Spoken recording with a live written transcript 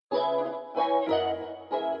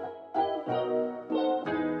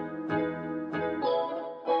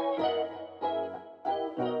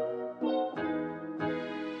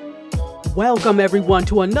welcome everyone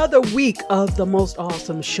to another week of the most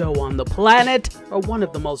awesome show on the planet, or one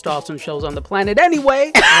of the most awesome shows on the planet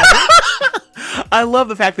anyway. I love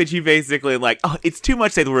the fact that you basically it's too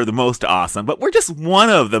much to say that we're the most awesome, but we're just one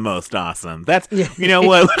of the most awesome. That's, you know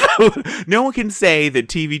what? No one can say that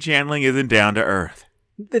TV channeling isn't down to earth.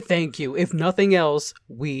 Thank you. If nothing else,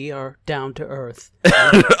 we are down to earth.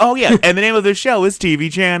 Oh, yeah. And the name of the show is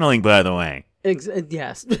TV channeling, by the way.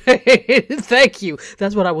 Yes. Thank you.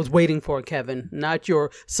 That's what I was waiting for, Kevin, not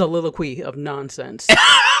your soliloquy of nonsense.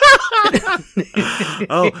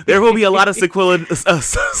 Oh, there will be a lot of soliloquies.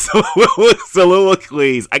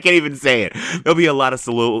 I can't even say it. There'll be a lot of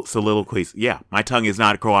soliloquies. Yeah, my tongue is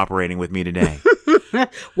not cooperating with me today.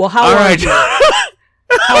 Well, how are you?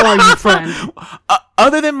 How are you, friend?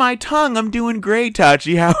 Other than my tongue, I'm doing great,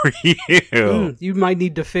 Tachi. How are you? You might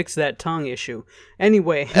need to fix that tongue issue.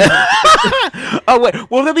 Anyway. Oh, wait.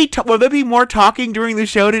 Will there be more talking during the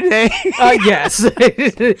show today? Yes.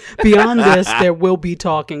 Beyond this, there will be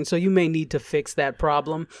talking, so you may need to fix that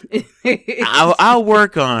problem. I'll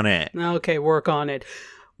work on it. Okay, work on it.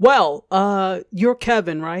 Well, you're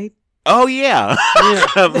Kevin, right? Oh, yeah.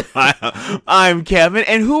 I'm Kevin.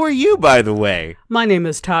 And who are you, by the way? My name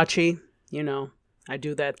is Tachi. You know, I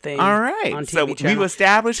do that thing. All right. On TV so channel. we've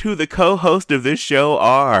established who the co-host of this show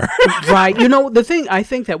are. Right. You know, the thing, I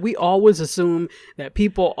think that we always assume that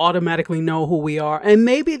people automatically know who we are. And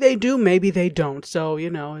maybe they do, maybe they don't. So, you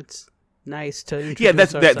know, it's nice to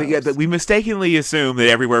introduce ourselves. We mistakenly assume that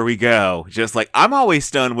everywhere we go, just like, I'm always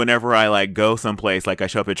stunned whenever I go someplace, like I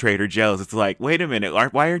show up at Trader Joe's. It's like, wait a minute,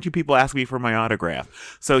 why aren't you people asking me for my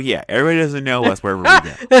autograph? So yeah, everybody doesn't know us wherever we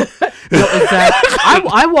go. No, exactly.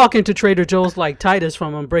 I walk into Trader Joe's like Titus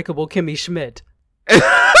from Unbreakable Kimmy Schmidt.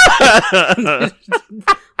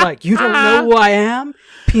 Like, you don't know who I am?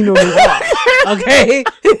 Pinot Noir. Okay?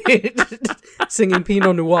 Singing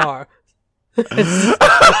Pinot Noir.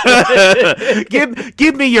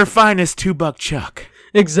 give me your finest $2 chuck.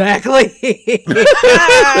 Exactly.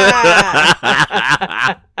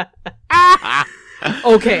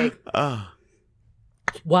 Okay.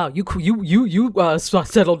 Wow, you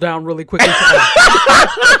settled down really quickly. Wow.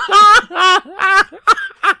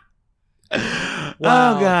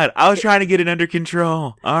 Oh God, I was trying to get it under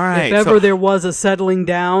control. All right. If ever there was a settling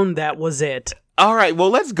down, that was it. All right, well,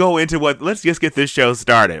 let's just get this show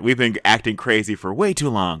started. We've been acting crazy for way too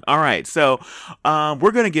long. All right, so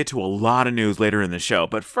we're going to get to a lot of news later in the show.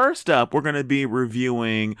 But first up, we're going to be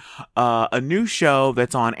reviewing a new show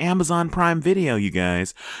that's on Amazon Prime Video, you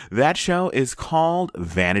guys. That show is called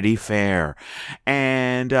Vanity Fair.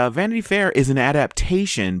 And Vanity Fair is an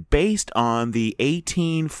adaptation based on the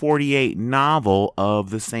 1848 novel of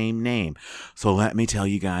the same name. So let me tell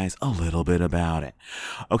you guys a little bit about it.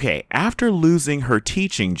 Okay, after losing her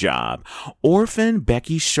teaching job, orphan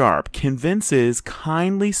Becky Sharp convinces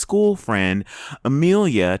kindly school friend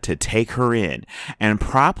Amelia to take her in, and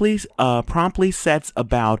promptly sets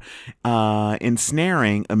about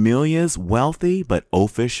ensnaring Amelia's wealthy but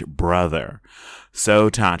oafish brother. So,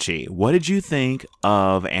 Tachi, what did you think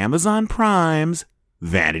of Amazon Prime's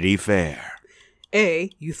Vanity Fair?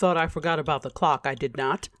 You thought I forgot about the clock. I did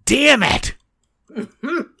not. Damn it!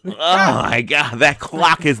 Oh my God, that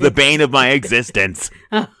clock is the bane of my existence.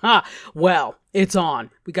 Well, it's on.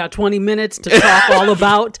 We got 20 minutes to talk all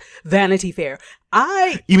about Vanity Fair.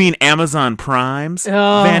 You mean Amazon Prime's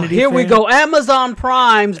Vanity Fair? Here we go. Amazon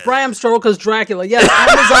Prime's Bram Stoker's Dracula. Yes,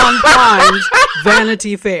 Amazon Prime's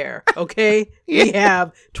Vanity Fair. Okay? We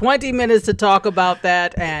have 20 minutes to talk about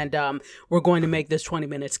that, and we're going to make this 20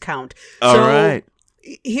 minutes count. All right.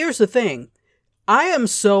 Here's the thing. I am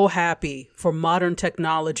so happy for modern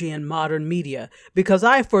technology and modern media because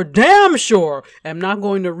I for damn sure am not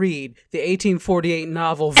going to read the 1848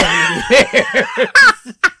 novel Vanity Fair.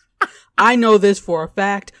 I know this for a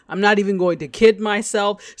fact. I'm not even going to kid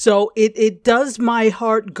myself. So it does my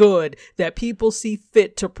heart good that people see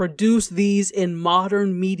fit to produce these in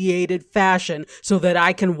modern mediated fashion so that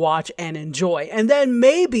I can watch and enjoy. And then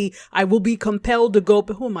maybe I will be compelled to go,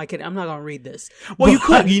 but who am I kidding? I'm not going to read this. Well, you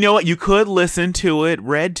could, you know what? You could listen to it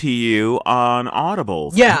read to you on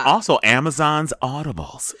Audibles. Yeah. Also, Amazon's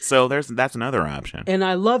Audibles. So that's another option. And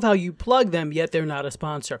I love how you plug them, yet they're not a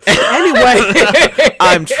sponsor. Anyway.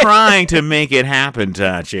 I'm trying to make it happen,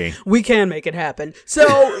 Tachi. We can make it happen. So,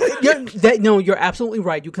 you're absolutely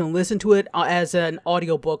right. You can listen to it as an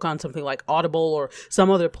audiobook on something like Audible or some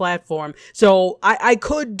other platform. So I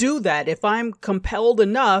could do that. If I'm compelled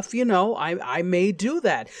enough, I may do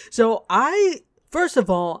that. So first of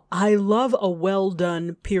all, I love a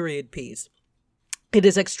well-done period piece. It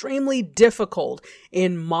is extremely difficult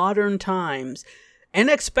in modern times and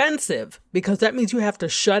expensive, because that means you have to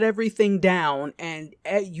shut everything down and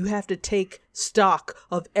you have to take stock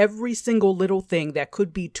of every single little thing that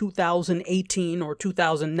could be 2018 or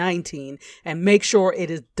 2019 and make sure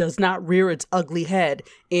does not rear its ugly head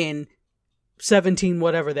in 17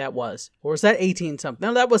 whatever that was. Or is that 18 something?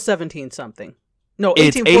 No, that was 17 something. No, 1848.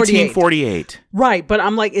 It's 1848. Right, but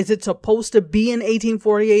I'm like, is it supposed to be in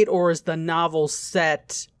 1848 or is the novel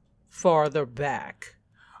set farther back?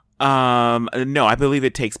 No, I believe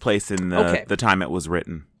it takes place in the time it was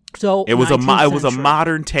written. So it was a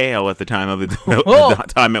modern tale at the time of the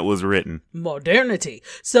time it was written. Modernity.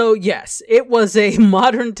 So yes, it was a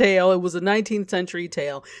modern tale. It was a 19th century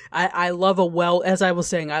tale. I love as I was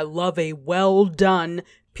saying, I love a well done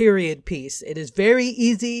period piece. It is very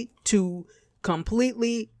easy to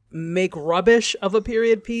completely make rubbish of a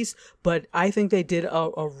period piece, but I think they did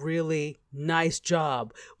a really nice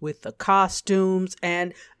job with the costumes.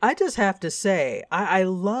 And I just have to say, I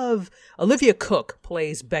love Olivia Cooke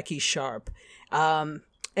plays Becky Sharp,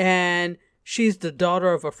 and she's the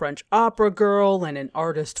daughter of a French opera girl and an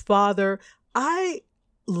artist father. I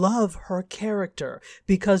love her character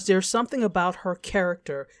because there's something about her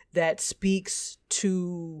character that speaks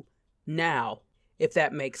to now, if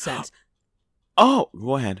that makes sense. Oh,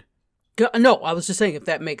 go ahead. No, I was just saying if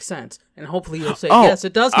that makes sense. And hopefully you'll say, yes,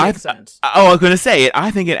 it does make sense. I was going to say it.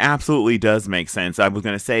 I think it absolutely does make sense. I was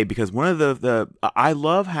going to say, because one of I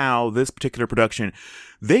love how this particular production,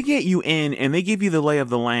 they get you in and they give you the lay of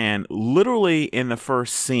the land literally in the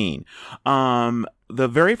first scene. The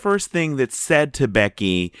very first thing that's said to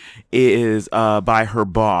Becky is by her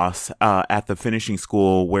boss at the finishing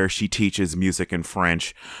school where she teaches music and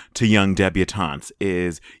French to young debutantes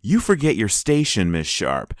is, "You forget your station, Miss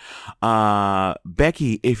Sharp.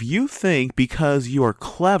 Becky, if you think because you are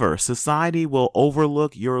clever, society will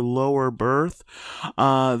overlook your lower birth,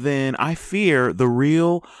 then I fear the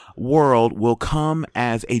real world will come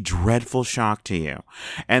as a dreadful shock to you."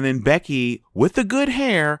 And then Becky, with the good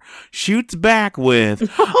hair, shoots back with,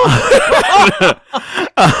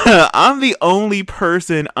 "I'm the only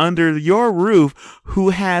person under your roof who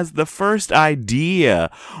has the first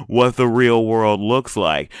idea what the real world looks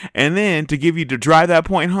like." And then to drive that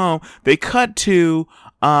point home, they cut to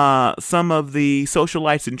some of the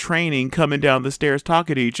socialites in training coming down the stairs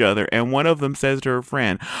talking to each other, and one of them says to her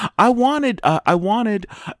friend, I wanted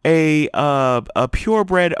a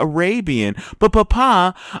purebred Arabian, but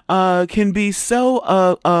Papa can be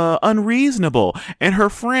so unreasonable." And her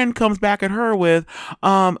friend comes back at her with,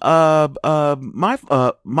 my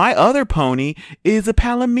other pony is a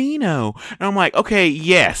Palomino. And I'm like, okay,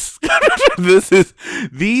 yes.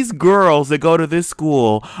 These girls that go to this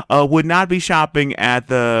school would not be shopping at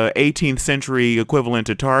the 18th century equivalent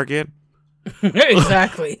to Target.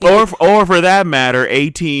 Exactly. or for that matter,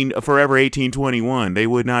 Forever 1821. They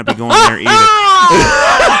would not be going there either.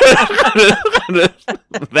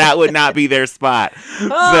 That would not be their spot.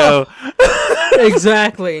 So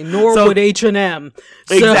exactly. Nor would H&M.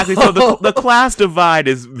 Exactly. So the class divide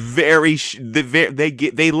is very.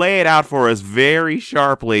 They lay it out for us very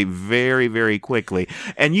sharply, very, very quickly.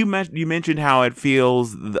 And you mentioned how it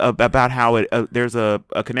feels about how there's a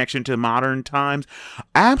connection to modern times.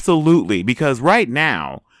 Absolutely, because right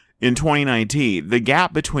now, in 2019, the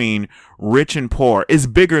gap between rich and poor is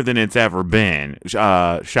bigger than it's ever been,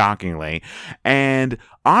 shockingly. And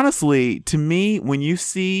honestly, to me, when you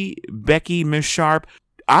see Becky Miss Sharp,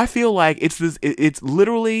 I feel like it's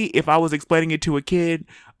literally, if I was explaining it to a kid,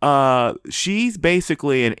 she's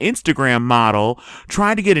basically an Instagram model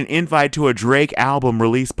trying to get an invite to a Drake album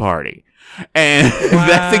release party. And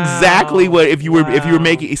that's exactly what, if you were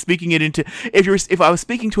speaking it into, if I was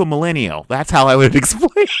speaking to a millennial, that's how I would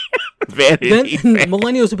explain Vanity Fair.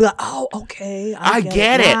 Millennials would be like, oh, okay, I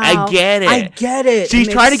get it. She's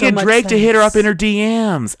trying to get Drake to hit her up in her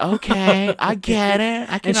DMs. Okay, I get it.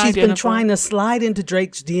 And she's been trying to slide into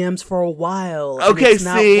Drake's DMs for a while. Okay,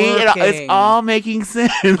 see, it's all making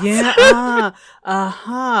sense. Yeah,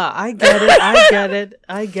 I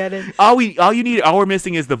get it. All we're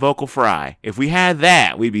missing is the vocal fry. If we had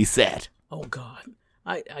that, we'd be set. Oh God,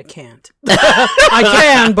 I can't. I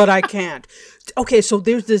can, but I can't. Okay, so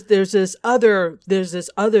there's this other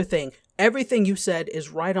thing. Everything you said is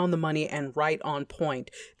right on the money and right on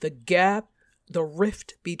point. The gap, the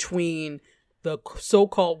rift between the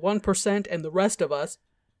so-called 1% and the rest of us,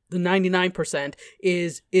 the 99%,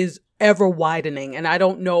 is ever widening, and I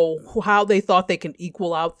don't know how they thought they can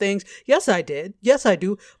equal out things. Yes, I did. Yes, I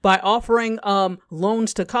do. By offering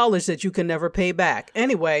loans to college that you can never pay back.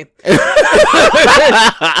 Anyway,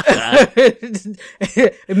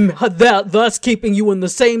 thus keeping you in the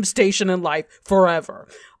same station in life forever.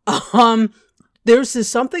 There's this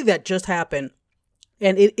something that just happened,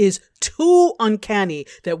 and it is too uncanny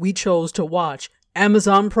that we chose to watch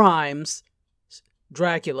Amazon Prime's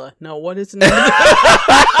Dracula. No, what is it?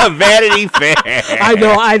 Vanity Fair. I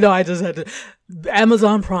know. I just had to.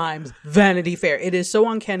 Amazon Prime's Vanity Fair. It is so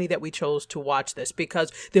uncanny that we chose to watch this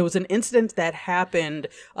because there was an incident that happened.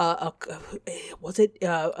 A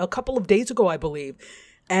couple of days ago, I believe.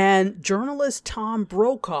 And journalist Tom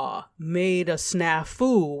Brokaw made a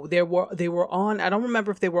snafu. They were on. I don't remember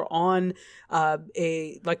if they were on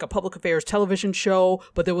a public affairs television show,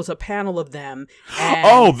 but there was a panel of them.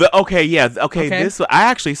 And okay. This I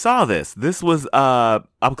actually saw this. This was because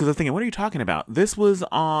I was thinking, what are you talking about? This was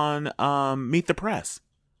on Meet the Press,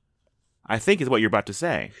 I think is what you're about to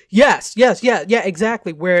say. Yes,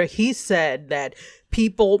 exactly. Where he said that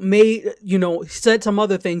people said some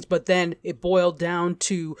other things, but then it boiled down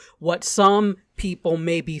to what some people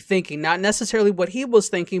may be thinking. Not necessarily what he was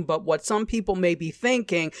thinking, but what some people may be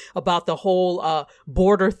thinking about the whole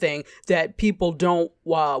border thing, that people don't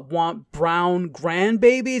want brown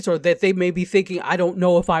grandbabies, or that they may be thinking, I don't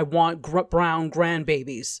know if I want brown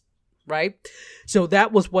grandbabies, right? So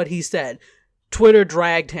that was what he said. Twitter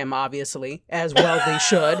dragged him, obviously, as well they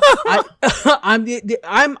should.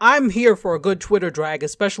 I'm here for a good Twitter drag,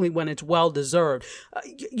 especially when it's well deserved.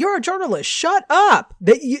 You're a journalist. Shut up.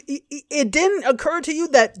 It didn't occur to you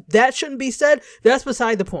that shouldn't be said. That's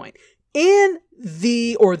beside the point.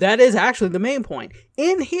 That is actually the main point.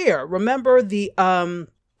 In here, remember the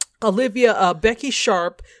Becky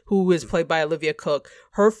Sharp, who is played by Olivia Cook,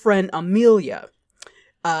 her friend Amelia,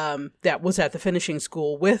 that was at the finishing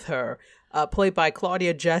school with her. Played by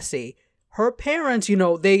Claudia Jessie. Her parents,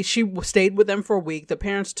 she stayed with them for a week. The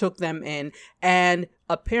parents took them in, and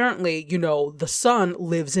apparently, the son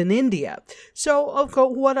lives in India. So, of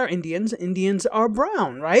course, what are Indians? Indians are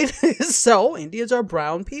brown, right? So, Indians are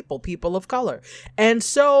brown people of color. And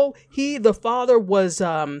so, the father was,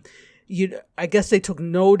 I guess they took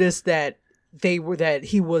notice that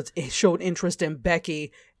he showed interest in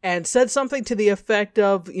Becky, and said something to the effect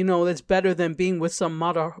of, it's better than being with some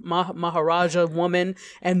Maharaja woman.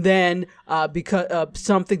 And then,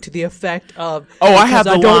 something to the effect of, I have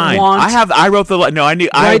the line. I wrote the line. No, I knew.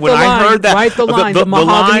 I heard that. Write the line. The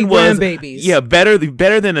mahogany grandbabies. Yeah, better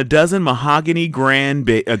than a dozen mahogany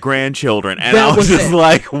grandchildren. And I was just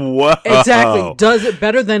like, whoa. Exactly. Does it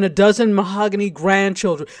better than a dozen mahogany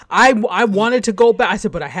grandchildren? I wanted to go back. I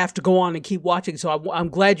said, but I have to go on and keep watching. So I'm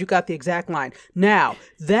glad you got the exact line. Now,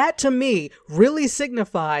 that to me really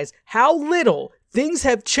signifies how little things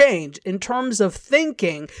have changed in terms of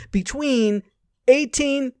thinking between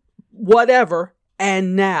 18 whatever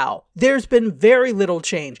and now. There's been very little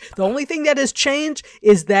change. The only thing that has changed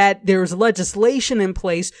is that there's legislation in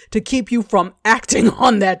place to keep you from acting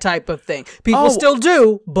on that type of thing. People still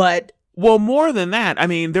do, but... Well, more than that, I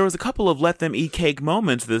mean, there was a couple of let them eat cake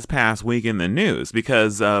moments this past week in the news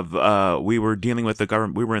because of we were dealing with the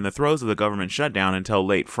government. We were in the throes of the government shutdown until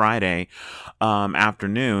late Friday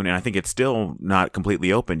afternoon, and I think it's still not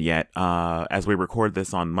completely open yet as we record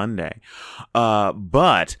this on Monday.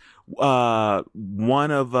 But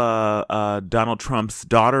one of Donald Trump's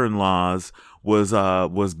daughter-in-laws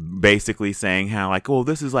was basically saying how, like, oh,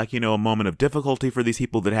 this is like, a moment of difficulty for these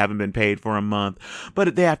people that haven't been paid for a month,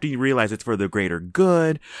 but they have to realize it's for the greater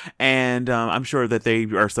good, and I'm sure that they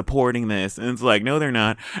are supporting this. And it's like, no, they're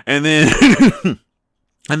not. And then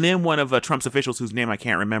And then one of Trump's officials, whose name I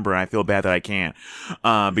can't remember, and I feel bad that I can't,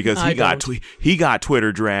 because he got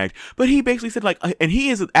Twitter dragged. But he basically said, like, and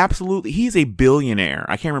he's a billionaire.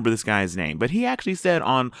 I can't remember this guy's name, but he actually said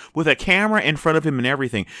with a camera in front of him and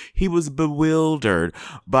everything, he was bewildered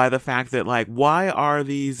by the fact that, like, why are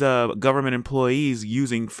these government employees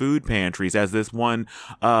using food pantries? As this one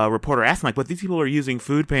reporter asked him, like, but these people are using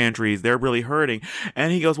food pantries, they're really hurting.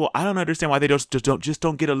 And he goes, well, I don't understand why they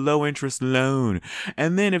don't get a low interest loan.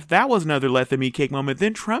 And then if that was another let them eat cake moment,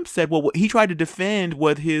 then Trump said, well, he tried to defend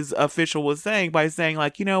what his official was saying by saying,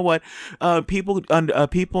 like, you know what, people don't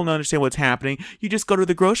understand what's happening. You just go to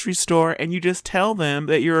the grocery store and you just tell them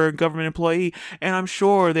that you're a government employee, and I'm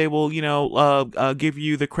sure they will, give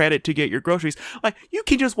you the credit to get your groceries. Like, you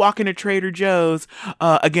can just walk into Trader Joe's,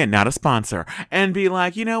 again, not a sponsor, and be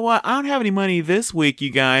like, you know what, I don't have any money this week,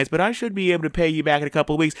 you guys, but I should be able to pay you back in a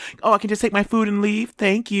couple of weeks. Oh, I can just take my food and leave?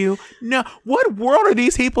 Thank you. No, what world are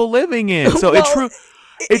these people living in? So it's true.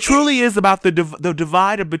 It truly is about the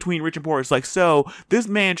divide between rich and poor. It's like, so this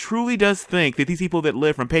man truly does think that these people that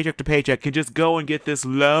live from paycheck to paycheck can just go and get this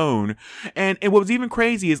loan. And what's even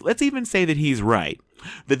crazy is, let's even say that he's right,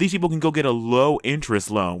 that these people can go get a low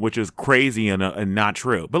interest loan, which is crazy and not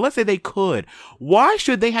true. But let's say they could. Why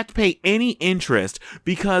should they have to pay any interest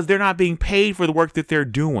because they're not being paid for the work that they're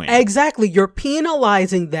doing? Exactly. You're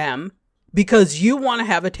penalizing them because you want to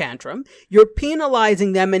have a tantrum. You're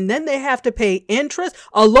penalizing them, and then they have to pay interest,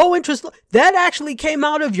 a low interest. That actually came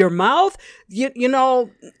out of your mouth. You know,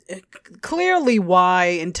 clearly why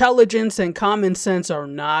intelligence and common sense are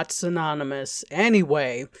not synonymous.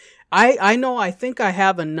 Anyway, I know I think I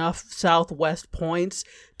have enough Southwest points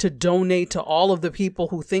to donate to all of the people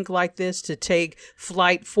who think like this to take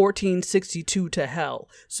flight 1462 to hell.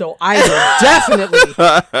 So I will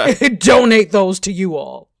definitely donate those to you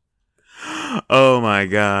all. Oh my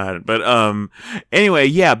God. But anyway,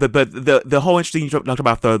 yeah, but the whole interesting, you talked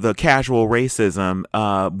about the casual racism.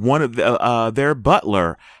 One of their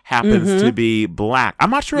butler happens to be black. I'm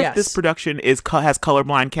not sure if this production has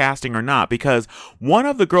colorblind casting or not, because one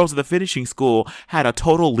of the girls at the finishing school had a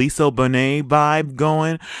total Lisa Bonet vibe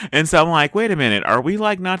going, and so I'm like, wait a minute, are we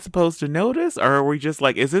like not supposed to notice, or are we just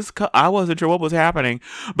like, is this? I wasn't sure what was happening,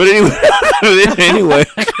 but anyway,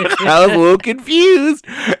 I was a little confused,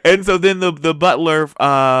 and so then the butler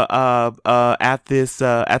at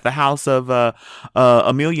the house of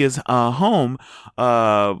Amelia's home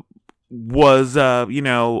was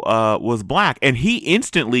black, and he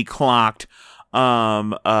instantly clocked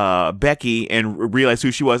Becky and realized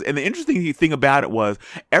who she was. And the interesting thing about it was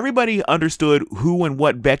everybody understood who and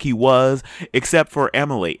what Becky was except for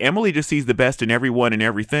Emily. Emily just sees the best in everyone and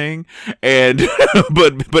everything, and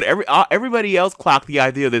but everybody else clocked the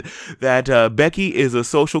idea that Becky is a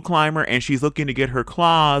social climber and she's looking to get her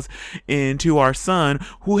claws into our son,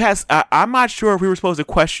 who has I'm not sure if we were supposed to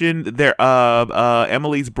question their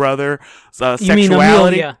Emily's brother's sexuality. You mean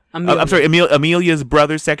Amelia? I'm sorry, Amelia's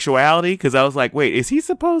brother's sexuality, because I was like, wait, is he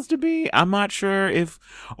supposed to be? I'm not sure if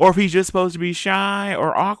he's just supposed to be shy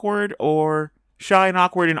or awkward, or shy and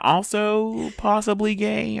awkward and also possibly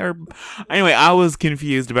gay, or anyway, I was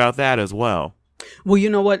confused about that as well. Well, you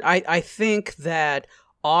know what? I think that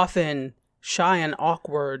often shy and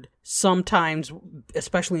awkward, sometimes,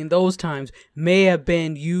 especially in those times, may have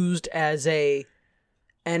been used as an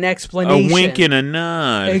explanation, a wink and a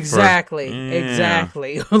nod. Exactly.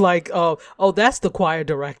 Like, oh, that's the choir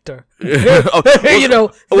director. You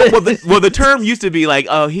know. The term used to be like,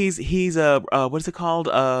 oh, he's a what is it called?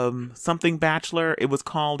 Something bachelor. It was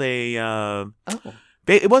called a.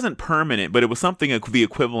 It wasn't permanent, but it was something the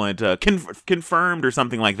equivalent, confirmed or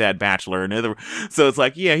something like that. Bachelor, so it's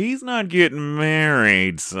like, yeah, he's not getting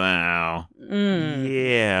married, so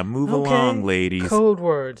yeah, move along, ladies. Code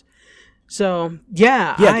words. So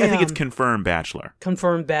yeah, I think it's confirmed bachelor.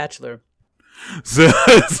 Confirmed bachelor. So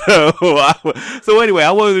anyway,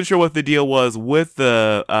 I wasn't sure what the deal was with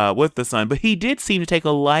the son, but he did seem to take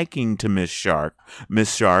a liking to Miss Sharp.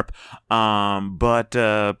 But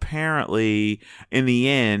apparently in the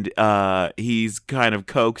end, he's kind of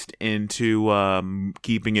coaxed into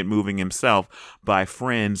keeping it moving himself by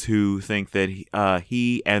friends who think that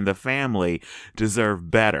he and the family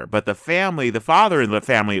deserve better. But the father in the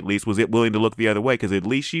family at least, was willing to look the other way, because at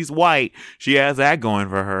least she's white. She has that going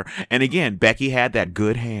for her. And again, Becky had that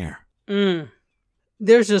good hair.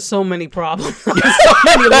 There's just so many problems on so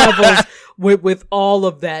many levels with all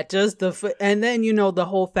of that. And then, you know, the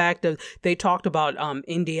whole fact of, they talked about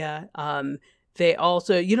India. They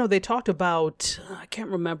also, you know, they talked about, I can't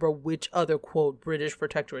remember which other, quote, British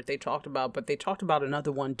protectorate they talked about, but they talked about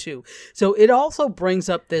another one too. So it also brings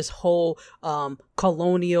up this whole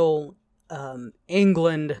colonial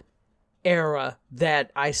England era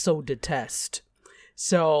that I so detest.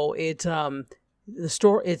 So it's the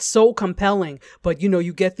story, it's so compelling, but you know,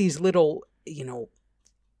 you get these little, you know,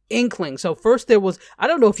 inklings. So first there was, I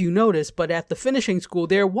don't know if you noticed, but at the finishing school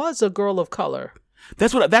there was a girl of color.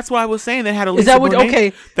 That's what I was saying. They had a Lisa Is that what? Bonet.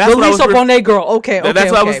 Okay, that's the Lisa Bonet girl. Okay.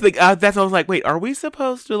 That's what I was thinking. That's what I was like. Wait, are we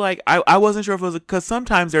supposed to like? I wasn't sure if it was, because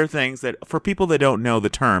sometimes there are things that, for people that don't know the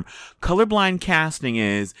term, colorblind casting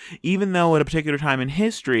is, even though at a particular time in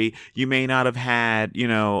history you may not have had, you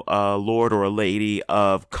know, a lord or a lady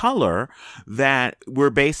of color, that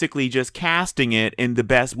we're basically just casting it in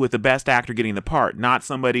with the best actor getting the part, not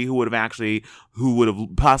somebody who would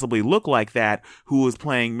have possibly looked like that, who was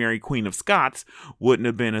playing Mary Queen of Scots. wouldn't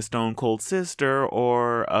have been a Stone Cold Sister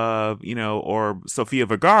or or Sofia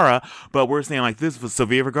Vergara, but we're saying like, this was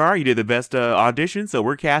Sofia Vergara, you did the best audition, so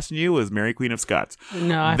we're casting you as Mary Queen of Scots.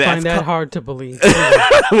 No, I find that hard to believe.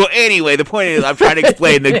 Well, anyway, the point is I'm trying to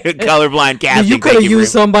explain the colorblind casting. You could have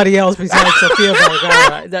used somebody else besides Sofia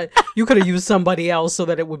Vergara. You could have used somebody else so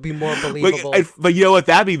that it would be more believable. But you know what?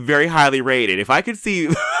 That'd be very highly rated. If I could see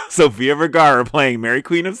Sofia Vergara playing Mary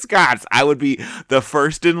Queen of Scots, I would be the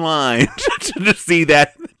first in line to see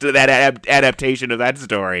that adaptation of that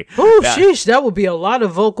story. Oh, sheesh, that would be a lot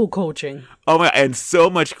of vocal coaching. Oh my, and so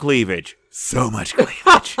much cleavage. So much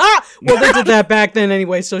cleavage. Well, they did that back then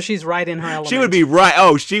anyway, so she's right in her element. She would be right.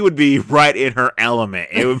 Oh, she would be right in her element.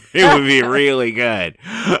 It would be really good.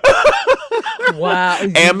 Wow.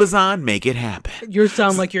 Amazon, make it happen. You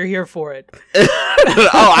sound like you're here for it.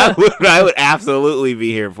 I would absolutely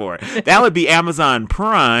be here for it. That would be Amazon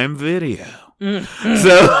Prime Video.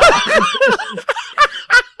 So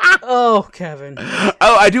oh, Kevin.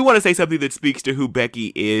 Oh, I do want to say something that speaks to who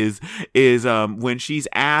Becky is when she's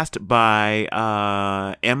asked by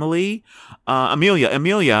Amelia,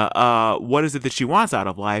 what is it that she wants out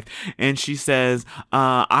of life? And she says,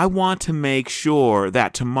 I want to make sure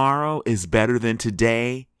that tomorrow is better than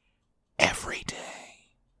today every day.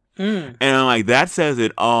 And I'm like, that says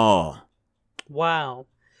it all. Wow.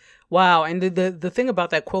 Wow, and the thing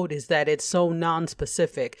about that quote is that it's so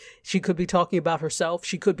non-specific. She could be talking about herself.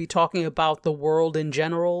 She could be talking about the world in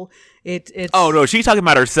general. It's oh no, she's talking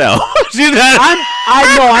about herself.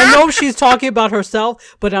 I know she's talking about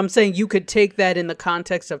herself, but I'm saying you could take that in the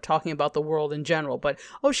context of talking about the world in general. But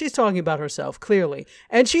she's talking about herself clearly,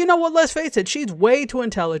 and she, you know what? Let's face it, she's way too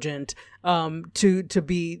intelligent to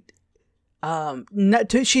be. For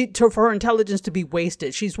her intelligence to be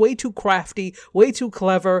wasted. She's way too crafty, way too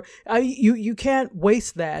clever. You can't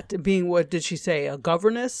waste that being, what did she say, a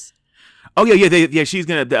governess? Oh yeah. She's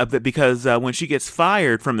gonna because when she gets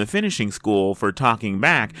fired from the finishing school for talking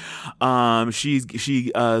back, she's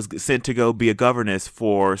sent to go be a governess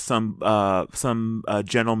for some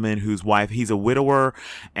gentleman whose wife, he's a widower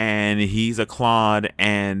and he's a clod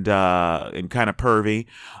and kind of pervy,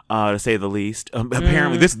 to say the least.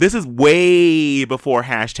 Apparently, this is way before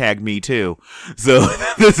 #MeToo, so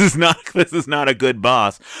this is not a good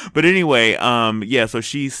boss. But anyway, so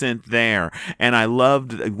she's sent there, and I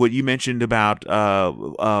loved what you mentioned about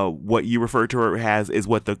what you referred to her as is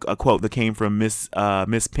what a quote that came from Miss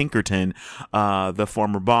Pinkerton, the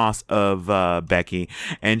former boss of Becky,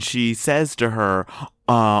 and she says to her,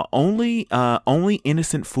 only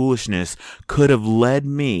innocent foolishness could have led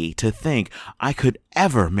me to think I could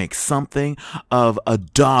ever make something of a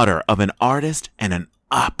daughter of an artist and an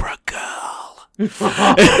opera girl.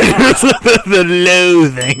 The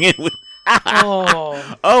loathing.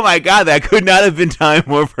 Oh my God, that could not have been timed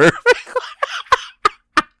more perfect.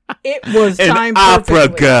 It was timed opera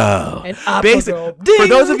girl. An opera girl. Ding! For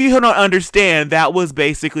those of you who don't understand, that was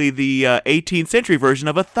basically the 18th century version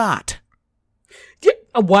of a thought. Yeah,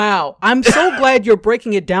 wow. I'm so glad you're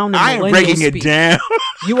breaking it down in millennial I am breaking speak. It down.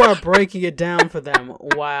 You are breaking it down for them.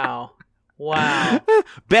 Wow.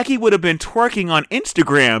 Becky would have been twerking on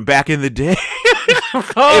Instagram back in the day.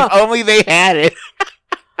 If only they had it.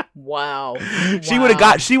 Wow. She would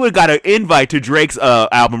have got an invite to Drake's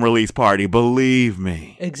album release party, believe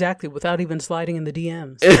me. Exactly, without even sliding in the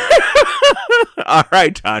DMs. All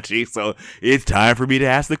right, Tachi, so it's time for me to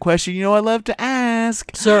ask the question I love to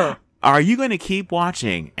ask. Sir, are you going to keep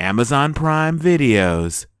watching Amazon Prime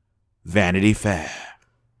Video's Vanity Fair?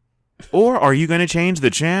 Or are you going to change the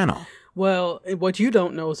channel? Well, what you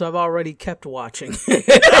don't know is I've already kept watching.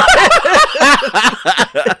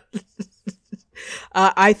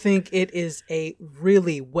 I think it is a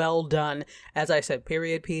really well done, as I said,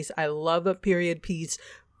 period piece. I love a period piece,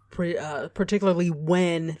 particularly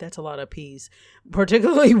when, that's a lot of P's,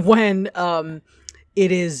 particularly when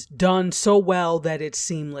it is done so well that it's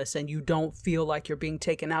seamless and you don't feel like you're being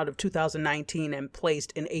taken out of 2019 and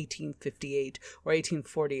placed in 1858 or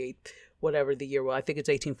 1848, whatever the year was. I think it's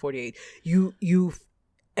 1848.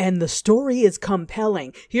 And the story is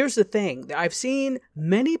compelling. Here's the thing. I've seen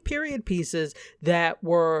many period pieces that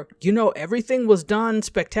were, everything was done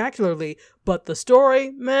spectacularly, but the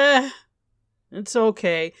story, meh, it's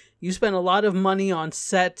okay. You spent a lot of money on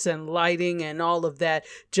sets and lighting and all of that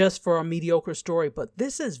just for a mediocre story, but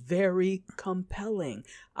this is very compelling.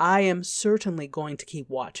 I am certainly going to keep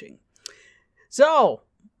watching. So,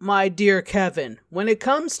 my dear Kevin, when it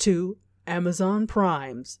comes to Amazon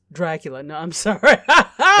Prime's Dracula. No, I'm sorry.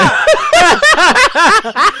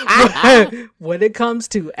 When it comes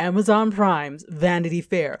to Amazon Prime's Vanity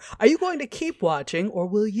Fair, are you going to keep watching or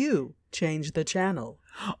will you change the channel.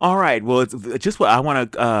 All right. Well, it's just what I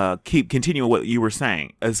want to continue what you were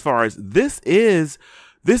saying as far as this is,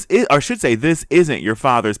 or I should say, this isn't your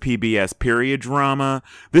father's PBS period drama.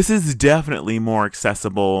 This is definitely more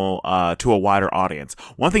accessible to a wider audience.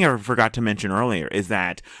 One thing I forgot to mention earlier is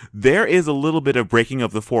that there is a little bit of breaking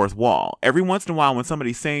of the fourth wall. Every once in a while, when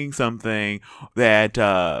somebody's saying something that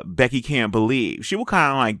Becky can't believe, she will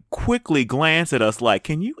kind of like quickly glance at us like,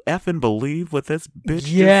 "Can you effing believe what this bitch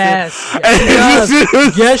Yes, just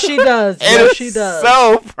said?" yes, she does. Yes, she does.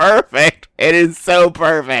 So perfect. It is so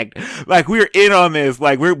perfect. Like, we're in on this.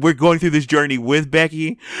 Like, we're going through this journey with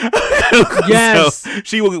Becky. Yes.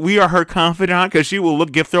 So we are her confidant, because she will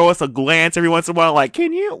throw us a glance every once in a while like,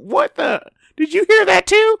 did you hear that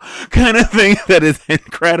too? Kind of thing that is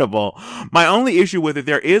incredible. My only issue with it,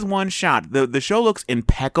 there is one shot. The show looks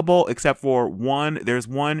impeccable except for one. There's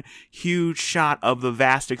one huge shot of the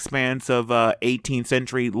vast expanse of 18th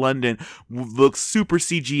century London. Looks super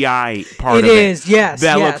CGI part of it. It is, yes.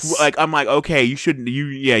 That looks like, I'm like, okay, you didn't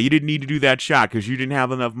need to do that shot because you didn't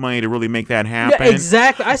have enough money to really make that happen. Yeah,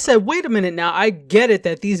 exactly. I said, wait a minute now. I get it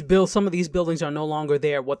that some of these buildings are no longer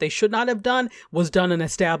there. What they should not have done was done an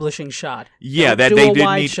establishing shot. Yeah, that they did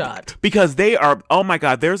need shot. Because they are, oh my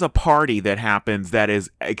God, there's a party that happens that is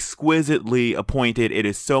exquisitely appointed. It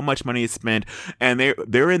is so much money is spent, and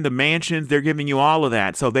they're in the mansions. They're giving you all of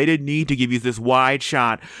that. So they didn't need to give you this wide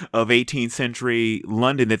shot of 18th century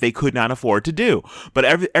London that they could not afford to do. But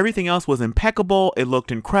everything else was impeccable. It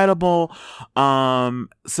looked incredible.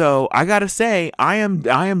 So I gotta say,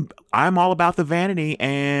 I'm all about the vanity,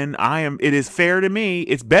 and it is fair to me.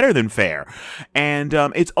 It's better than fair. And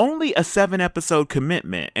it's only a 7-episode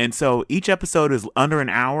commitment. And so each episode is under an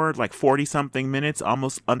hour, like 40 something minutes,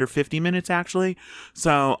 almost under 50 minutes actually.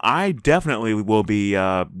 So I definitely will be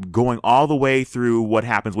going all the way through what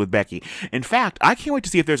happens with Becky. In fact, I can't wait to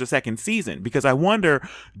see if there's a second season, because I wonder,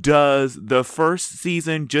 does the first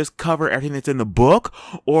season just cover everything that's in the book,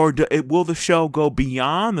 or will the show go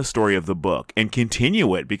beyond the story of the book and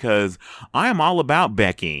continue it? Because I am all about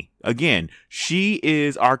Becky. Again,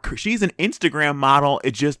 she's an Instagram model.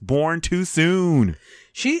 It's just born too soon.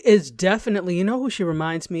 She is definitely, you know who she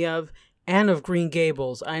reminds me of? Anne of Green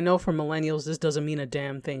Gables. I know for millennials this doesn't mean a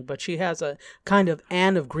damn thing, but she has a kind of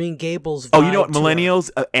Anne of Green Gables vibe. Oh, you know what?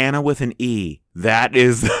 Millennials, Anna with an E. That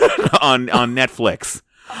is on Netflix.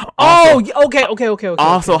 Okay.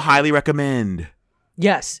 Also highly recommend.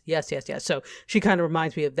 Yes. So she kind of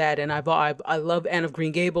reminds me of that, and I love Anne of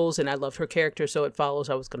Green Gables, and I loved her character, so it follows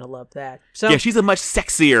I was going to love that. So yeah, she's a much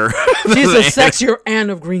sexier. She's a sexier Anne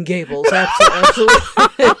of Green Gables.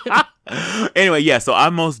 Absolutely. Anyway, yeah. So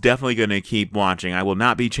I'm most definitely going to keep watching. I will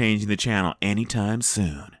not be changing the channel anytime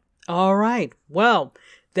soon. All right. Well,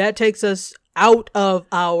 that takes us out of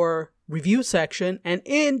our review section and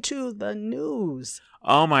into the news.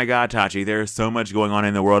 Oh my God, Tachi, there's so much going on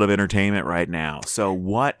in the world of entertainment right now. So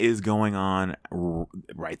what is going on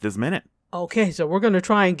right this minute? Okay, so we're going to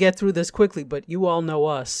try and get through this quickly, but you all know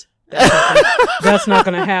us. That's not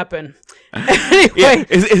going to happen. Anyway. Yeah,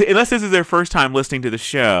 unless this is their first time listening to the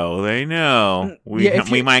show, they know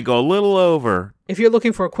we might go a little over. If you're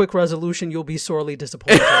looking for a quick resolution, you'll be sorely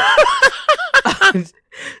disappointed.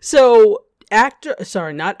 So...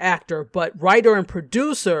 writer and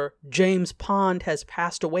producer James Pond has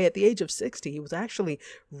passed away at the age of 60. He was actually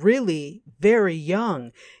really very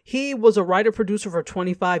young. He was a writer-producer for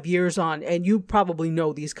 25 years on, and you probably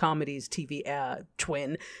know these comedies, TV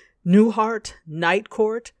Twin, Newhart, Night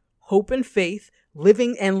Court, Hope and Faith,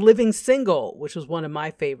 Living Single, which was one of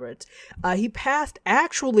my favorites. He passed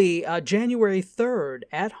actually January 3rd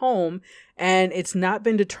at home, and it's not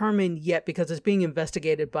been determined yet because it's being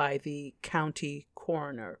investigated by the county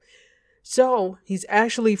coroner. So he's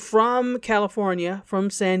actually from California, from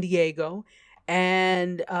San Diego,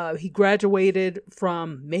 and he graduated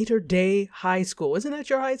from Mater Dei High School. Isn't that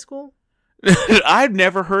your high school? I've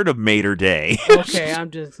never heard of Mater Dei. Okay,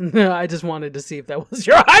 I just wanted to see if that was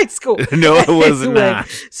your high school. No, it was not.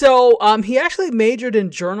 So he actually majored in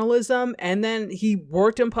journalism, and then he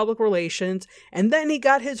worked in public relations, and then he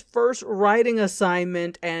got his first writing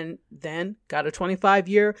assignment, and then got a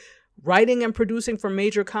 25-year writing and producing for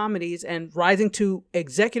major comedies, and rising to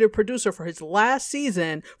executive producer for the last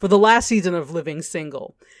season of Living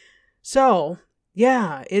Single. So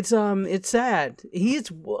yeah, it's sad. He's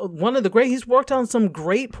one of the great. He's worked on some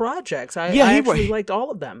great projects. I actually liked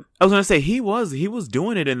all of them. I was gonna say he was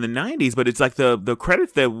doing it in the 90s, but it's like the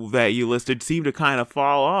credits that you listed seem to kind of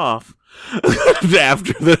fall off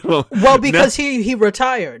after the. Well, because he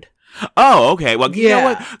retired. Oh, okay. Well, you know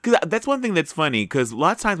what? Yeah. 'Cause that's one thing that's funny. Because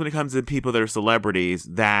lots of times when it comes to people that are celebrities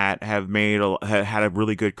that have had a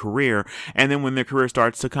really good career, and then when their career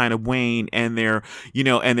starts to kind of wane, and they're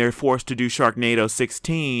forced to do Sharknado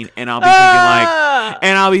 16, and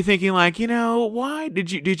I'll be thinking like, why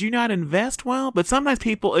did you not invest well? But sometimes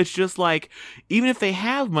people, it's just like, even if they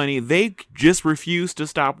have money, they just refuse to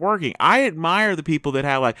stop working. I admire the people that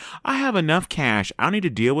have like, I have enough cash, I don't need to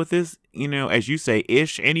deal with this, as you say,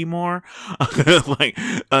 ish anymore. Like,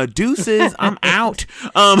 deuces, I'm out.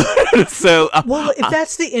 Well, if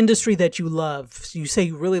that's the industry that you love, you say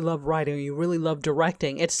you really love writing, you really love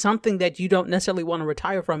directing, it's something that you don't necessarily want to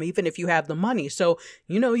retire from, even if you have the money. So,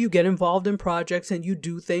 you get involved in projects and you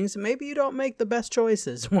do things, and maybe you don't make the best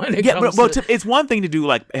choices when it comes to... It's one thing to do,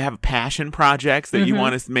 like, have passion projects that you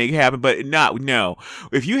want to make happen, but no.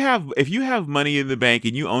 If you have money in the bank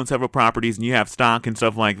and you own several properties and you have stock and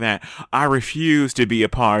stuff like that, I refuse to be a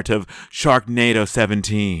part of Sharknado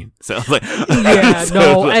 17. So, like,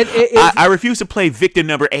 I refuse to play victim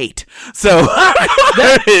number 8. So, in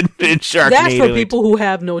Sharknado. That's for people who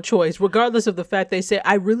have no choice, regardless of the fact they say,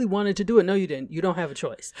 I really wanted to do it. No, you didn't. You don't have a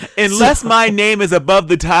choice. Unless my name is above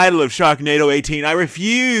the title of Sharknado 18, I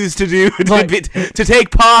refuse to take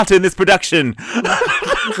part in this production.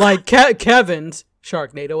 Like Kevin's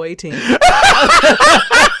Sharknado 18.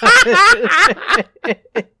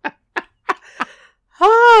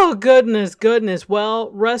 Oh, goodness. Well,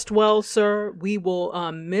 rest well, sir. We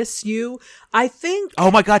will miss you. I think... Oh,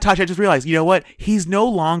 my God, Tasha, I just realized, you know what? He's no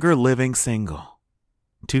longer living single.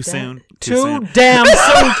 Too soon. Too damn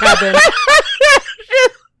soon, Kevin.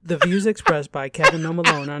 The views expressed by Kevin No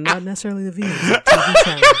Malone are not necessarily the views of TV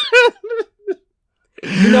channel.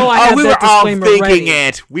 I have we that were all disclaimer thinking ready.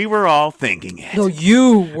 it. We were all thinking it. No,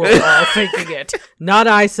 you were all thinking it. Not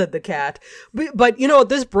I, said the cat. But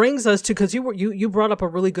this brings us to, because you brought up a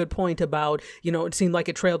really good point about, it seemed like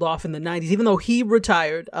it trailed off in the 90s, even though he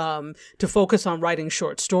retired to focus on writing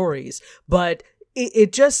short stories. But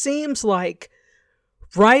it just seems like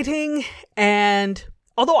writing and...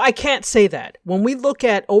 Although I can't say that. When we look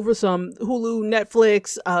at over some Hulu,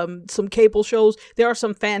 Netflix, some cable shows, there are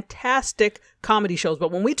some fantastic comedy shows.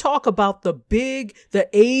 But when we talk about the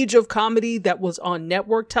age of comedy that was on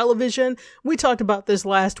network television, we talked about this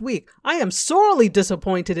last week. I am sorely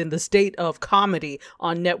disappointed in the state of comedy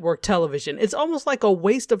on network television. It's almost like a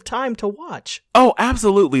waste of time to watch. Oh,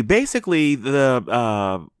 absolutely. Basically,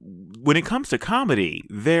 when it comes to comedy,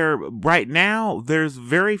 right now there's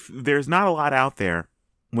not a lot out there.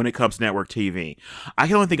 When it comes to network TV, I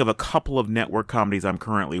can only think of a couple of network comedies I'm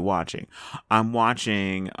currently watching. I'm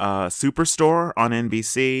watching Superstore on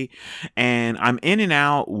NBC, and I'm in and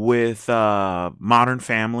out with Modern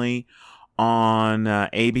Family on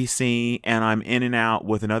ABC, and I'm in and out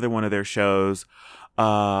with another one of their shows.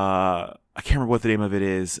 I can't remember what the name of it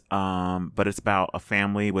is, but it's about a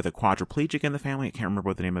family with a quadriplegic in the family. I can't remember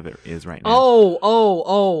what the name of it is right now.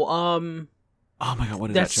 Oh my God,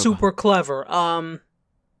 what is that show? That's super clever.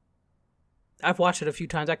 I've watched it a few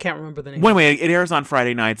times. I can't remember the name. Well, anyway, it airs on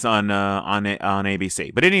Friday nights on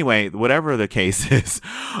ABC. But anyway, whatever the case is,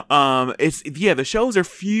 the shows are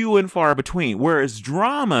few and far between. Whereas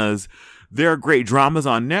dramas, there are great dramas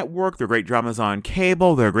on network, there are great dramas on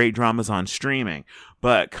cable, there are great dramas on streaming.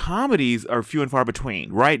 But comedies are few and far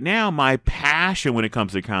between. Right now, my passion when it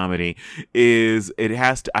comes to comedy is I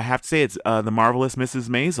have to say it's The Marvelous Mrs.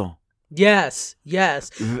 Maisel. Yes.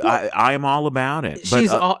 I am all about it.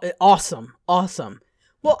 She's awesome.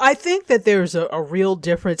 Well, I think that there's a real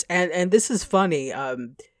difference, and this is funny.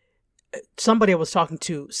 Somebody I was talking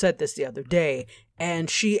to said this the other day, and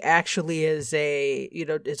she actually is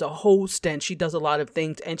is a host, and she does a lot of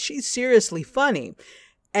things, and she's seriously funny.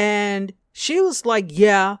 And she was like,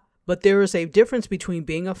 yeah, but there is a difference between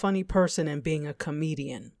being a funny person and being a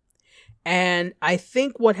comedian. And I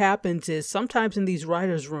think what happens is sometimes in these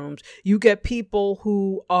writers' rooms, you get people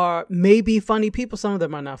who are maybe funny people. Some of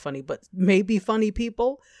them are not funny, but maybe funny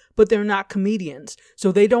people, but they're not comedians.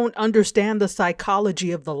 So they don't understand the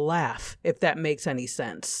psychology of the laugh, if that makes any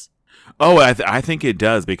sense. Oh, I think it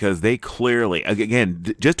does, because they clearly, again,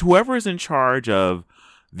 just whoever is in charge of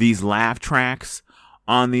these laugh tracks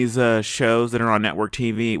on these shows that are on network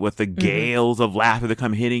TV with the gales of laughter that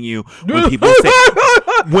come hitting you when people say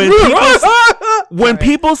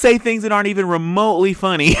people say things that aren't even remotely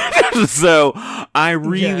funny. So I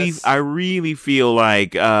really feel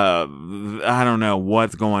like I don't know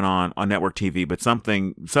what's going on network TV, but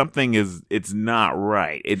something is, it's not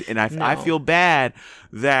right. I feel bad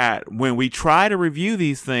that when we try to review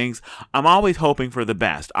these things, I'm always hoping for the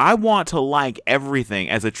best. I want to like everything.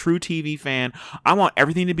 As a true TV fan, I want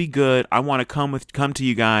everything to be good. I want to come to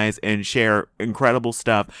you guys and share incredible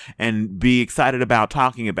stuff and be excited about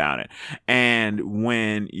talking about it. And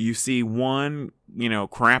when you see one,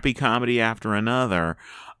 crappy comedy after another,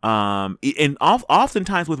 and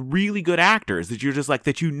oftentimes with really good actors that you're just like,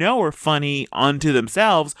 that are funny unto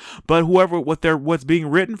themselves, but what's being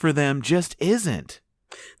written for them just isn't.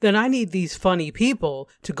 Then I need these funny people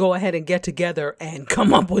to go ahead and get together and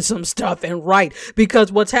come up with some stuff and write.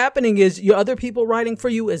 Because what's happening is your other people writing for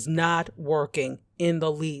you is not working in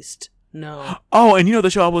the least. No. Oh, and the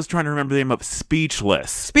show I was trying to remember the name of,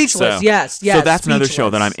 Speechless. Speechless, yes. So that's another show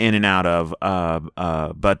that I'm in and out of.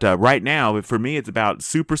 But right now, for me, it's about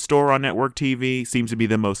Superstore on network TV. Seems to be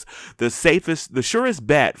the safest, the surest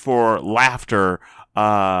bet for laughter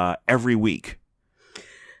every week.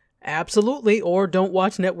 Absolutely. Or don't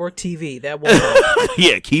watch network TV. That won't work.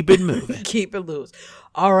 Yeah, keep it moving. Keep it loose.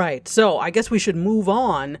 All right. So I guess we should move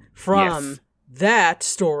on from that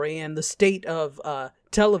story and the state of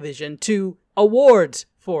television to awards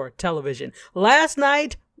for television. Last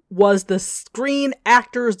night was the Screen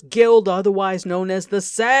Actors Guild, otherwise known as the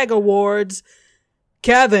SAG Awards.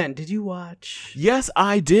 Kevin, did you watch? Yes,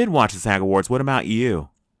 I did watch the SAG Awards. What about you?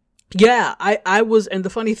 Yeah, I was, and the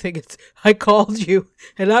funny thing is, I called you,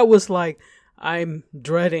 and I was like, I'm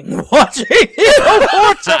dreading watching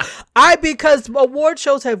award shows. Because award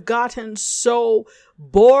shows have gotten so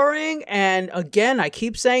boring, and again, I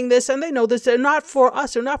keep saying this, and they know this, they're not for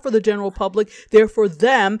us, they're not for the general public, they're for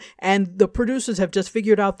them, and the producers have just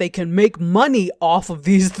figured out they can make money off of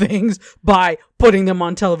these things by putting them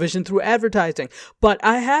on television through advertising. But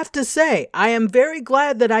I have to say, I am very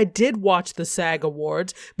glad that I did watch the SAG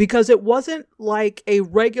Awards, because it wasn't like a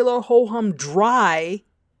regular ho-hum dry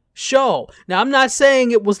show. Now, I'm not saying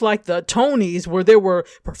it was like the Tonys where there were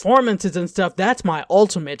performances and stuff. That's my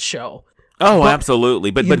ultimate show. Oh, absolutely.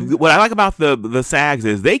 But what I like about the SAGs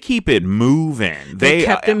is they keep it moving. They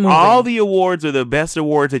kept it moving. All the awards are the best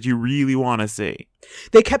awards that you really want to see.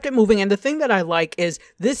 They kept it moving. And the thing that I like is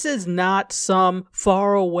this is not some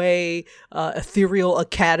faraway, ethereal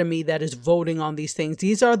academy that is voting on these things.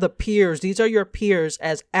 These are the peers. These are your peers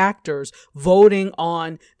as actors voting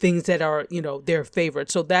on things that are, their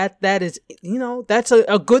favorites. So that is, that's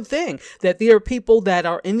a good thing, that there are people that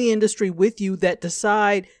are in the industry with you that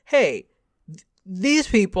decide, hey, these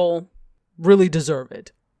people really deserve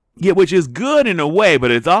it. Yeah, which is good in a way,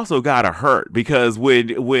 but it's also gotta hurt, because when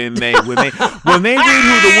they read who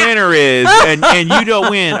the winner is and you don't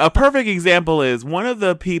win. A perfect example is one of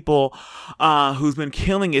the people who's been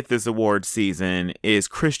killing it this award season is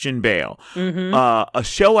Christian Bale. Mm-hmm. A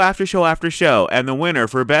show after show after show, and the winner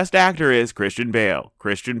for Best Actor is Christian Bale.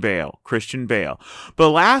 But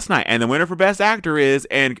last night, and the winner for Best Actor is,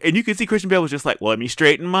 and you can see Christian Bale was just like, well, let me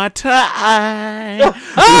straighten my tie.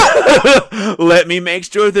 Let me make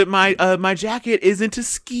sure that my jacket isn't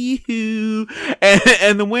askew,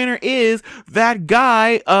 and the winner is that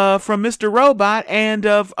guy from Mr. Robot and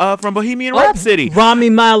from Bohemian Rhapsody, Rami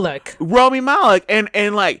Malek,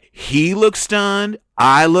 and like, he looks stunned.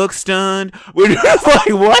 I look stunned. We're just like,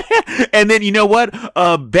 what? And then, you know what?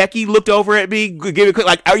 Becky looked over at me, gave a quick,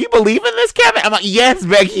 like, are you believing this, Kevin? I'm like, yes,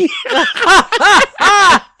 Becky.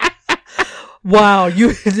 Wow.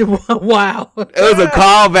 Wow. It was a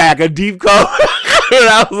callback, a deep call. And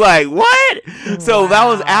I was like, what? So that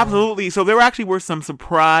was absolutely, so there actually were some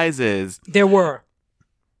surprises. There were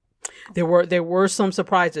some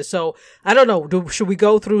surprises. So I don't know. Should we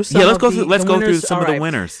go through some? Yeah, let's go through some of the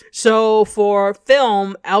winners. So for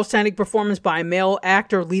film, outstanding performance by male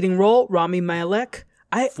actor leading role, Rami Malek.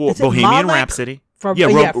 For Bohemian Rhapsody.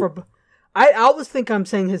 I always think I'm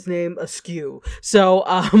saying his name askew. So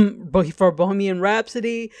for Bohemian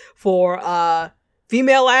Rhapsody, for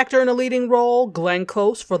female actor in a leading role, Glenn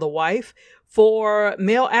Close for The Wife. For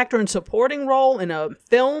male actor in supporting role in a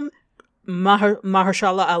film,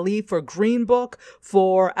 Mahershala Ali for Green Book.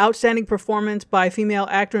 For outstanding performance by female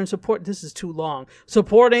actor in support, this is too long.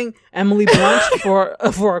 Supporting, Emily Blunt for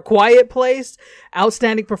A Quiet Place.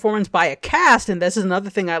 Outstanding performance by a cast, and this is another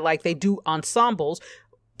thing I like, they do ensembles.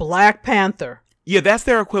 Black Panther. Yeah, that's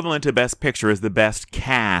their equivalent to Best Picture, is the best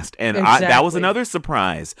cast. And exactly. That was another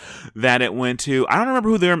surprise that it went to. I don't remember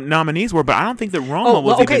who their nominees were, but I don't think that Roma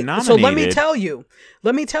was even nominated. So let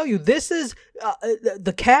me tell you, this is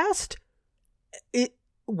the cast.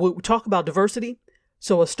 We talk about diversity.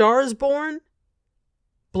 So A Star is Born,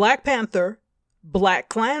 Black Panther, Black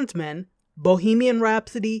Klansman, Bohemian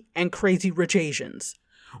Rhapsody, and Crazy Rich Asians.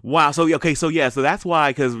 Wow. So okay. So yeah. So that's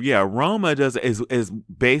why, because Roma is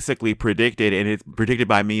basically predicted, and it's predicted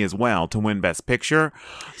by me as well, to win Best Picture.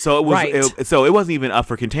 So it was. Right. So it wasn't even up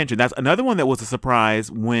for contention. That's another one that was a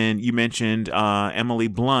surprise when you mentioned Emily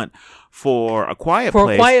Blunt for A Quiet Place.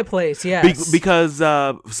 For A Quiet Place, yes. Because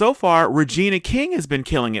so far Regina King has been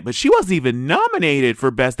killing it, but she wasn't even nominated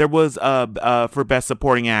for best. There was for Best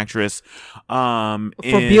Supporting Actress for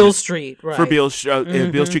Beale Street, right? For Beale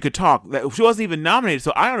Street Could Talk. She wasn't even nominated,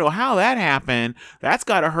 so I don't know how that happened. That's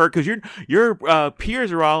got to hurt, because your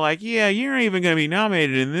peers are all like, "Yeah, you're not even going to be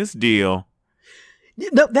nominated in this deal."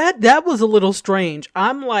 No, that was a little strange.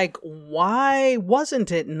 I'm like, why wasn't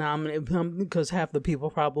it nominated? Because half the people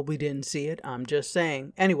probably didn't see it. I'm just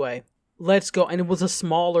saying. Anyway, let's go. And it was a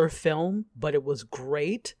smaller film, but it was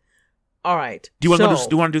great. All right. Do you want to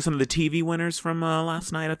do some of the TV winners from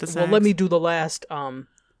last night at the SAGs? Well, let me do the last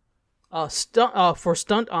stunt for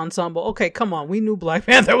stunt ensemble. Okay, come on. We knew Black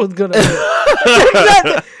Panther was gonna be.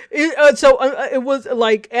 It was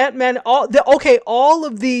like Ant-Man. All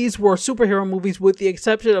of these were superhero movies with the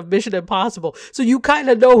exception of Mission Impossible. So you kind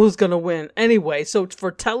of know who's gonna win. Anyway, so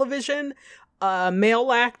for television,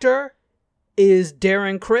 male actor is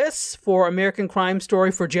Darren Criss for American Crime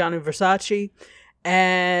Story for Gianni Versace,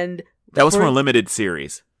 and that was for a limited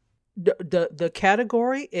series. The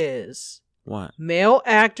category is what? Male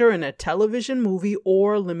actor in a television movie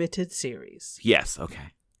or limited series. Yes.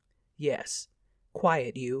 Okay. Yes.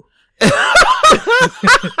 Quiet, you.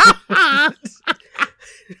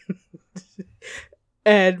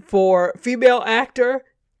 And for female actor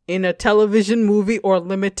in a television movie or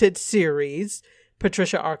limited series,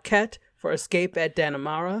 Patricia Arquette for Escape at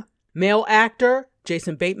Dannemora. Male actor,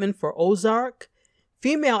 Jason Bateman for Ozark.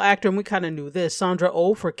 Female actor, and we kind of knew this, Sandra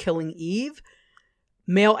Oh for Killing Eve.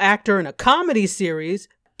 Male actor in a comedy series,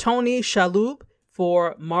 Tony Shalhoub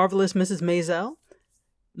for Marvelous Mrs. Maisel.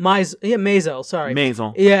 Maisel, sorry.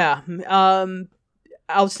 Maisel. Yeah.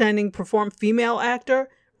 Outstanding female actor,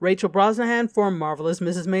 Rachel Brosnahan for Marvelous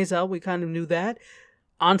Mrs. Maisel. We kind of knew that.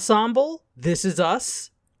 Ensemble, This Is Us.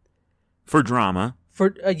 For drama. For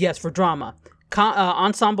drama.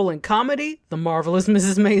 Ensemble in comedy, The Marvelous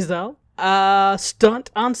Mrs. Maisel. Stunt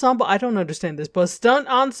ensemble, I don't understand this, but stunt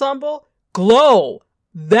ensemble, Glow.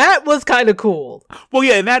 That was kind of cool. Well,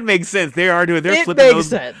 yeah, and that makes sense. They're flipping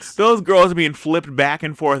those girls are being flipped back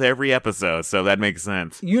and forth every episode, so that makes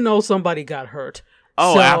sense. You know, somebody got hurt.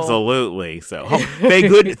 Oh, absolutely. So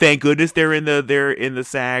thank goodness they're in the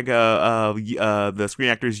SAG the Screen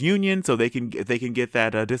Actors Union, so they can get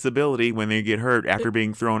that disability when they get hurt after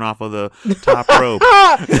being thrown off of the top rope.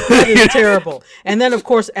 That is terrible. And then of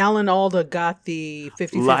course Alan Alda got the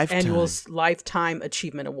 55th annual Lifetime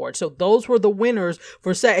Achievement Award. So those were the winners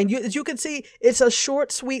for SAG. And as you can see, it's a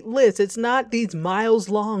short, sweet list. It's not these miles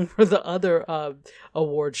long for the other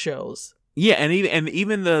award shows. Yeah, and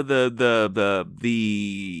even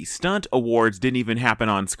the stunt awards didn't even happen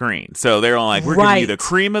on screen. So they're all like, we're giving you the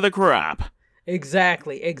cream of the crop.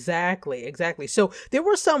 Exactly. So there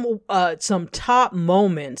were some top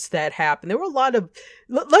moments that happened. There were a lot of.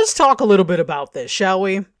 Let's talk a little bit about this, shall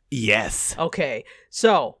we? Yes. Okay.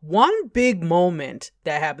 So one big moment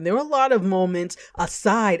that happened. There were a lot of moments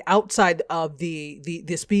outside of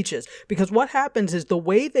the speeches, because what happens is the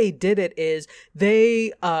way they did it is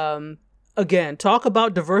they again, talk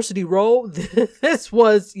about diversity row. This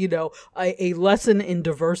was, a lesson in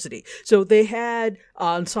diversity. So they had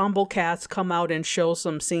ensemble cast come out and show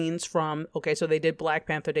some scenes from, so they did Black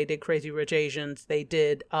Panther, they did Crazy Rich Asians, they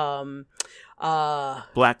did Black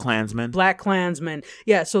Klansman.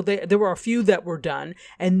 Yeah, so there were a few that were done.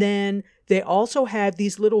 And then they also had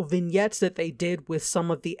these little vignettes that they did with some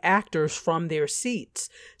of the actors from their seats.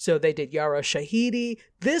 So they did Yara Shahidi.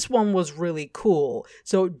 This one was really cool.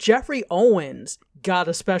 So Jeffrey Owens got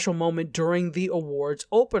a special moment during the awards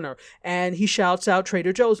opener, and he shouts out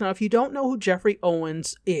Trader Joe's. Now, if you don't know who Jeffrey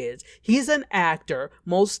Owens is, he's an actor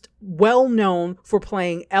most well known for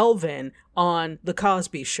playing Elvin on The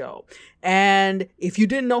Cosby Show. And if you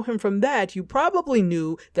didn't know him from that, you probably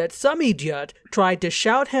knew that some idiot tried to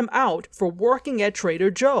shout him out for working at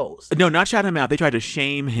Trader Joe's. No, not shout him out. They tried to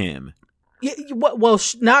shame him. Well,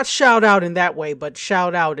 not shout out in that way, but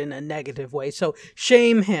shout out in a negative way. So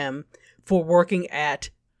shame him for working at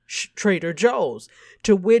Trader Joe's,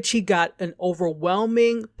 to which he got an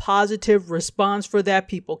overwhelming positive response for that.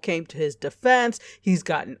 People came to his defense. He's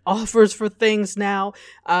gotten offers for things now.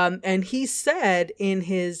 And he said in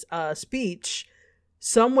his speech,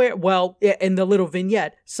 in the little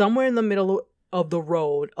vignette, somewhere in the middle of the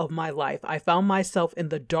road of my life. I found myself in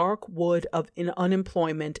the dark wood of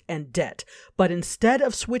unemployment and debt. But instead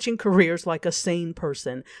of switching careers like a sane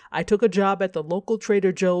person, I took a job at the local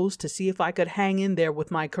Trader Joe's to see if I could hang in there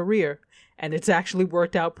with my career. And it's actually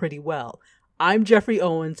worked out pretty well. I'm Jeffrey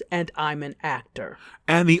Owens, and I'm an actor.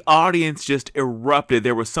 And the audience just erupted.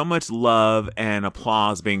 There was so much love and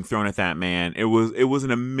applause being thrown at that man. It was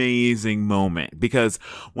an amazing moment, because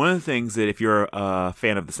one of the things that, if you're a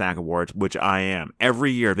fan of the SAG Awards, which I am,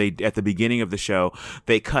 every year at the beginning of the show,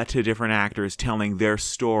 they cut to different actors telling their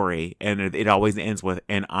story, and it always ends with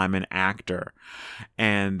 "and I'm an actor,"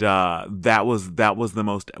 and that was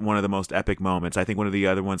one of the most epic moments. I think one of the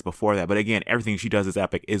other ones before that, but again, everything she does is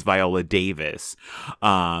epic, is Viola Davis,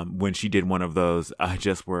 when she did one of those. I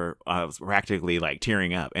was practically like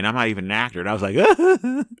tearing up, and I'm not even an actor, and I was like,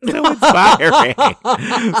 so inspiring,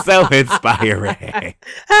 so inspiring.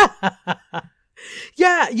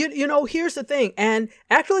 Yeah, you know, here's the thing, and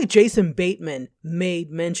actually Jason Bateman made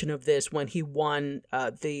mention of this when he won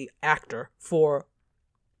the actor for.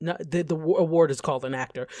 No, the award is called an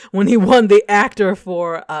actor. When he won the actor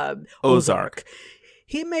for Ozark,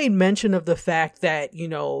 he made mention of the fact that, you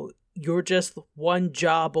know, you're just one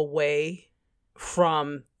job away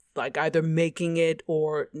from like either making it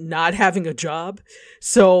or not having a job.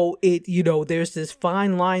 So it, you know, there's this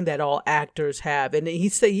fine line that all actors have. And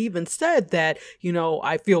he even said that, you know,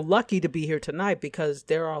 I feel lucky to be here tonight because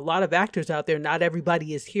there are a lot of actors out there. Not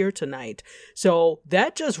everybody is here tonight. So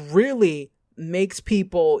that just really makes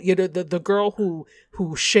people, you know, the girl who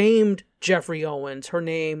shamed Jeffrey Owens, her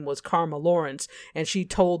name was Karma Lawrence, and she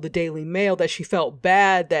told the Daily Mail that she felt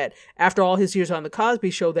bad that after all his years on the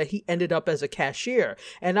Cosby Show that he ended up as a cashier.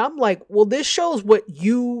 And I'm like, well, this shows what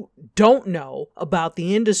you don't know about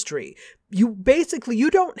the industry. You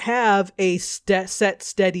don't have a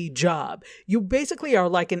steady job. You basically are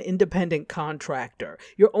like an independent contractor.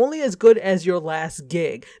 You're only as good as your last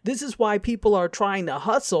gig. This is why people are trying to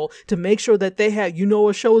hustle to make sure that they have, you know,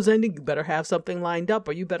 a show's ending, you better have something lined up,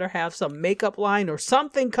 or you better have some makeup line or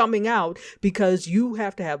something coming out, because you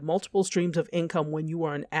have to have multiple streams of income when you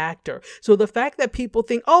are an actor. So the fact that people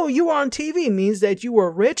think, oh, you are on TV means that you are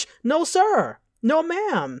rich. No, sir. No,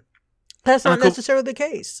 ma'am. That's not necessarily the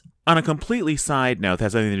case. On a completely side note that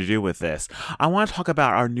has nothing to do with this, I want to talk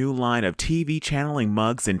about our new line of TV channeling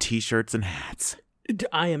mugs and t-shirts and hats.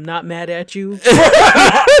 I am not mad at you. In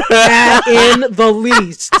the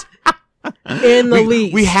least.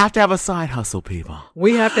 We have to have a side hustle, people.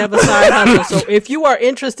 We have to have a side hustle. So if you are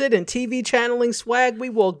interested in TV channeling swag,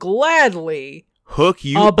 we will gladly hook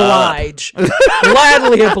you oblige.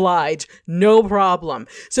 Gladly oblige. No problem.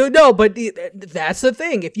 So no, but that's the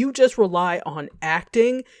thing. If you just rely on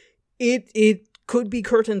acting, it could be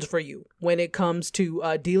curtains for you when it comes to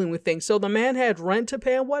dealing with things. So the man had rent to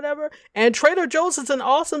pay and whatever, and Trader Joe's is an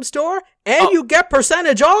awesome store, and you get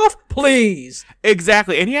percentage off, please.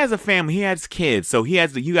 Exactly. And he has a family, he has kids, so you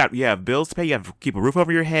have bills to pay, you have to keep a roof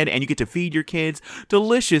over your head, and you get to feed your kids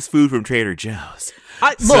delicious food from Trader Joe's.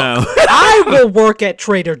 I will work at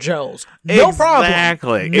Trader Joe's. No problem.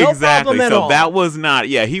 Exactly. Problem at all. So that was not,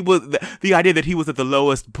 he was, the idea that he was at the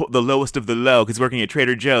lowest of the low because working at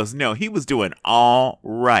Trader Joe's. No, he was doing all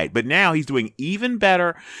right. But now he's doing even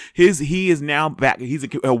better. He is now back. He's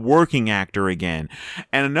a working actor again.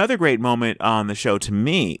 And another great moment on the show to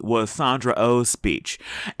me was Sandra Oh's speech.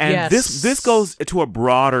 And yes. This goes to a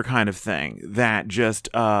broader kind of thing that just,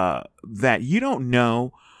 that you don't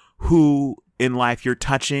know who in life you're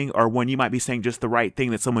touching, or when you might be saying just the right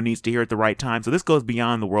thing that someone needs to hear at the right time. So this goes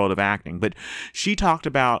beyond the world of acting, but she talked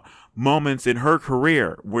about moments in her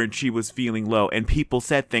career when she was feeling low and people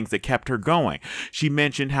said things that kept her going. She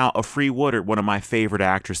mentioned how Afree Woodard, one of my favorite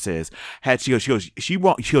actresses, she goes, you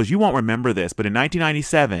won't remember this, but in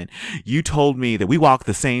 1997, you told me that we walked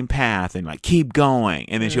the same path and like keep going.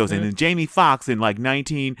 And then she goes, and then Jamie Foxx in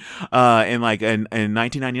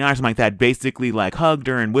 1999 or something like that, basically like hugged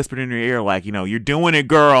her and whispered in her ear, like, you know, you're doing it,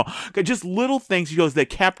 girl. Just little things, she goes, that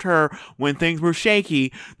kept her when things were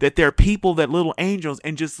shaky, that there are people, that little angels,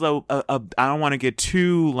 and just so I don't want to get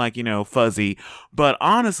too fuzzy, but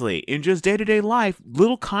honestly, in just day-to-day life,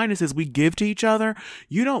 little kindnesses we give to each other,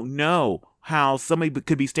 you don't know how somebody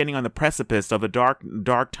could be standing on the precipice of a dark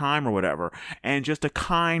time or whatever, and just a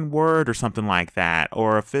kind word or something like that,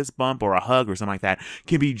 or a fist bump or a hug or something like that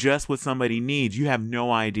can be just what somebody needs. You have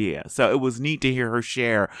no idea. So it was neat to hear her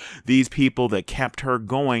share these people that kept her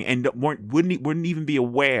going and wouldn't even be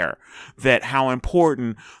aware that how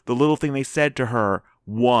important the little thing they said to her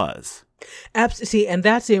was. Absolutely. And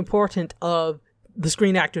that's the importance of the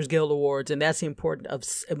Screen Actors Guild Awards, and that's the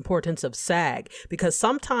importance of SAG, because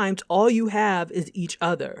sometimes all you have is each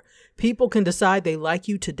other. People can decide they like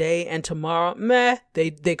you today, and tomorrow,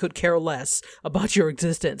 they could care less about your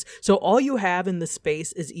existence. So all you have in the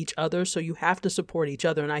space is each other, so you have to support each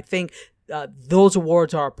other. And I think those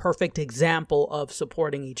awards are a perfect example of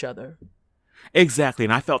supporting each other. Exactly.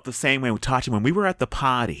 And I felt the same way with Tachi when we were at the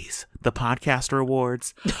Poddies, the Podcaster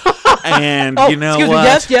Awards. And you know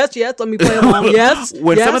what? Yes. Let me play along. Yes.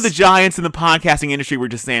 When some of the giants in the podcasting industry were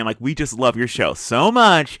just saying, like, we just love your show so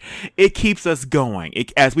much, it keeps us going.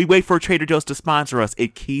 As we wait for Trader Joe's to sponsor us,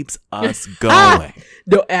 it keeps us going.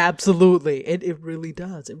 No, absolutely. It really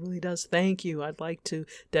does. It really does. Thank you. I'd like to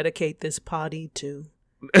dedicate this potty to...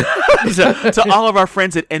 to all of our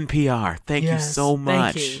friends at NPR. Thank you so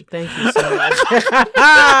much. Thank you so much.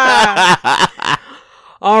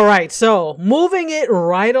 All right, so moving it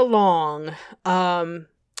right along,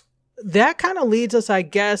 that kind of leads us, I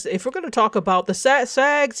guess, if we're going to talk about the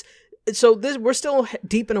SAGs. So we're still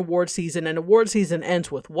deep in award season, and award season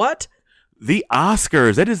ends with what? The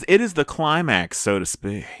Oscars. It is the climax, so to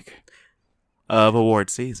speak, of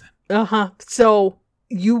award season. So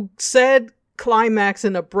you said climax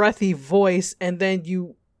in a breathy voice, and then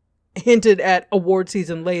you hinted at award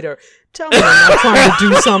season later. Tell me I'm not trying to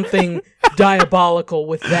do something diabolical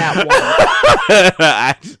with that one.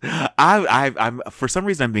 I'm for some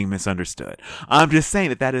reason I'm being misunderstood. I'm just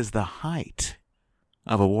saying that is the height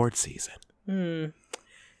of award season.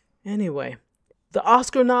 Anyway, the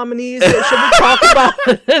Oscar nominees. Should we talk about?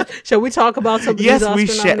 Shall we talk about some of these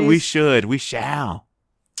Oscar nominees? We shall.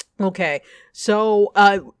 Okay, so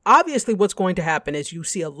obviously what's going to happen is you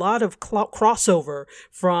see a lot of crossover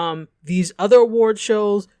from these other award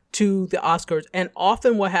shows to the Oscars. And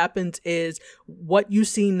often what happens is what you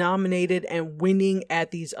see nominated and winning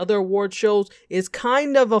at these other award shows is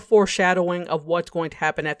kind of a foreshadowing of what's going to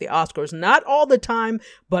happen at the Oscars. Not all the time,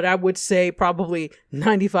 but I would say probably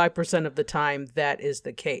 95% of the time that is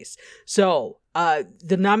the case. So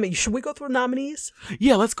should we go through nominees?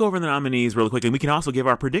 Yeah, let's go over the nominees really quickly. We can also give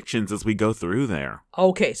our predictions as we go through there.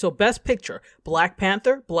 Okay, so Best Picture: Black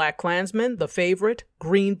Panther, BlacKkKlansman, The Favorite,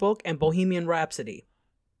 Green Book, and Bohemian Rhapsody.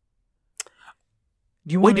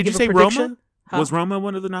 Do you want to give a prediction? Roma? Huh? Was Roma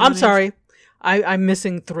one of the nominees? I'm sorry. I'm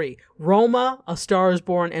missing 3. Roma, A Star is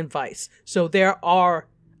Born, and Vice. So there are,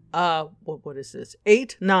 what is this?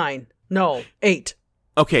 8? 9? No, 8.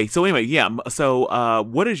 Okay, so anyway, yeah. So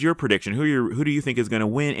what is your prediction? Who do you think is going to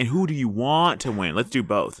win, and who do you want to win? Let's do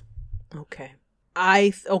both. Okay.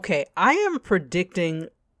 I am predicting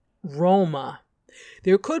Roma.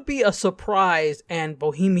 There could be a surprise and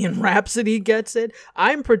Bohemian Rhapsody gets it.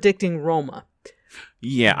 I'm predicting Roma.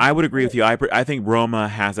 Yeah, I would agree with you. I think Roma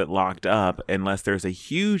has it locked up unless there's a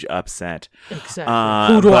huge upset.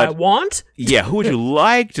 Exactly. Who do I want? Yeah, who would you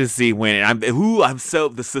like to see win? I'm so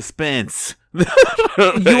the suspense.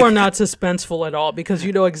 You are not suspenseful at all because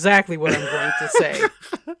you know exactly what I'm going to say.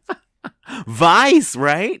 Vice,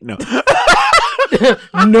 right? No.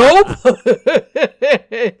 Nope.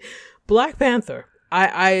 Black Panther.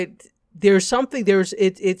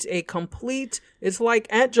 It's a complete, it's like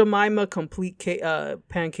Aunt Jemima complete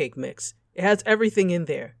pancake mix. It has everything in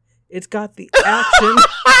there. It's got the action.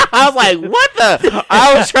 I was like, what the?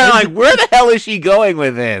 I was trying to where the hell is she going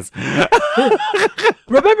with this?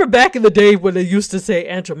 Remember back in the day when they used to say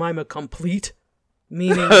Aunt Jemima complete?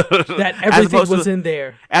 Meaning that everything was in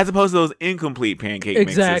there. As opposed to those incomplete pancake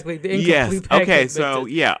mixes. Exactly, the incomplete pancake mixes. So,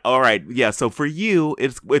 yeah, all right. Yeah, so for you,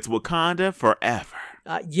 it's Wakanda forever.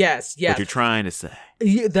 Yes. What you're trying to say.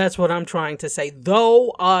 That's what I'm trying to say.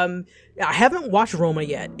 Though, I haven't watched Roma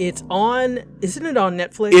yet. Isn't it on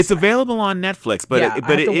Netflix? It's available on Netflix, but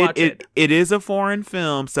it is a foreign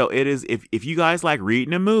film, so it is. If you guys like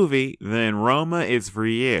reading a movie, then Roma is for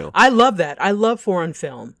you. I love that. I love foreign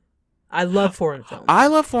film. I love foreign films. I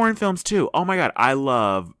love foreign films too. Oh my God. I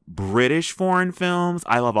love British foreign films.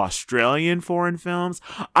 I love Australian foreign films.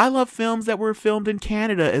 I love films that were filmed in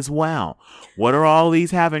Canada as well. What do all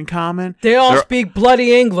these have in common? They all speak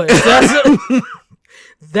bloody English.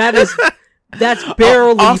 That's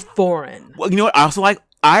barely foreign. Well, you know what? I also like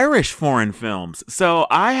Irish foreign films. So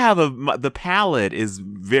I have the palette is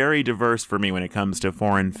very diverse for me when it comes to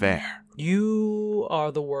foreign fare. You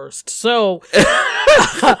are the worst. So,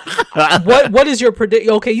 what is your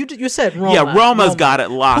prediction? Okay, you said Roma. Yeah, Roma's got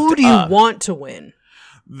it locked up. Who do you want to win?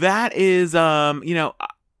 That is, the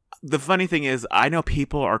funny thing is, I know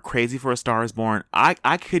people are crazy for A Star is Born.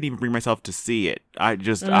 I couldn't even bring myself to see it. I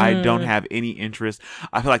don't have any interest.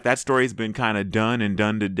 I feel like that story's been kind of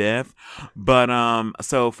done to death. But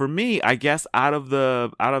so for me, I guess out of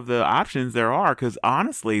the options there are, because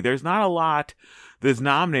honestly, there's not a lot that's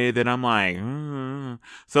nominated that I'm like,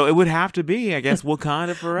 So it would have to be, I guess,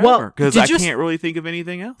 Wakanda Forever, because I can't really think of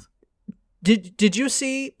anything else. Did you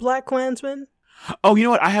see BlacKkKlansman? Oh, you know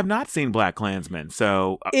what? I have not seen BlacKkKlansman.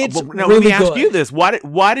 So it's now really let me ask good. you this: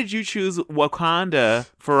 why did you choose Wakanda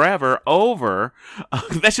Forever over? I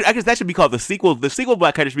guess that should be called the sequel. The sequel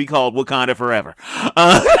Black Panther should be called Wakanda Forever.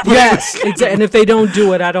 Yes, exactly. And if they don't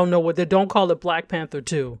do it, I don't know what they don't call it. Black Panther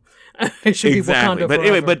 2. It should be Wakanda but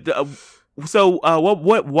Forever.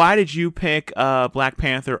 Anyway, why did you pick Black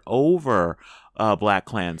Panther over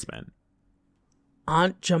BlacKkKlansman?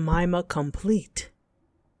 Aunt Jemima complete.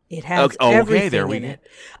 It has everything in it.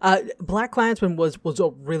 BlacKkKlansman was a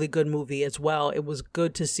really good movie as well. It was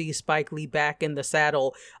good to see Spike Lee back in the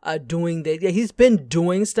saddle, doing he's been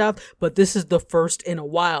doing stuff, but this is the first in a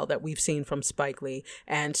while that we've seen from Spike Lee,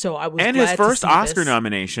 and so I was glad his first to see Oscar this.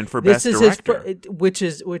 nomination for Best Director, which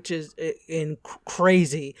is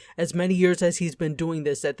crazy. As many years as he's been doing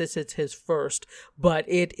this, that this is his first, but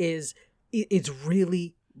it's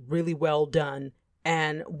really, really well done.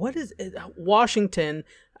 And what is it? Washington?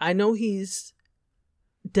 I know he's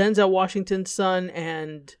Denzel Washington's son,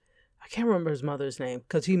 and I can't remember his mother's name,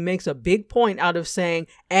 because he makes a big point out of saying,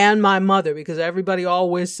 and my mother, because everybody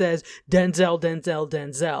always says Denzel, Denzel,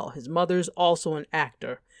 Denzel. His mother's also an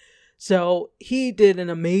actor. So he did an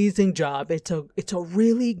amazing job. It's a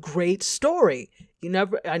really great story.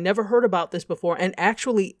 I never heard about this before. And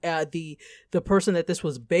actually, the person that this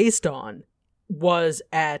was based on was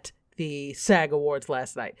at the SAG Awards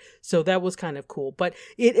last night. So that was kind of cool. But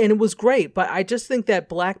it was great. But I just think that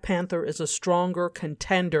Black Panther is a stronger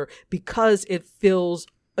contender because it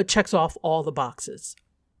checks off all the boxes.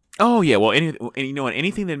 Oh yeah, well,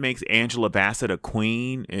 anything that makes Angela Bassett a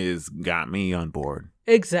queen is got me on board.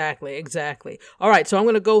 Exactly. All right, so I'm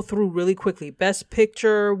going to go through really quickly. Best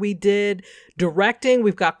Picture we did. Directing,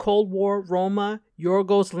 we've got Cold War, Roma,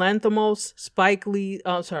 Yorgos Lanthimos, Spike Lee,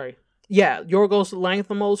 Yorgos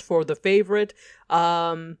Lanthimos for The Favorite.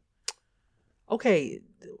 Okay,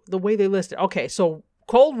 the way they listed. Okay, so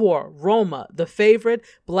Cold War, Roma, The Favorite,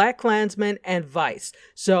 BlacKkKlansman, and Vice.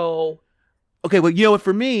 So... Okay, well, you know what?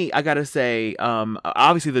 For me, I gotta say,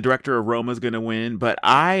 obviously the director of Roma is gonna win, but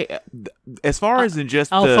as far as in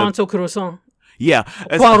just Alfonso Cuarón. Yeah.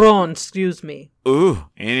 Cuarón, excuse me. Ooh,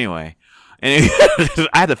 anyway. And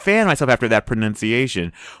I had to fan myself after that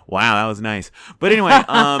pronunciation. Wow, that was nice. But anyway,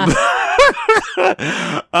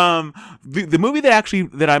 the movie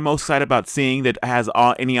that I'm most excited about seeing that has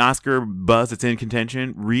any Oscar buzz that's in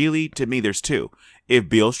contention, really, to me, there's two. If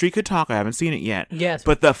Beale Street Could Talk, I haven't seen it yet. Yes.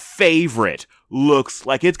 But The Favorite looks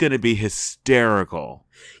like it's going to be hysterical.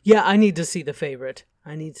 Yeah, I need to see The Favorite.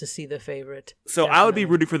 So Definitely. I would be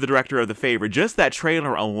rooting for the director of The Favorite. Just that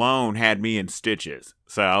trailer alone had me in stitches.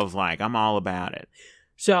 So I was like, I'm all about it.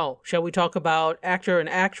 So, shall we talk about actor and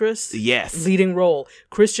actress? Yes. Leading role.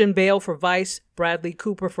 Christian Bale for Vice, Bradley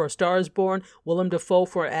Cooper for A Star is Born, Willem Dafoe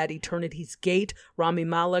for At Eternity's Gate, Rami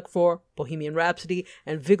Malek for Bohemian Rhapsody,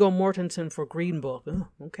 and Viggo Mortensen for Green Book. Oh,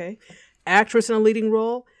 okay. Actress in a leading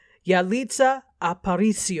role, Yalitza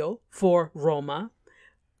Aparicio for Roma,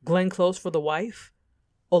 Glenn Close for The Wife,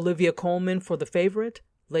 Olivia Colman for The Favorite,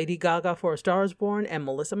 Lady Gaga for A Star is Born, and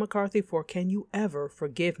Melissa McCarthy for Can You Ever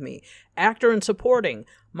Forgive Me? Actor in supporting,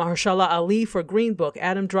 Mahershala Ali for Green Book,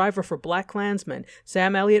 Adam Driver for BlacKkKlansman,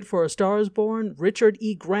 Sam Elliott for A Star is Born, Richard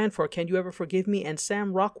E. Grant for Can You Ever Forgive Me? And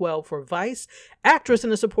Sam Rockwell for Vice. Actress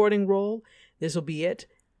in a supporting role, this will be it,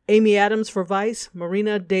 Amy Adams for Vice,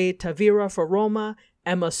 Marina de Tavira for Roma,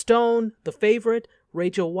 Emma Stone, The Favorite,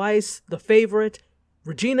 Rachel Weisz, The Favorite,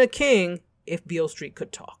 Regina King, If Beale Street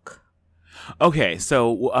Could Talk. Okay,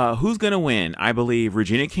 so who's going to win? I believe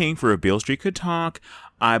Regina King for If Beale Street Could Talk.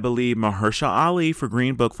 I believe Mahershala Ali for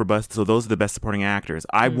Green Book for Bust. So those are the best supporting actors.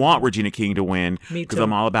 I want Regina King to win because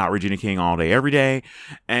I'm all about Regina King all day, every day.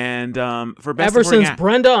 And for best ever supporting since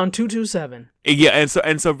Brenda on 227. Yeah,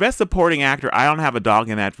 and so best supporting actor, I don't have a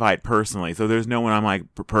dog in that fight personally. So there's no one I'm like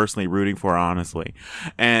personally rooting for, honestly.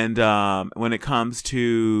 And when it comes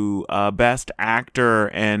to best actor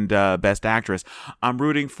and best actress, I'm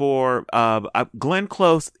rooting for Glenn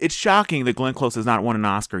Close. It's shocking that Glenn Close has not won an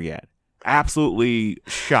Oscar yet. Absolutely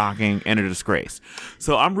shocking and a disgrace.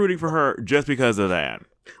 So I'm rooting for her just because of that.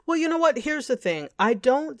 Well, you know what? Here's the thing. I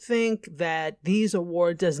don't think that these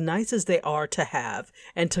awards, as nice as they are to have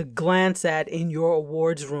and to glance at in your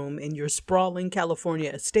awards room in your sprawling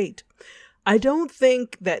California estate, I don't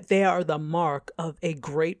think that they are the mark of a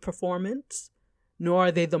great performance, nor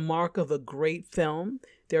are they the mark of a great film.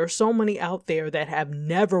 There are so many out there that have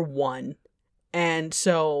never won. And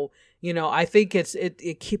so, I think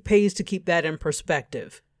it pays to keep that in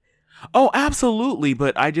perspective. Oh, absolutely.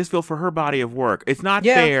 But I just feel for her body of work. It's not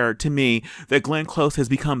Yeah. fair to me that Glenn Close has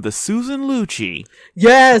become the Susan Lucci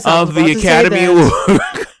Yes, I was of about the to say Academy that.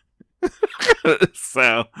 Award.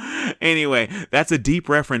 So, anyway, that's a deep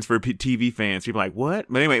reference for TV fans. People are like, what?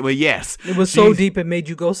 But anyway, well, yes. It was so she's- deep it made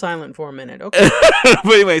you go silent for a minute. Okay.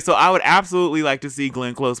 But anyway, so I would absolutely like to see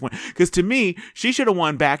Glenn Close win, because to me, she should have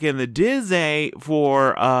won back in the Disney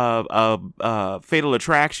for Fatal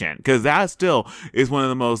Attraction, because that still is one of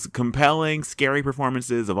the most compelling, scary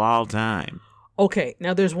performances of all time. Okay,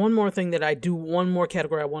 now there's one more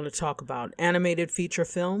category I want to talk about. Animated feature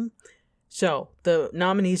film. So, the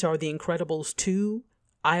nominees are The Incredibles 2,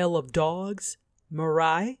 Isle of Dogs,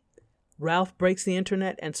 Mirai, Ralph Breaks the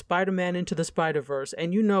Internet, and Spider-Man Into the Spider-Verse.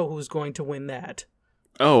 And you know who's going to win that.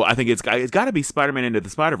 Oh, I think it's got to be Spider-Man Into the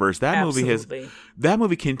Spider-Verse. Absolutely. That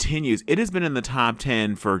movie continues. It has been in the top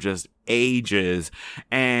 10 for just ages,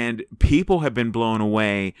 and people have been blown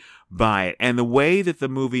away by it. And the way that the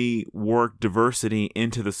movie worked diversity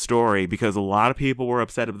into the story, because a lot of people were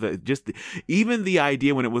upset about even the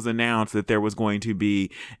idea when it was announced that there was going to be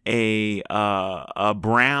a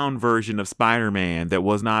brown version of Spider-Man that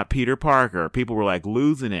was not Peter Parker. People were like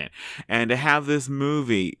losing it. And to have this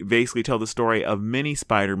movie basically tell the story of many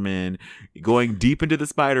Spider-Men going deep into the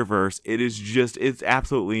Spider-Verse, it's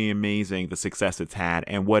absolutely amazing the success it's had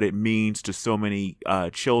and what it means to so many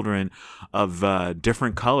children of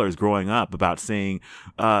different colors growing up, about seeing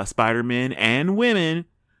Spider-Men and women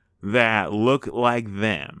that look like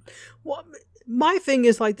them. Well, my thing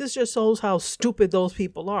is, like, this just shows how stupid those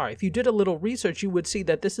people are. If you did a little research, you would see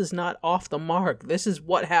that this is not off the mark. This is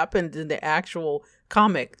what happened in the actual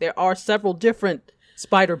comic. There are several different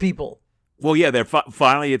Spider people. Well, yeah,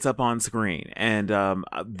 finally it's up on screen, and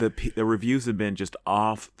the reviews have been just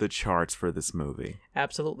off the charts for this movie.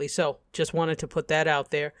 Absolutely. So, just wanted to put that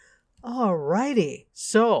out there. Alrighty.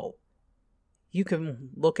 So, you can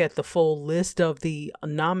look at the full list of the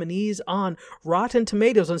nominees on Rotten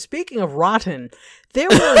Tomatoes. And speaking of rotten, there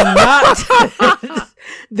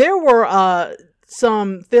were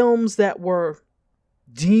some films that were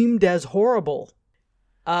deemed as horrible.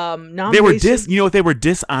 They were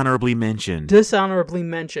dishonorably mentioned. Dishonorably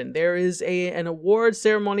mentioned. There is an award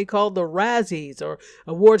ceremony called the Razzies, or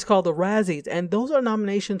awards called the Razzies, and those are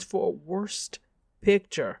nominations for Worst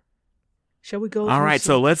Picture. Shall we go? All right,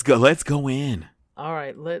 so let's go in. All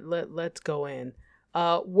right, let's go in.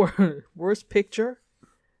 Worst Picture,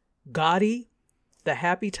 Gotti, The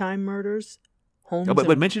Happy Time Murders, Holmes. Oh,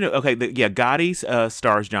 but mention it. Okay, Gotti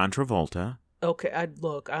stars John Travolta. Okay, I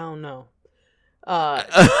don't know.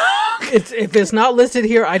 If it's not listed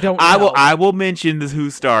here, I don't know. I will mention who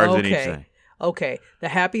stars in each thing. Okay, The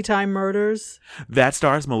Happy Time Murders. That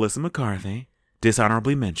stars Melissa McCarthy,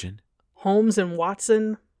 dishonorably mentioned. Holmes and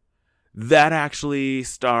Watson. That actually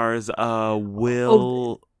stars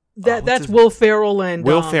Will. That's Will Ferrell and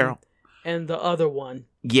Will Ferrell and the other one.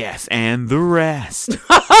 Yes, and the rest.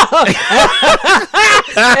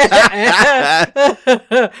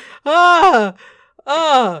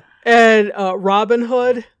 And Robin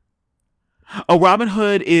Hood. Oh, Robin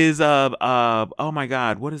Hood is oh my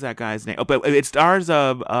God, what is that guy's name? Oh, but it stars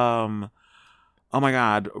oh my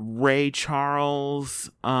God, Ray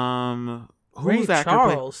Charles. Ray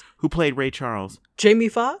Charles. Who played Ray Charles? Jamie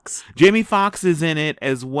Foxx? Jamie Foxx is in it,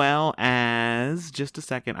 as well as, just a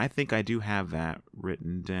second, I think I do have that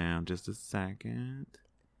written down. Just a second.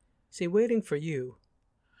 See, waiting for you.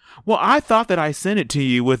 Well, I thought that I sent it to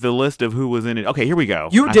you with the list of who was in it. Okay, here we go.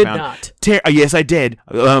 You did not. Yes, I did.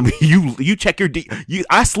 You check your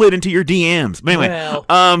I slid into your DMs. But anyway, well.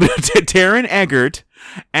 Taron Egerton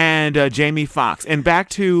and Jamie Foxx. And back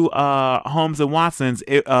to Holmes and Watson,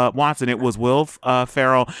 it was Will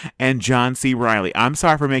Ferrell and John C. Reilly. I'm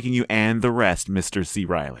sorry for making you and the rest, Mr. C.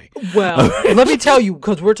 Reilly. Well, let me tell you,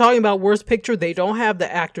 because we're talking about Worst Picture, they don't have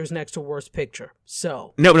the actors next to Worst Picture.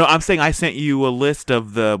 So no, I'm saying I sent you a list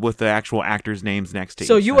with the actual actors' names next to.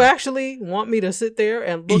 So you actually want me to sit there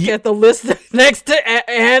and look at the list next to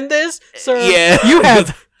and this, sir? Yeah,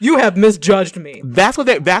 you have misjudged me. That's what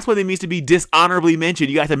it means to be dishonorably mentioned.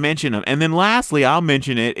 You got to mention them. And then lastly, I'll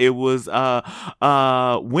mention it. It was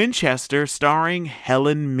Winchester, starring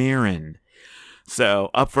Helen Mirren. So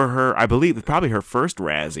up for her, I believe, probably her first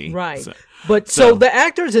Razzie. Right. So the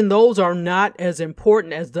actors in those are not as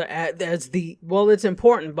important as it's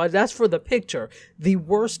important, but that's for the picture. The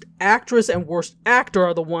worst actress and worst actor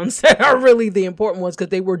are the ones that are really the important ones, because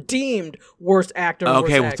they were deemed worst actor. And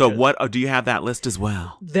okay, worst so actress. what do you have that list as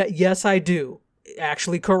well? Yes, I do.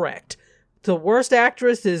 Actually, correct. The worst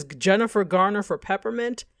actress is Jennifer Garner for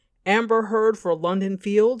Peppermint, Amber Heard for London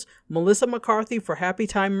Fields, Melissa McCarthy for Happy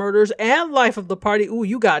Time Murders, and Life of the Party. Ooh,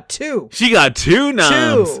 you got 2. She got 2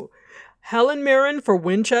 noms. 2. Helen Mirren for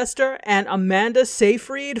Winchester, and Amanda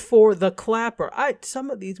Seyfried for The Clapper.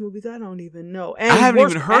 Some of these movies I don't even know. And I haven't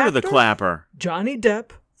worst even heard of The actor, Clapper. Johnny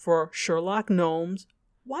Depp for Sherlock Gnomes.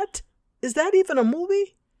 What? Is that even a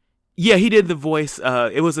movie? Yeah, he did the voice.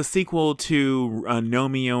 It was a sequel to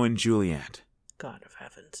Romeo and Juliet. God of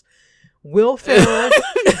heavens. Will Ferrell,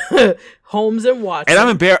 Holmes and Watson.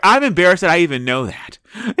 And I'm embarrassed that I even know that.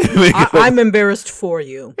 I'm embarrassed for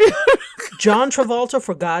you. John Travolta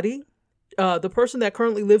for Gotti. The person that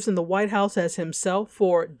currently lives in the White House as himself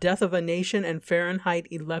for Death of a Nation and Fahrenheit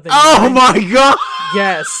 11. Oh my God!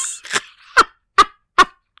 Yes.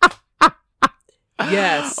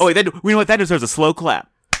 Yes. Oh wait, you know what? That deserves a slow clap.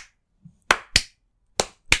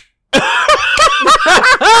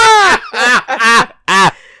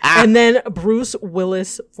 And then Bruce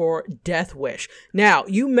Willis for Death Wish. Now,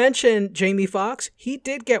 you mentioned Jamie Foxx. He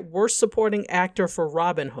did get Worst Supporting Actor for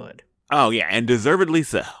Robin Hood. Oh yeah, and deservedly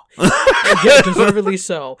so. Yeah, deservedly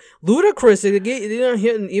so. Ludacris,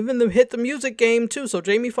 hit the music game too. So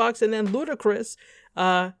Jamie Foxx and then Ludacris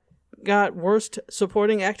got Worst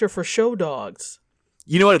Supporting Actor for Show Dogs.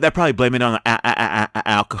 You know what? That probably blame it on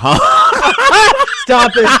alcohol.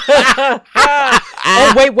 Stop it.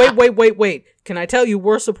 Oh, wait. Can I tell you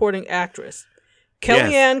Worst Supporting Actress?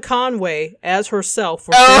 Kellyanne Conway as herself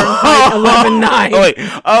for Fahrenheit 11/9. Oh, wait.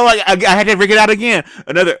 Oh, I had to bring it out again.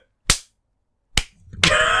 Another.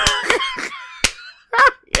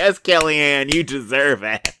 Yes, Kellyanne, you deserve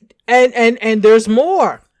it. And there's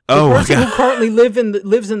more. The person God. who currently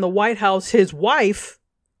lives in the White House, his wife,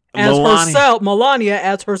 as Melania. herself, Melania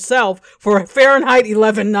as herself for Fahrenheit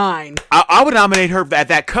 11/9. I would nominate her at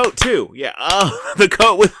that coat too. Yeah, the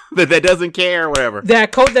coat with that doesn't care or whatever.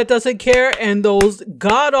 That coat that doesn't care, and those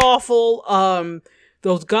god awful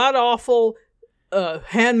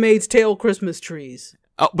Handmaid's Tale Christmas trees.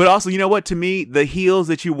 But also, you know what? To me, the heels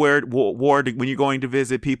that you wore when you're going to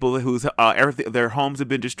visit people whose their homes have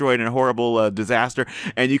been destroyed in a horrible disaster,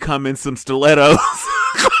 and you come in some stilettos.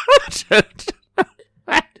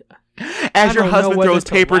 As your husband throws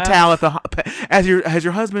paper towel as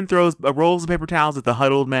your husband throws rolls of paper towels at the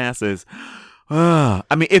huddled masses. I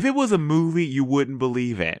mean, if it was a movie, you wouldn't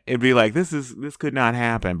believe it. It'd be like this could not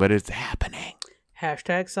happen, but it's happening.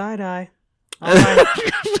 # side eye. All right.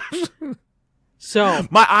 So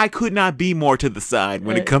my eye could not be more to the side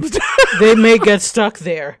when it comes to. They may get stuck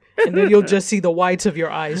there, and then you'll just see the whites of your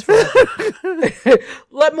eyes forever.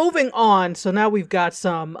 Moving on. So now we've got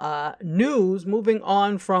some news. Moving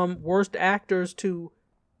on from worst actors to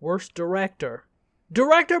worst director.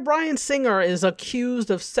 Director Bryan Singer is accused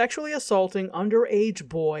of sexually assaulting underage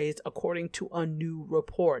boys, according to a new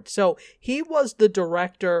report. So he was the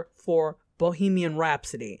director for Bohemian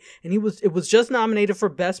Rhapsody, and it was just nominated for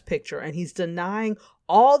Best Picture, and he's denying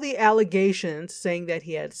all the allegations, saying that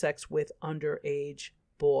he had sex with underage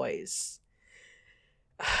boys.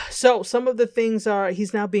 So some of the things are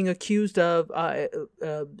he's now being accused of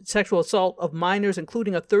sexual assault of minors,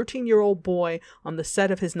 including a 13-year-old boy on the set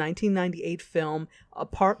of his 1998 film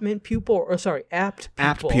Apt Pupil.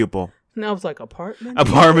 And I was like,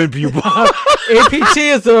 apartment Pupil. APT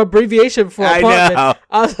is the abbreviation for apartment. I know.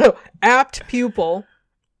 Also, Apt Pupil.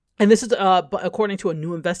 And this is according to a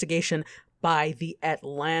new investigation by The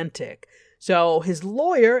Atlantic. So his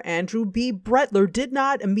lawyer, Andrew B. Bretler, did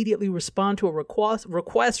not immediately respond to a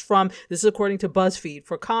request from, this is according to BuzzFeed,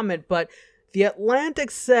 for comment, but The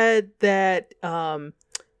Atlantic said that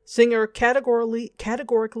Singer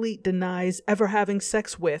categorically denies ever having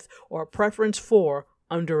sex with or a preference for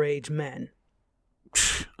underage men.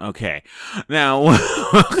 Okay. Now,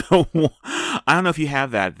 I don't know if you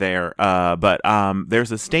have that there, but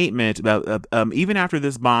there's a statement about even after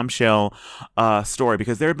this bombshell story,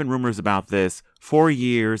 because there have been rumors about this for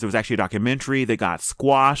years. There was actually a documentary that got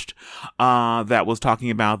squashed that was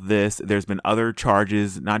talking about this. There's been other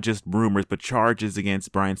charges, not just rumors, but charges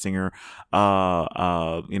against Bryan Singer,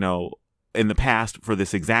 in the past for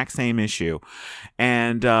this exact same issue.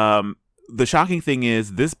 And the shocking thing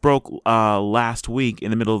is this broke last week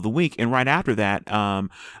in the middle of the week, and right after that,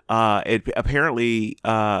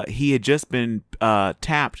 he had just been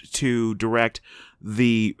tapped to direct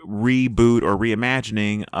the reboot or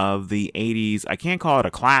reimagining of the 80s. I can't call it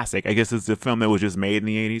a classic. I guess it's a film that was just made in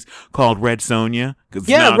the 80s called Red Sonja.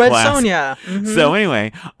 Yeah, Red Sonja. Mm-hmm. So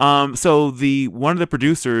anyway, so one of the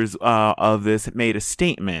producers of this made a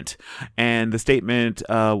statement, and the statement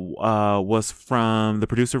was from the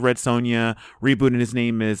producer of Red Sonja reboot, and his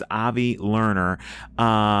name is Avi Lerner,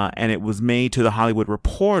 and it was made to the Hollywood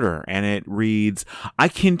Reporter, and it reads, "I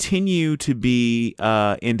continue to be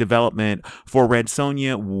in development for Red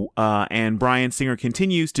Sonja, and Bryan Singer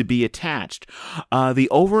continues to be attached. The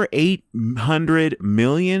over 800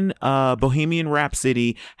 million Bohemian Rhapsody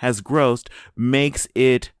has grossed makes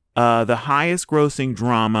it the highest grossing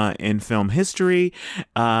drama in film history,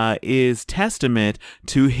 is testament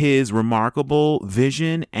to his remarkable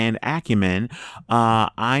vision and acumen.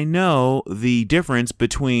 I know the difference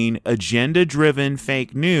between agenda-driven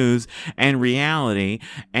fake news and reality,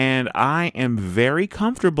 and I am very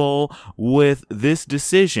comfortable with this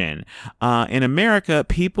decision. In America,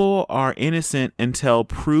 people are innocent until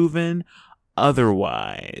proven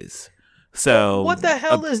otherwise." So what the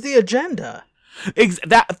hell is the agenda?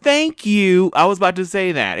 Thank you. I was about to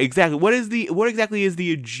say that. Exactly. What exactly is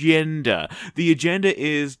the agenda? The agenda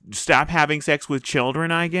is stop having sex with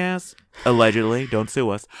children, I guess. Allegedly. Don't sue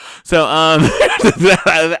us. So,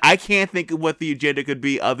 I can't think of what the agenda could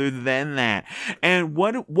be other than that. And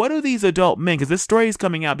what are these adult men? Because this story is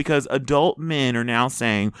coming out because adult men are now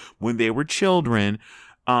saying when they were children,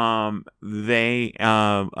 they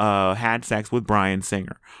had sex with Bryan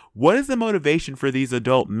Singer. What is the motivation for these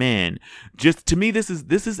adult men? Just to me, this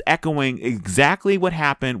is echoing exactly what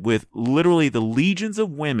happened with literally the legions of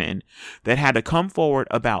women that had to come forward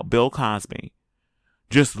about Bill Cosby.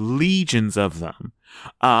 Just legions of them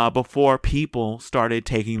before people started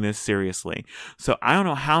taking this seriously. So I don't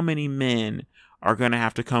know how many men are going to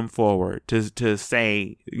have to come forward to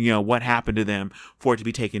say, what happened to them for it to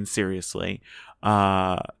be taken seriously.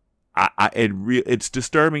 It's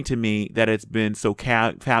disturbing to me that it's been so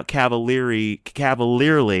cavalierly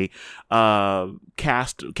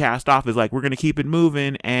cast off as like, we're going to keep it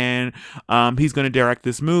moving, and he's going to direct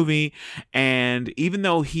this movie. And even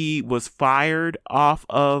though he was fired off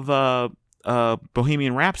of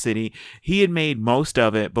Bohemian Rhapsody, he had made most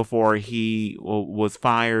of it before he was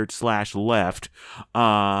fired / left,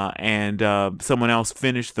 and someone else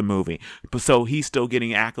finished the movie. So he's still getting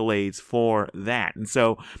accolades for that. And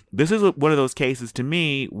so this is one of those cases to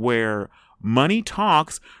me where money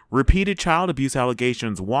talks, repeated child abuse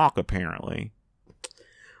allegations walk, apparently.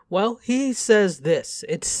 Well, he says this: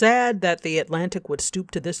 "It's sad that The Atlantic would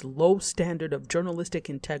stoop to this low standard of journalistic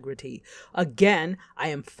integrity. Again, I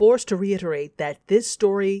am forced to reiterate that this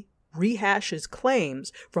story rehashes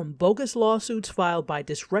claims from bogus lawsuits filed by a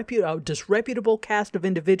disreputable cast of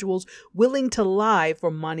individuals willing to lie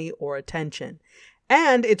for money or attention.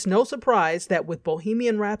 And it's no surprise that with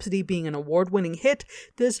Bohemian Rhapsody being an award-winning hit,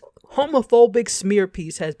 this homophobic smear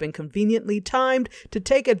piece has been conveniently timed to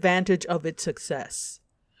take advantage of its success."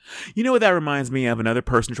 You know what that reminds me of? Another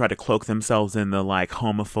person tried to cloak themselves in the like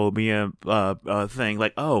homophobia thing.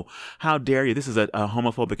 Like, oh, how dare you? This is a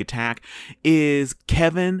homophobic attack. Is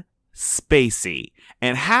Kevin Spacey.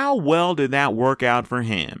 And how well did that work out for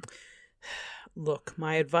him? Look,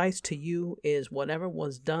 my advice to you is whatever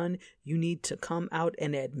was done, you need to come out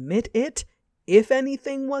and admit it, if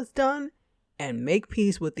anything was done, and make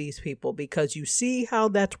peace with these people, because you see how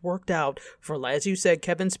that's worked out for, as you said,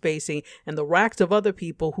 Kevin Spacey and the racks of other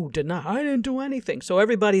people who deny, I didn't do anything. So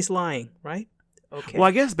everybody's lying, right? Okay. Well,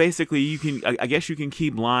 I guess basically you can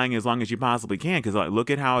keep lying as long as you possibly can, because like, look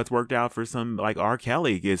at how it's worked out for some, like R.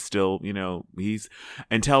 Kelly is still, he's,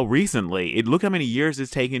 until recently, look how many years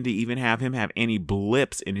it's taken to even have him have any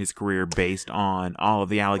blips in his career based on all of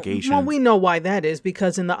the allegations. Well, we know why that is,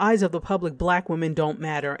 because in the eyes of the public, black women don't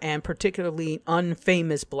matter, and particularly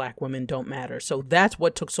unfamous black women don't matter. So that's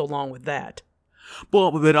what took so long with that.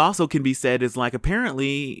 Well, but it also can be said is like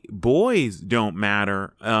apparently boys don't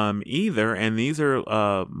matter either, and these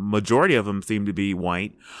are majority of them seem to be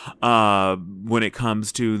white when it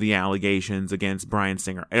comes to the allegations against Bryan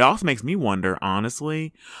Singer. It also makes me wonder,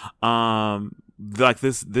 honestly, like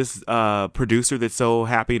this producer that's so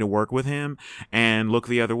happy to work with him and look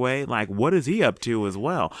the other way, like what is he up to as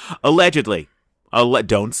well? Allegedly,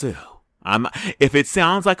 don't sue. If it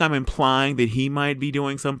sounds like I'm implying that he might be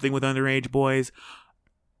doing something with underage boys,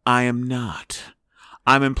 I am not.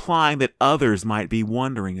 I'm implying that others might be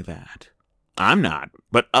wondering that. I'm not,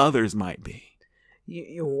 but others might be.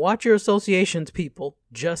 You watch your associations, people.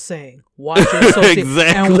 Just saying. Watch your associations.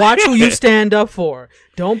 Exactly. And watch who you stand up for.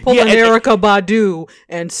 Don't pull an Erykah Badu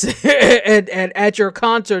and, say, and at your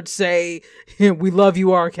concert say, we love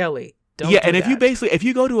you, R. Kelly. Don't yeah, do and that. if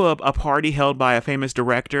you go to a party held by a famous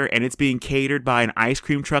director and it's being catered by an ice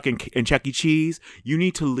cream truck and Chuck E. Cheese, you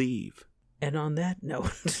need to leave. And on that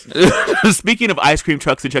note, Speaking of ice cream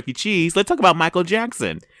trucks and Chuck E. Cheese, let's talk about Michael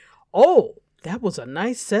Jackson. oh, that was a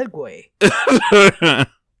nice segue.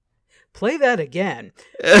 Play that again.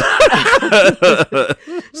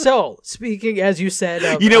 So, speaking, as you said,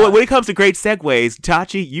 of, You know what? When it comes to great segues,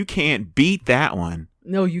 Tachi, you can't beat that one.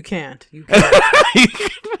 no, you can't. You can't.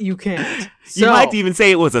 You can't. You So, might even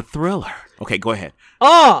say it was a thriller. Okay, go ahead.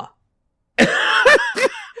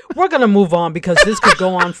 we're going to move on because this could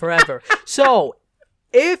go on forever. So,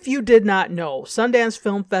 if you did not know, Sundance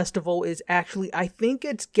Film Festival is actually, I think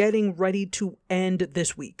it's getting ready to end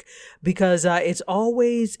this week because it's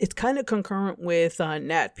kind of concurrent with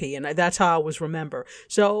NatP, and that's how I always remember.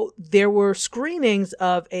 So there were screenings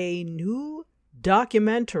of a new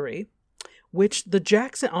documentary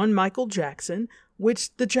on Michael Jackson,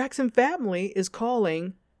 which the Jackson family is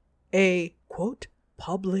calling a, quote,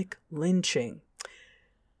 public lynching.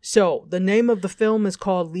 So the name of the film is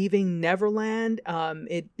called Leaving Neverland.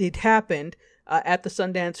 It happened at the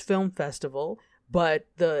Sundance Film Festival, but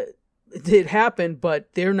it happened,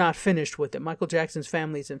 but they're not finished with it. Michael Jackson's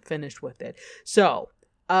family isn't finished with it. So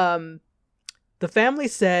the family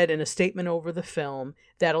said in a statement over the film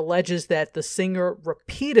that alleges that the singer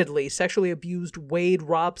repeatedly sexually abused Wade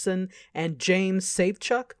Robson and James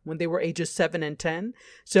Safechuck when they were ages 7 and 10.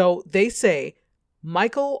 So they say,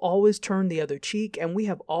 Michael always turned the other cheek, and we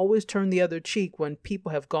have always turned the other cheek when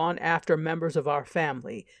people have gone after members of our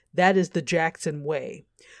family. That is the Jackson way.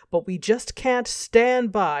 But we just can't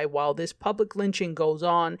stand by while this public lynching goes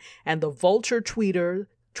on and the vulture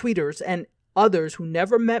tweeters and others who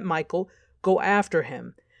never met Michael go after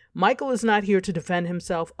him. Michael is not here to defend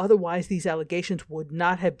himself, otherwise these allegations would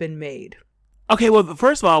not have been made. Okay, well,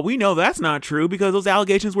 first of all, we know that's not true because those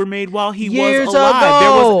allegations were made while he Years was alive.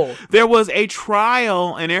 ago. There was a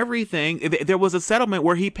trial and everything. There was a settlement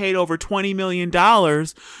where he paid over $20 million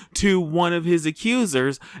to one of his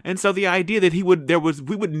accusers, and so the idea that you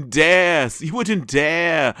wouldn't dare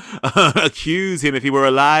accuse him if he were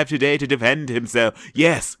alive today to defend himself.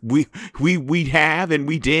 Yes, we have and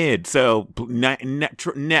we did. So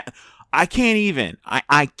I can't even.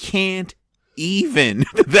 I can't even.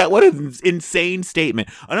 That what an insane statement.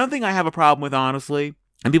 Another thing I have a problem with, honestly,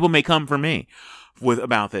 and people may come for me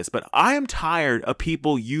about this, but I am tired of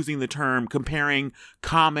people using the term comparing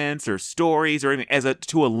comments or stories or anything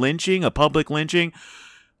to a lynching, a public lynching.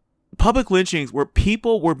 Public lynchings where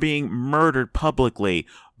people were being murdered publicly.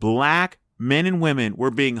 Black men and women were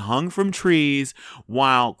being hung from trees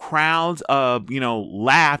while crowds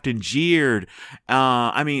laughed and jeered.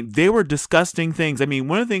 They were disgusting things. I mean,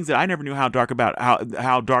 one of the things that I never knew how dark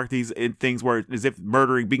these things were, as if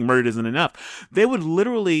being murdered isn't enough. They would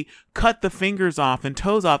literally cut the fingers off and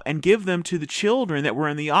toes off and give them to the children that were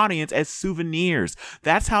in the audience as souvenirs.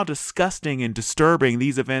 That's how disgusting and disturbing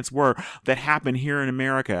these events were that happened here in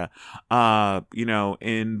America,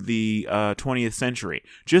 in the 20th century.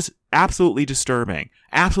 Just absolutely disturbing.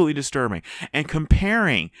 And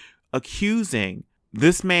accusing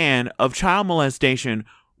this man of child molestation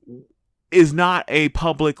is not a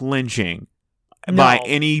public lynching. No. by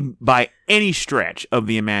any stretch of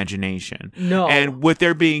the imagination. No. And with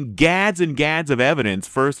there being gads and gads of evidence,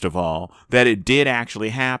 first of all, that it did actually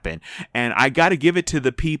happen. And I got to give it to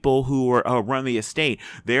the people who run the estate.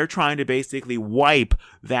 They're trying to basically wipe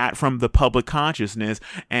that from the public consciousness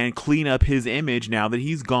and clean up his image now that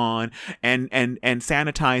he's gone and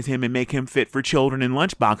sanitize him and make him fit for children in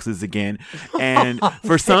lunchboxes again. And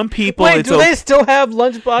for some people, wait, do they still have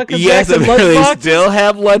lunchboxes? Yes, they still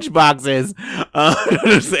have lunchboxes.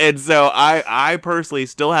 And so I personally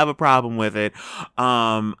still have a problem with it.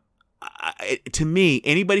 To me,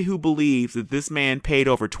 anybody who believes that this man paid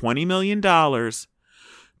over $20 million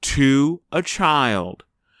to a child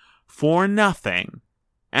for nothing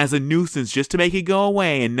as a nuisance just to make it go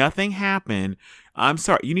away and nothing happened, I'm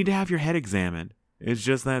sorry, you need to have your head examined. It's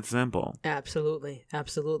just that simple. Absolutely.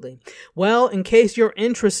 Well, in case you're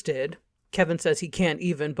interested, Kevin says he can't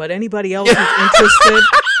even, but anybody else who's interested,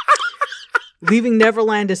 Leaving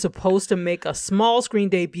Neverland is supposed to make a small screen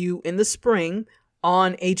debut in the spring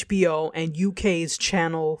on HBO and UK's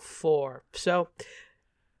Channel 4. So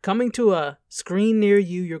Coming to a screen near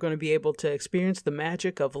you, you're going to be able to experience the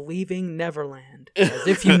magic of leaving Neverland, as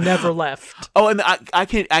if you never left. Oh, and I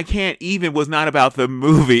can't even was not about the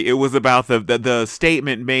movie. It was about the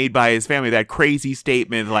statement made by his family. That crazy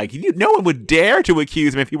statement, like no one would dare to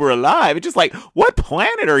accuse him if he were alive. It's just like, what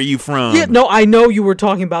planet are you from? Yeah, no, I know you were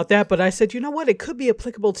talking about that, but I said, you know what? It could be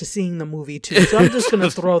applicable to seeing the movie too. So I'm just going to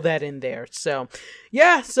throw that in there. So,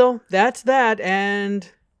 yeah, so that's that,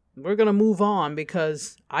 and we're going to move on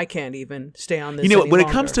because I can't even stay on this. You know, when longer.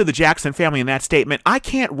 it comes to the Jackson family and that statement, I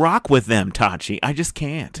can't rock with them, Tachi. I just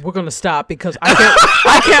can't. We're going to stop because I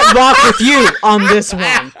can't rock with you on this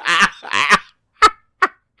one.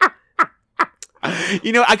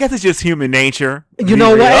 You know, I guess it's just human nature. You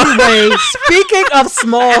know what? Anyway, speaking of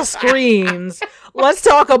small screens, let's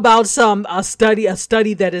talk about a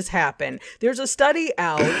study that has happened. There's a study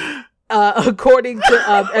out. According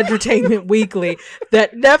to Entertainment Weekly,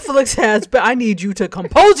 that Netflix has. But I need you to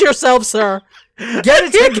compose yourself, sir.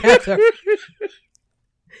 Get it together.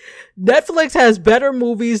 Netflix has better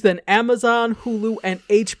movies than Amazon, Hulu, and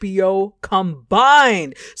HBO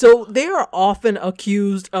combined. So they are often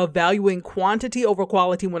accused of valuing quantity over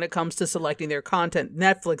quality when it comes to selecting their content.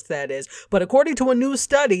 Netflix, that is. But according to a new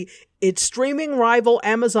study, its streaming rival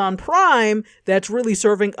Amazon Prime that's really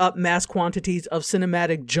serving up mass quantities of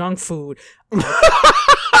cinematic junk food.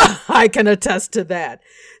 I can attest to that.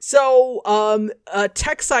 So, a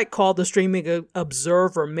tech site called the Streaming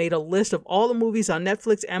Observer made a list of all the movies on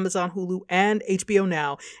Netflix, Amazon, Hulu, and HBO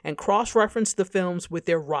Now and cross-referenced the films with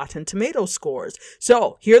their Rotten Tomatoes scores.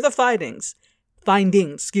 So, here are the findings.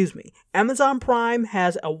 Amazon Prime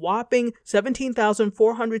has a whopping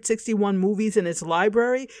 17,461 movies in its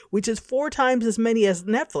library, which is 4 times as many as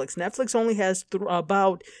Netflix. Netflix only has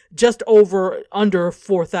about just under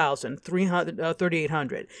 4,000,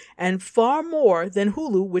 3,800, and far more than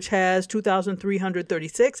Hulu, which has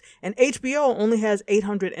 2,336, and HBO only has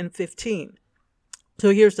 815. So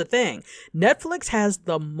here's the thing. Netflix has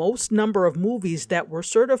the most number of movies that were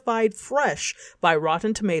certified fresh by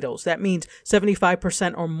Rotten Tomatoes. That means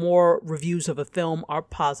 75% or more reviews of a film are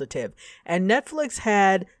positive. And Netflix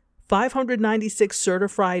had 596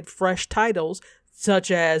 certified fresh titles, such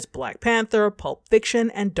as Black Panther, Pulp Fiction,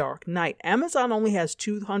 and Dark Knight. Amazon only has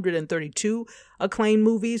 232 acclaimed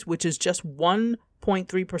movies, which is just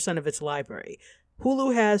 1.3% of its library.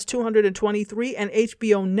 Hulu has 223 and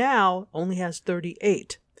HBO Now only has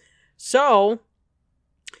 38. So,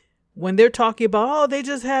 when they're talking about, they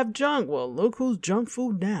just have junk, well, look who's junk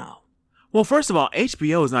food now. Well, first of all,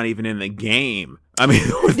 HBO is not even in the game. I mean,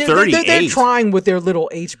 with 38. They're trying with their little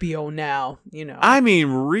HBO Now, you know. I mean,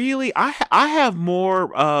 really? I have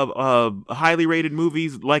more highly rated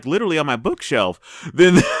movies, like, literally on my bookshelf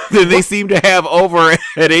than they seem to have over at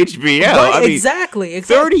HBO. Right, I mean, exactly.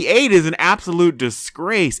 38 is an absolute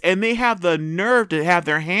disgrace. And they have the nerve to have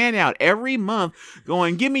their hand out every month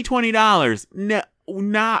going, give me $20. No,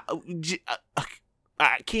 not...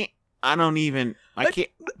 I can't... I don't even... I can't...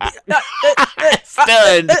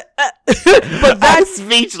 Stunned. But I'm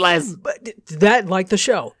speechless. But that, like the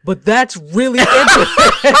show. But that's really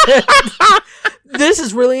interesting. This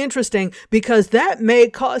is really interesting because that may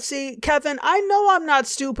cause... See, Kevin, I know I'm not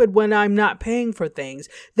stupid when I'm not paying for things.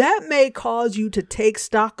 That may cause you to take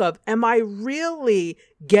stock of, am I really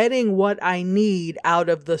getting what I need out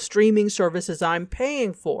of the streaming services I'm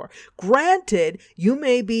paying for? Granted, you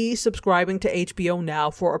may be subscribing to HBO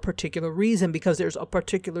Now for a particular reason because there's a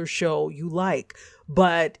particular show you like.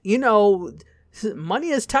 But, you know,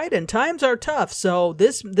 money is tight and times are tough. So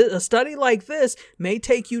a study like this may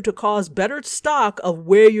take you to cause better stock of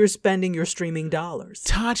where you're spending your streaming dollars.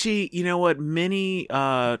 Tachi, you know what many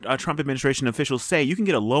Trump administration officials say? You can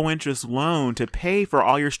get a low interest loan to pay for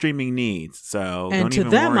all your streaming needs. So and don't to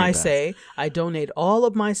even them, worry I about say, it. I donate all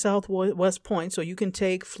of my Southwest points so you can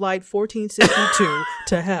take flight 1462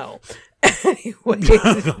 to hell. Anyway,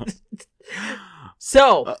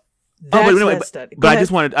 so. That study.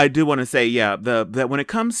 But I do want to say, yeah, that when it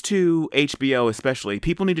comes to HBO, especially,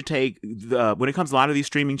 people need to take when it comes to a lot of these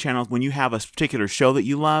streaming channels. When you have a particular show that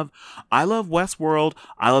you love, I love Westworld,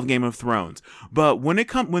 I love Game of Thrones. But when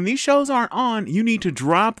these shows aren't on, you need to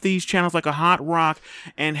drop these channels like a hot rock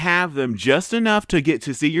and have them just enough to get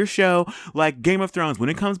to see your show. Like Game of Thrones, when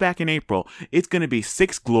it comes back in April, it's going to be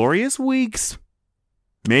 6 glorious weeks.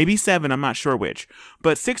 maybe 7. I'm not sure which,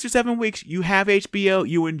 but 6 or 7 weeks. You have HBO.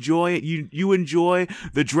 You enjoy it. You enjoy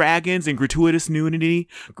the dragons and gratuitous nudity.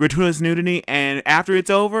 And after it's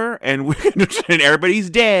over and and everybody's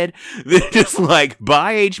dead, they're just like,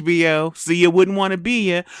 bye HBO. See, you wouldn't want to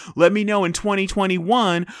be you. Let me know in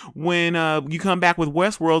 2021 when you come back with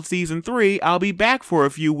Westworld season 3. I'll be back for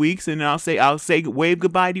a few weeks, and I'll say wave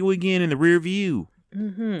goodbye to you again in the rear view.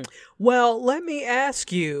 Mm-hmm. Well, let me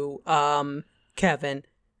ask you, Kevin.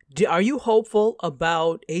 Are you hopeful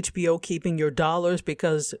about HBO keeping your dollars?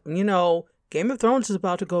 Because, Game of Thrones is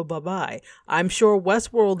about to go bye-bye. I'm sure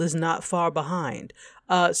Westworld is not far behind.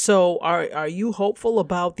 So are you hopeful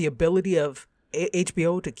about the ability of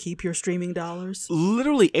HBO to keep your streaming dollars?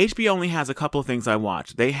 Literally, HBO only has a couple of things I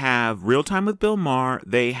watch. They have Real Time with Bill Maher.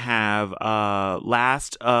 They have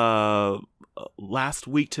last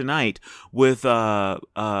week tonight with John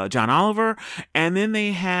Oliver, and then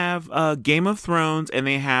they have Game of Thrones, and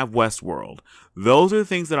they have Westworld. Those are the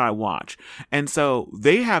things that I watch, and so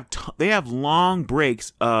they have long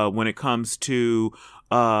breaks when it comes to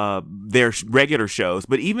their regular shows,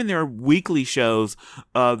 but even their weekly shows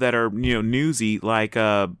that are newsy, like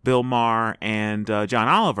Bill Maher and John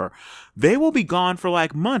Oliver, they will be gone for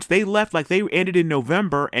like months. They ended in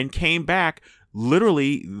November and came back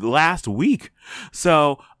literally last week.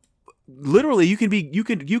 So literally you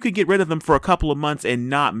could get rid of them for a couple of months and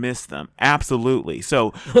not miss them. Absolutely.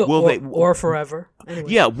 So or forever.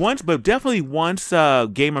 Anyway. Yeah, once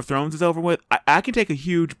Game of Thrones is over with, I can take a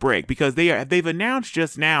huge break, because they've announced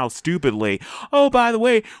just now, stupidly, oh, by the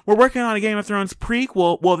way, we're working on a Game of Thrones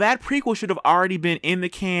prequel. Well, that prequel should have already been in the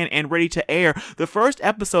can and ready to air. The first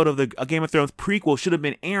episode of the Game of Thrones prequel should have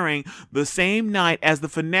been airing the same night as the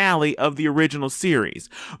finale of the original series.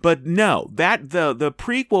 But no, that the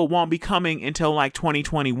prequel won't be coming until like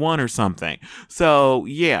 2021 or something. So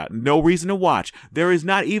yeah, no reason to watch. There is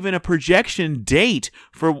not even a projection date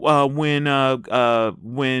for when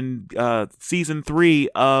season 3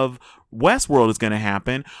 of Westworld is going to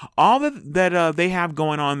happen. All that they have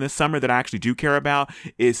going on this summer that I actually do care about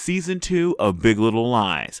is season 2 of Big Little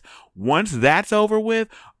Lies. Once that's over with,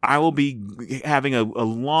 I will be having a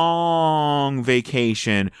long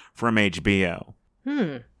vacation from HBO.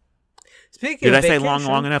 Did I say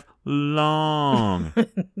long enough? Long.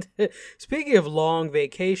 Speaking of long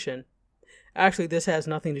vacation, actually, this has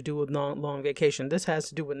nothing to do with long vacation. This has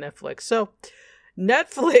to do with Netflix. So,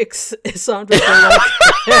 Netflix is Sandra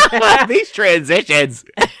Bullock. These transitions.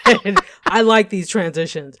 I like these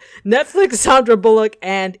transitions. Netflix, Sandra Bullock,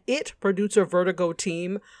 and It producer Vertigo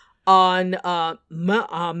team on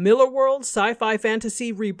Millarworld Sci-Fi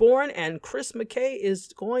Fantasy Reborn, and Chris McKay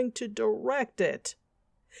is going to direct it.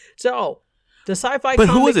 So, the sci-fi But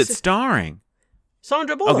who is it starring?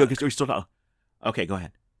 Sandra Bullock. Okay, we're still talking. Okay, go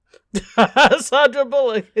ahead. Sandra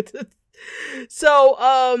Bullock.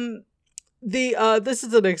 So, this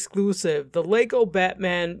is an exclusive. The Lego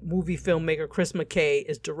Batman movie filmmaker Chris McKay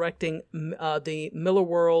is directing the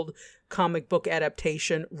Millarworld comic book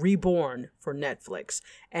adaptation Reborn for Netflix,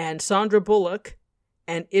 and Sandra Bullock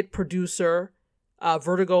and It producer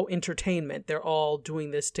Vertigo Entertainment, they're all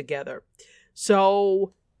doing this together.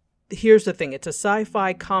 So here's the thing: it's a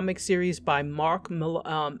sci-fi comic series by Mark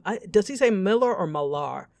Millar. Does he say Miller or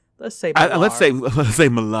Millar? Let's say Millar. Let's say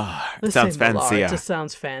Millar. It sounds fancy. It just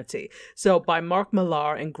sounds fancy. So by Mark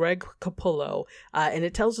Millar and Greg Capullo, and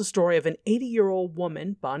it tells the story of an 80-year-old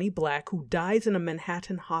woman, Bonnie Black, who dies in a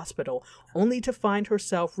Manhattan hospital, only to find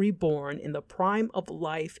herself reborn in the prime of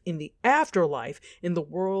life, in the afterlife, in the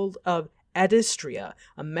world of Adistria,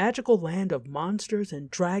 a magical land of monsters and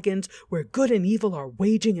dragons where good and evil are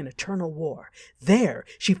waging an eternal war. There,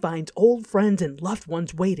 she finds old friends and loved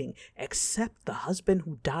ones waiting, except the husband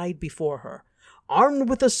who died before her. Armed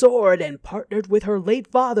with a sword and partnered with her late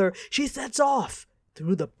father, she sets off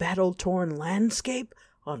through the battle-torn landscape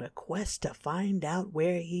on a quest to find out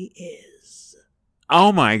where he is.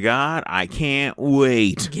 Oh my God, I can't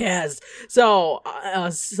wait. Yes. So,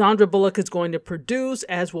 Sandra Bullock is going to produce,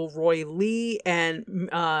 as will Roy Lee and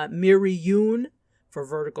Miri Yoon for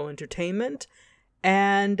Vertigo Entertainment.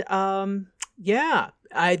 And, I'm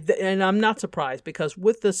not surprised, because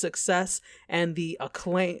with the success and the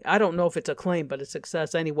acclaim, I don't know if it's acclaim, but it's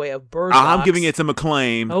success anyway, of Bird Box. I'm giving it some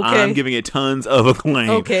acclaim. Okay. I'm giving it tons of acclaim.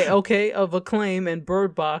 Okay, of acclaim and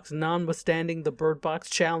Bird Box, notwithstanding the Bird Box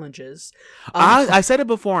challenges. I said it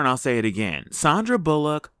before and I'll say it again. Sandra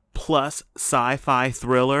Bullock plus sci-fi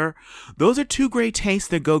thriller, those are two great tastes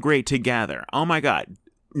that go great together. Oh my God.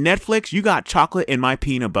 Netflix, you got chocolate in my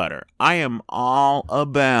peanut butter. I am all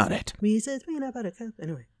about it. Reese's peanut butter cup.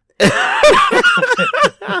 Anyway.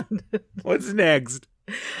 What's next?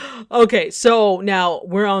 Okay, so now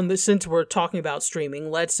we're on this, since we're talking about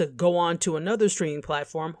streaming, let's go on to another streaming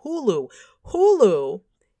platform, Hulu. Hulu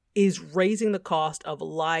is raising the cost of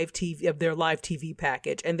live TV, of their live TV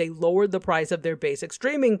package, and they lowered the price of their basic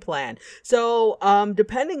streaming plan. So,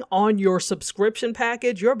 depending on your subscription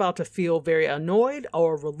package, you're about to feel very annoyed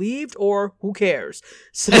or relieved, or who cares?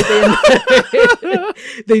 So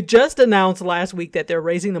they just announced last week that they're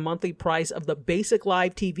raising the monthly price of the basic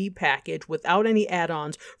live TV package without any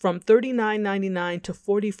add-ons from $39.99 to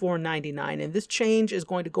 $44.99, and this change is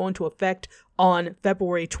going to go into effect on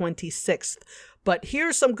February 26th. But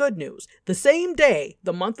here's some good news. The same day,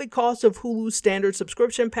 the monthly cost of Hulu's standard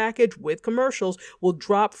subscription package with commercials will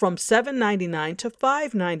drop from $7.99 to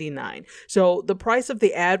 $5.99. So the price of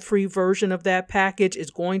the ad-free version of that package is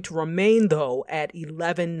going to remain, though, at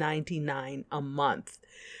 $11.99 a month.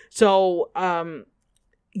 So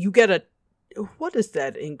you get what is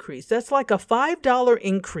that increase? That's like a $5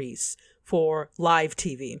 increase for live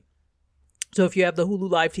TV. So if you have the Hulu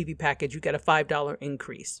Live TV package, you get a $5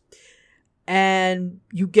 increase. And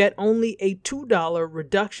you get only a $2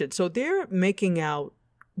 reduction. So they're making out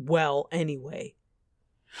well anyway.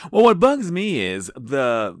 Well, what bugs me is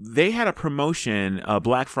they had a promotion, a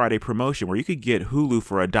Black Friday promotion, where you could get Hulu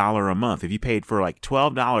for $1 a month if you paid for like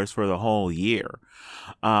 $12 for the whole year.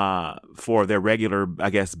 For their regular, I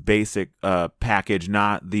guess, basic package,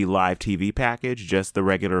 not the live TV package, just the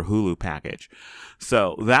regular Hulu package.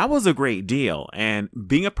 So that was a great deal. And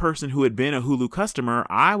being a person who had been a Hulu customer,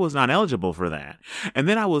 I was not eligible for that. And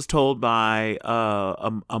then I was told by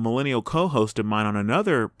a millennial co-host of mine on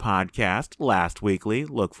another podcast, Last Weekly,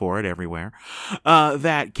 look for it everywhere,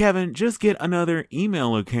 that, Kevin, just get another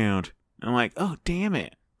email account. I'm like, oh, damn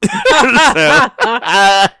it.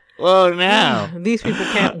 Well, now these people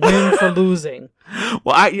can't win for losing.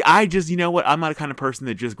 Well, I just, you know what? I'm not the kind of person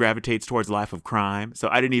that just gravitates towards life of crime. So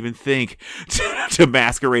I didn't even think to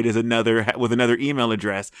masquerade as with another email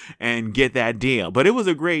address and get that deal. But it was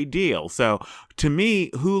a great deal. So to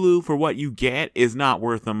me, Hulu, for what you get, is not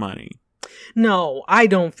worth the money. No, I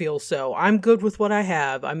don't feel so. I'm good with what I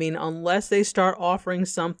have. I mean, unless they start offering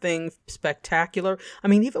something spectacular. I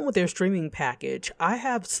mean, even with their streaming package, I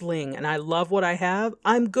have Sling and I love what I have.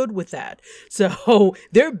 I'm good with that. So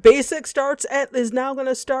their basic is now going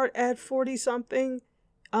to start at 40 something.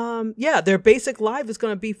 Their basic live is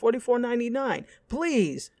going to be $44.99.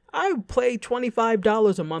 Please. I pay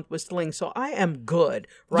 $25 a month with Sling, so I am good.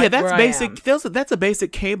 Right, yeah, that's basic. That's a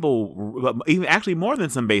basic cable, even actually more than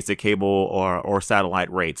some basic cable or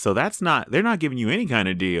satellite rates. So they're not giving you any kind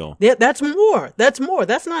of deal. Yeah, that's more. That's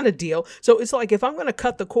not a deal. So it's like, if I'm going to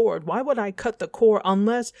cut the cord, why would I cut the cord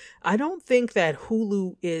unless I don't think that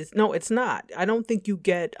Hulu is? No, it's not. I don't think you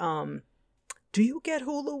get. Do you get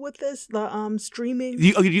Hulu with this? The streaming?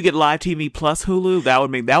 You get live TV plus Hulu? That would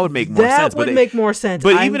make more sense. That would make more sense.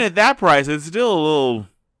 But even at that price, it's still a little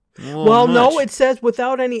well, much. No, it says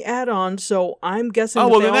without any add-ons, so I'm guessing. Oh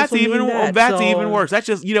well, then that's even worse. That's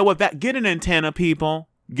just, you know what? Get an antenna, people.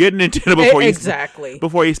 Get an antenna before you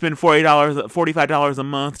spend $45 a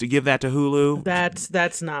month to give that to Hulu.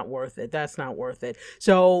 That's not worth it. That's not worth it.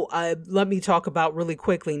 So let me talk about really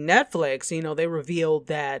quickly Netflix. You know, they revealed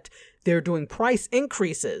that they're doing price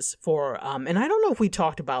increases for, and I don't know if we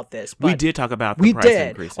talked about this, but we did talk about the price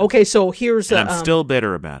increases. Okay, so here's, and I'm still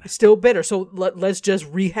bitter about it. Still bitter. So let's just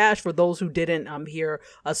rehash for those who didn't hear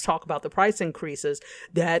us talk about the price increases.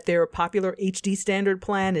 That their popular HD standard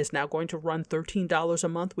plan is now going to run $13 a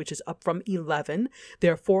month, which is up from $11.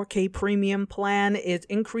 Their 4K premium plan is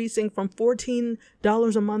increasing from $14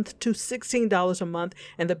 a month to $16 a month,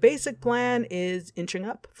 and the basic plan is inching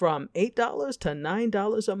up from $8 to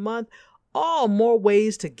 $9 a month. All more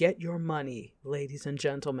ways to get your money, ladies and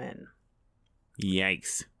gentlemen.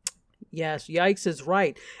 Yikes. Yes, yikes is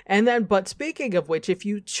right. And then, but speaking of which, if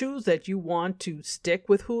you choose that you want to stick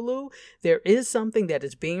with Hulu, there is something that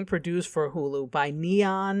is being produced for Hulu by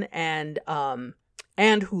Neon and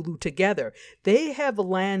Hulu together. They have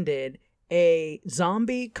landed a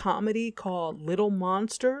zombie comedy called Little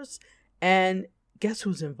Monsters, and guess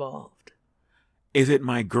who's involved? Is it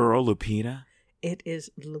my girl, Lupita? It is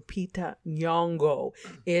Lupita Nyong'o.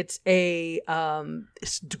 It's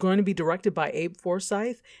it's going to be directed by Abe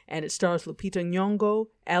Forsyth, and it stars Lupita Nyong'o,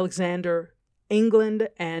 Alexander England,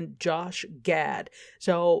 and Josh Gad.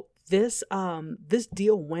 So this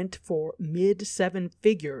deal went for mid-7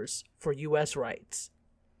 figures for U.S. rights.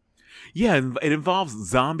 Yeah, it involves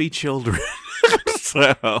zombie children, so it's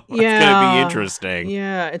going to be interesting.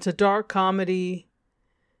 Yeah, it's a dark comedy.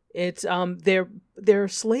 It's they're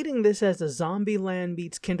slating this as a Zombieland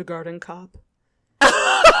meets Kindergarten Cop.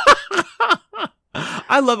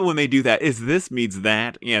 I love it when they do that. Is this meets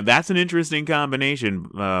that? Yeah, that's an interesting combination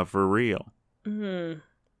for real. Hmm.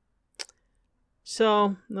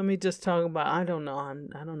 So let me just talk about. I don't know. I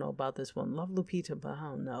don't know about this one. Love Lupita, but I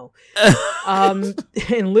don't know.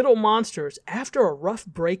 In Little Monsters, after a rough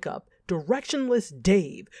breakup, directionless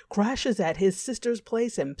Dave crashes at his sister's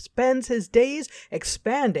place and spends his days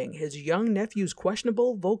expanding his young nephew's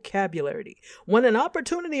questionable vocabulary. When an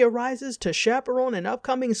opportunity arises to chaperone an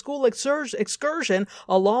upcoming school excursion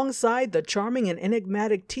alongside the charming and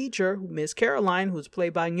enigmatic teacher, Miss Caroline, who's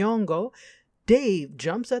played by Nyong'o, Dave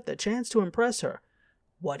jumps at the chance to impress her.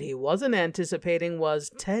 What he wasn't anticipating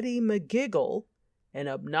was Teddy McGiggle, an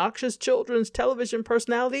obnoxious children's television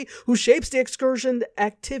personality who shapes the excursion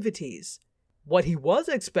activities. What he was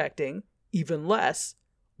expecting, even less,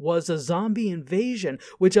 was a zombie invasion,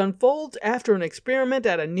 which unfolds after an experiment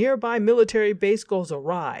at a nearby military base goes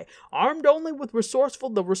awry. Armed only with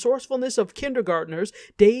the resourcefulness of kindergartners,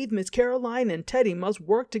 Dave, Miss Caroline, and Teddy must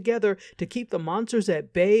work together to keep the monsters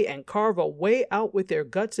at bay and carve a way out with their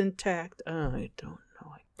guts intact. I don't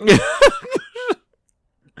know.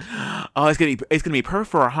 Oh, it's gonna be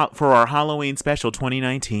perfect for our Halloween special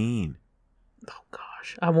 2019. Oh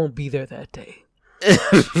gosh, I won't be there that day.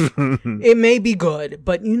 It may be good,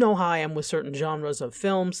 but you know how I am with certain genres of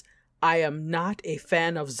films. I am not a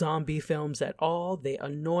fan of zombie films at all. They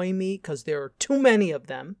annoy me because there are too many of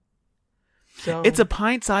them. So It's a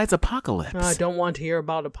pint-sized apocalypse. I don't want to hear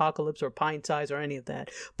about apocalypse or pint size or any of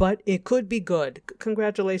that, but it could be good.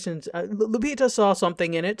 Congratulations. Lupita saw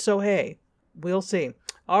something in it, so hey, we'll see.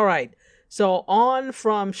 All right, so on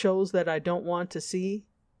from shows that I don't want to see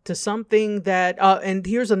to something that, and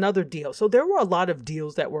here's another deal. So there were a lot of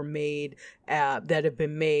deals that were made, that have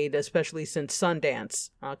been made, especially since Sundance.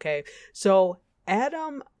 Okay, so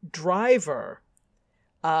Adam Driver,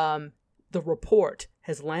 The Report,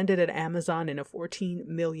 has landed at Amazon in a $14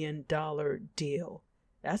 million deal.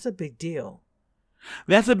 That's a big deal.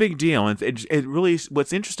 That's a big deal. And it really,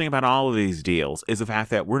 what's interesting about all of these deals is the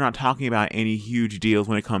fact that we're not talking about any huge deals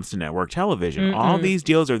when it comes to network television. Mm-mm. All these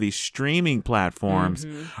deals are these streaming platforms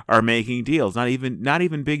are making deals. Not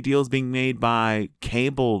even big deals being made by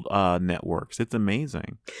cable networks. It's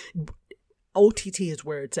amazing. OTT is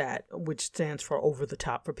where it's at, which stands for over the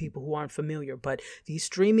top for people who aren't familiar. But these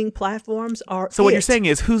streaming platforms are. So what you're saying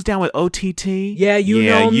is, who's down with OTT? Yeah, you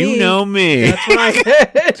know me.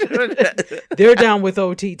 That's right. They're down with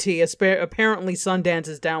OTT. Apparently, Sundance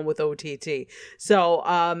is down with OTT.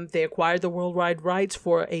 So they acquired the worldwide rights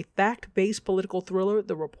for a fact-based political thriller,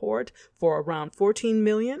 The Report, for around $14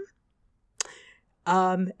 million.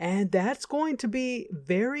 And that's going to be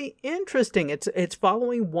very interesting. It's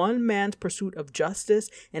following one man's pursuit of justice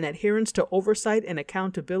and adherence to oversight and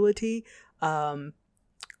accountability. It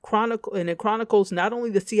chronicles not only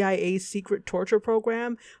the CIA's secret torture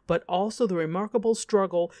program, but also the remarkable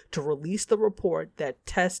struggle to release the report that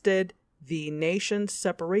tested the nation's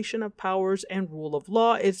separation of powers and rule of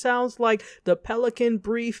law. It sounds like the Pelican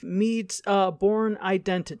Brief meets Bourne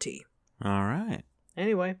Identity. All right.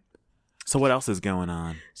 Anyway. So what else is going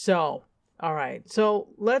on? So, all right. So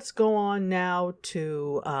let's go on now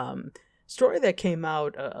to story that came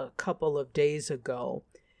out a couple of days ago.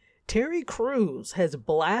 Terry Crews has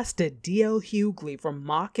blasted D.L. Hughley for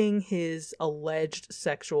mocking his alleged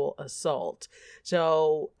sexual assault.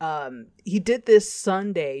 So he did this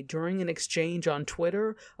Sunday during an exchange on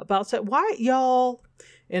Twitter about why y'all,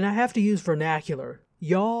 and I have to use vernacular,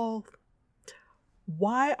 y'all.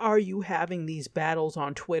 Why are you having these battles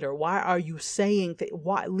on Twitter? Why are you saying that?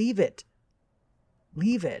 Why? Leave it.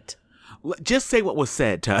 Leave it. Just say what was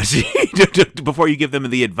said, Tashi, before you give them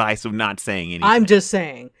the advice of not saying anything. I'm just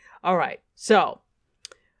saying. All right. So,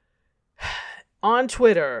 on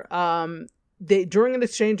Twitter, during an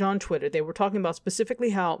exchange on Twitter, they were talking about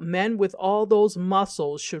specifically how men with all those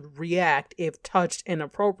muscles should react if touched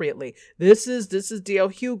inappropriately. This is D.L.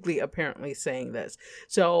 Hughley apparently saying this.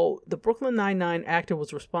 So the Brooklyn Nine-Nine actor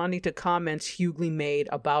was responding to comments Hughley made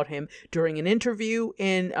about him during an interview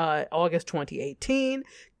in August 2018.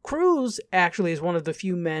 Crews actually is one of the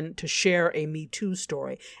few men to share a Me Too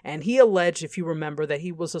story, and he alleged, if you remember, that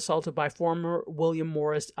he was assaulted by former William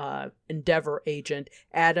Morris Endeavor agent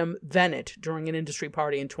Adam Venett during an industry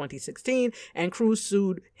party in 2016, and Crews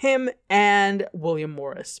sued him and William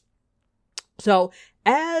Morris. So,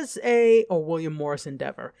 William Morris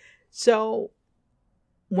Endeavor. So,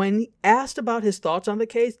 when asked about his thoughts on the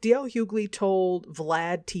case, D.L. Hughley told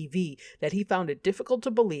Vlad TV that he found it difficult to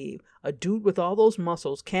believe a dude with all those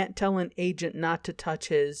muscles can't tell an agent not to touch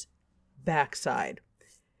his backside.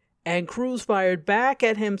 And Cruz fired back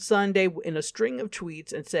at him Sunday in a string of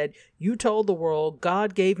tweets and said, "You told the world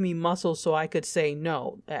God gave me muscles so I could say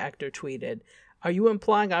no," the actor tweeted. "Are you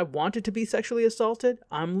implying I wanted to be sexually assaulted?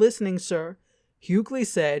 I'm listening, sir." Hughley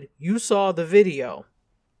said, "You saw the video,"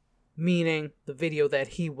 meaning the video that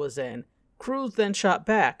he was in. Cruz then shot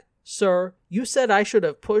back, "Sir, you said I should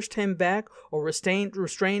have pushed him back or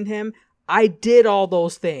restrained him. I did all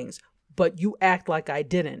those things, but you act like I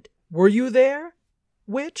didn't. Were you there?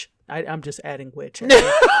 Which?" I'm just adding which. Making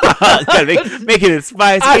it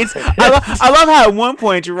spicy. I love how at one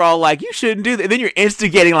point you're all like, "You shouldn't do that." And then you're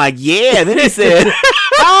instigating like, "Yeah." And then he said,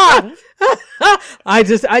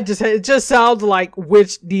 it just sounds like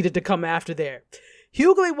which needed to come after there.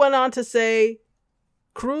 Hughley went on to say,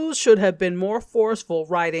 Cruz should have been more forceful,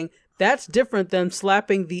 writing, "That's different than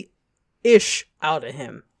slapping the ish out of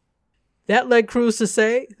him." That led Cruz to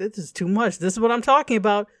say, "This is too much. This is what I'm talking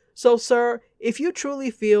about. So, sir, if you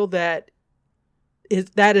truly feel that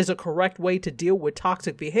is a correct way to deal with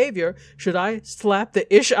toxic behavior, should I slap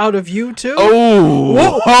the ish out of you too?" Oh,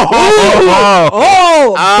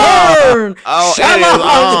 burn! Oh,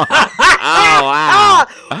 wow!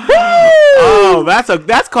 Oh,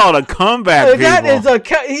 that's called a comeback. That is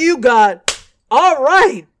you got all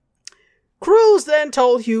right. Cruz then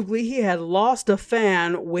told Hughley he had lost a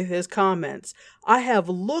fan with his comments. "I have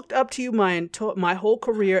looked up to you my whole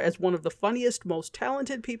career as one of the funniest, most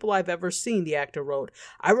talented people I've ever seen," the actor wrote.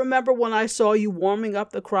 "I remember when I saw you warming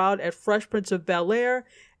up the crowd at Fresh Prince of Bel-Air,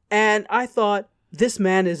 and I thought, this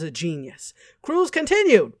man is a genius." Cruz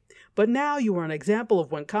continued, "But now you are an example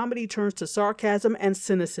of when comedy turns to sarcasm and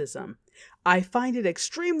cynicism. I find it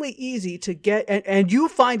extremely easy to get, and you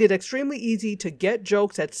find it extremely easy to get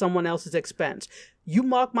jokes at someone else's expense. You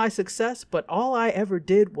mock my success, but all I ever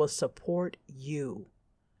did was support you."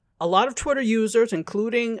 A lot of Twitter users,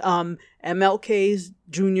 including MLK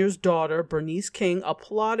Jr.'s daughter, Bernice King,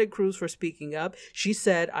 applauded Cruz for speaking up. She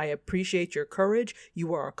said, "I appreciate your courage.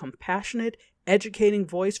 You are a compassionate, educating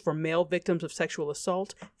voice for male victims of sexual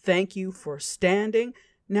assault. Thank you for standing."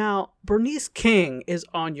 Now, Bernice King is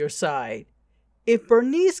on your side. If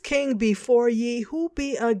Bernice King be for ye, who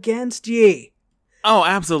be against ye? Oh,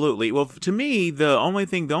 absolutely. Well, to me, the only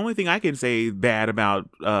thing I can say bad about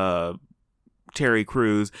Terry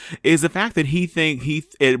Crews is the fact that he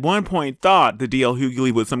at one point thought the DL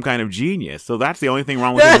Hughley was some kind of genius. So that's the only thing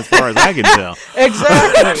wrong with him as far as I can tell.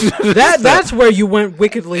 Exactly. That's where you went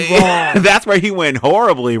wickedly wrong. That's where he went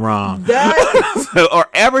horribly wrong. Or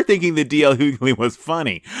ever thinking the DL Hughley was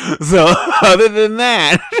funny. So other than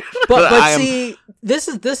that, but see, this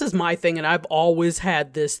is my thing, and I've always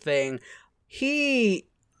had this thing. He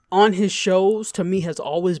on his shows to me has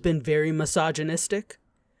always been very misogynistic.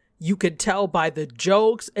 You could tell by the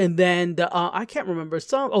jokes, and then I can't remember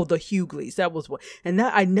the Hughleys, that was what, and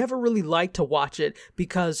that I never really liked to watch it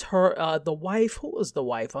because the wife, who was the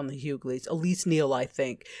wife on the Hughleys? Elise Neal, I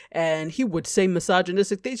think, and he would say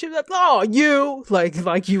misogynistic things. She was like, "Oh, you,"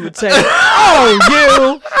 like you would say, "Oh,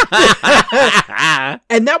 you,"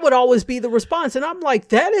 and that would always be the response, and I'm like,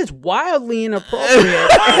 that is wildly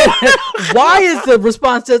inappropriate. Why is the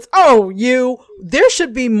response that's, "Oh, you"? There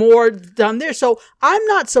should be more done there. So I'm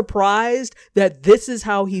not surprised that this is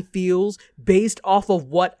how he feels based off of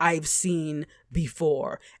what I've seen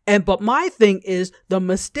before. But my thing is, the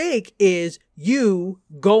mistake is you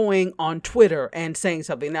going on Twitter and saying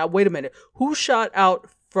something. Now, wait a minute. Who shot out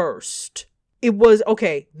first? It was,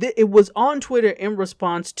 okay, it was on Twitter in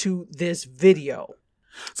response to this video.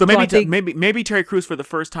 So maybe Terry Crews for the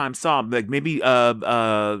first time saw, like, maybe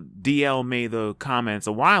DL made the comments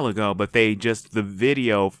a while ago, but the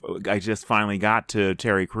video I just finally got to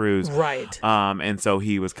Terry Crews, right? And so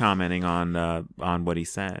he was commenting on what he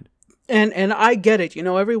said. And I get it. You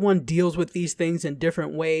know, everyone deals with these things in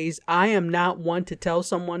different ways. I am not one to tell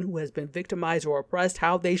someone who has been victimized or oppressed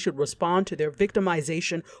how they should respond to their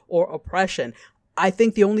victimization or oppression. I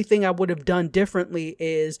think the only thing I would have done differently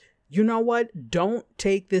is, you know what? Don't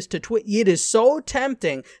take this to Twitter. It is so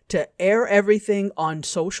tempting to air everything on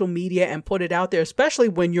social media and put it out there, especially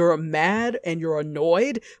when you're mad and you're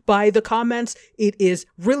annoyed by the comments. It is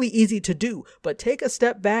really easy to do, but take a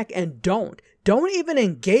step back and don't even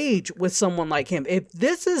engage with someone like him. If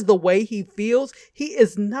this is the way he feels, he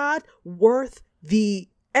is not worth the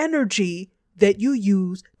energy that you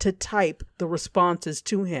use to type the responses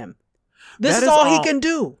to him. This is all he can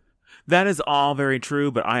do. That is all very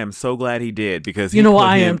true, but I am so glad he did because You know,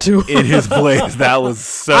 I am too. in his place. That was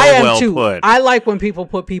so I am well too. put. I like when people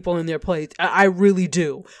put people in their place. I really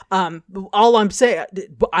do. All I'm saying,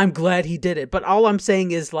 I'm glad he did it. But all I'm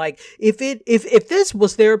saying is, like, if this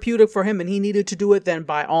was therapeutic for him and he needed to do it, then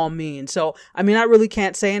by all means. So, I mean, I really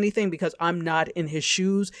can't say anything because I'm not in his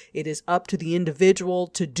shoes. It is up to the individual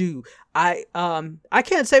to do. I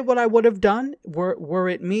can't say what I would have done were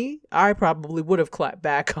it me. I probably would have clapped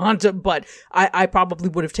back onto, but I probably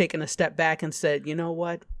would have taken a step back and said, you know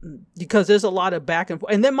what? Because there's a lot of back and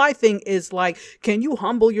forth. And then my thing is, like, can you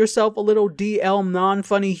humble yourself a little, DL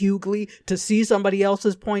non-funny Hughley, to see somebody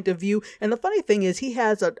else's point of view? And the funny thing is, he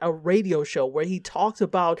has a radio show where he talks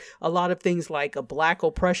about a lot of things like a black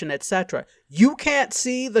oppression, etc. You can't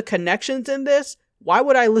see the connections in this? Why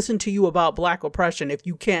would I listen to you about black oppression if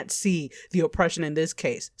you can't see the oppression in this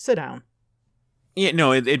case? Sit down. Yeah,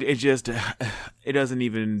 no, it just, it doesn't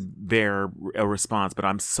even bear a response, but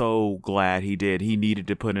I'm so glad he did. He needed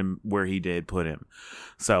to put him where he did put him.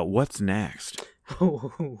 So what's next?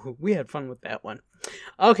 We had fun with that one.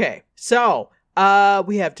 Okay, so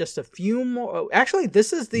we have just a few more. Actually,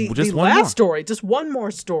 this is the last story. Just one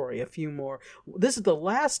more story, a few more. This is the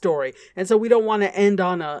last story. And so we don't want to end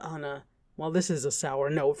on a well, this is a sour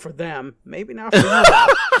note for them. Maybe not for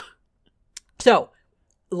you. So,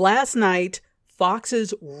 last night,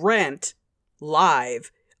 Fox's Rent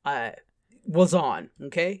Live was on,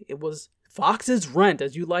 okay? It was Fox's Rent,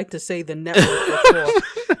 as you like to say the network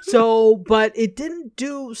before. So, but it didn't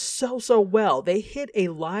do so well. They hit a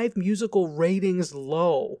live musical ratings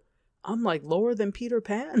low. I'm like, lower than Peter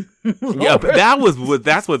Pan? Yeah, but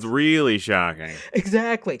that's what's really shocking.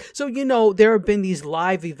 Exactly. So, you know, there have been these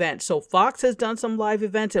live events. So Fox has done some live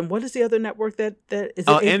events. And what is the other network that is?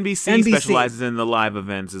 NBC specializes in the live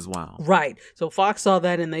events as well. Right. So Fox saw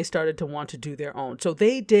that and they started to want to do their own. So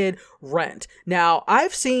they did Rent. Now,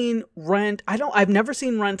 I've seen Rent. I've never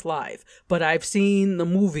seen Rent live, but I've seen the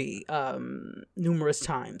movie numerous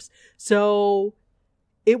times. So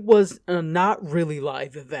it was a not really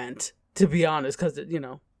live event, to be honest, because, you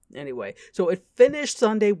know, anyway. So it finished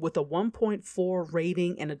Sunday with a 1.4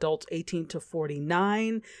 rating in adults 18 to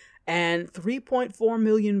 49 and 3.4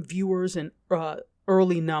 million viewers in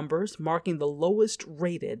early numbers, marking the lowest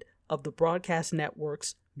rated of the broadcast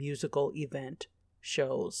network's musical event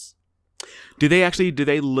shows. Do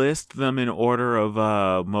they list them in order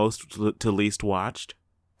of most to least watched?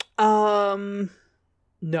 No.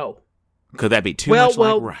 Could that be too much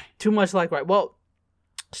like right? Too much like right. Well,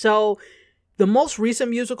 so the most recent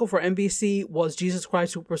musical for NBC was Jesus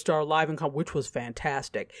Christ Superstar Live in Concert, which was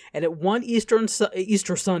fantastic. And it won Easter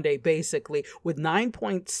Sunday, basically, with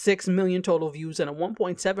 9.6 million total views and a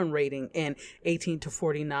 1.7 rating in 18 to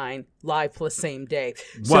 49 live plus same day.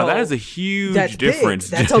 Wow, so that is a huge difference.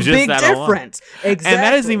 That's a big difference. Exactly. And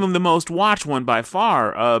that isn't even the most watched one by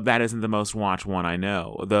far. That isn't the most watched one I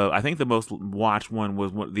know. I think the most watched one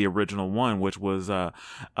was the original one, which was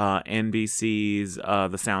NBC's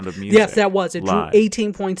The Sound of Music. Yes, that was. It drew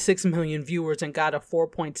 18.6 million viewers and got a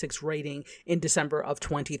 4.6 rating in December of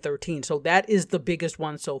 2013. So that is the biggest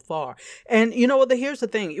one so far. And you know what? Here's the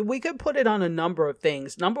thing. We could put it on a number of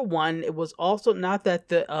things. Number one, it was also not that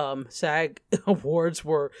the SAG Awards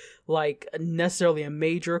were like necessarily a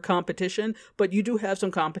major competition, but you do have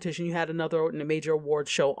some competition. You had another major award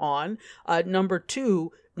show on. Number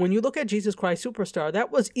two, when you look at Jesus Christ Superstar,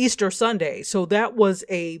 that was Easter Sunday. So that was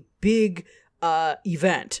a big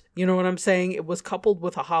event. You know what I'm saying? It was coupled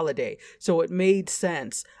with a holiday, so it made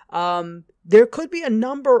sense. There could be a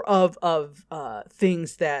number of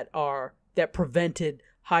things that prevented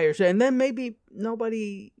higher, and then maybe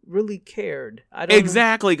nobody really cared. I don't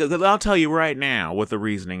exactly, because I'll tell you right now what the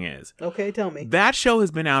reasoning is. Okay, tell me. That show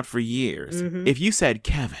has been out for years. Mm-hmm. If you said,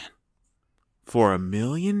 Kevin, for $1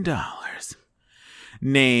 million,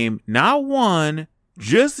 name not one,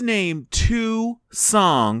 just name 2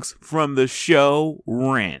 songs from the show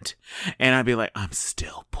Rent, and I'd be like, I'm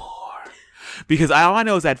still poor. Because all I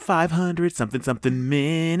know is that 500 something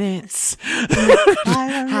minutes.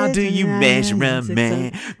 How do you measure a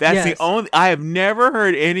man? That's the only. I have never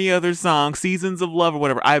heard any other song. Seasons of Love or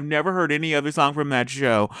whatever. I have never heard any other song from that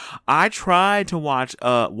show. I tried to watch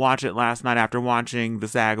it last night after watching the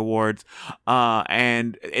SAG Awards,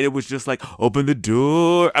 and it was just like, open the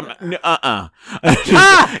door. Because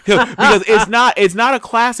it's not a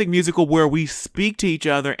classic musical where we speak to each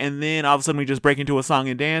other and then all of a sudden we just break into a song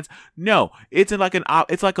and dance. No. It's like an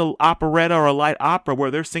operetta or a light opera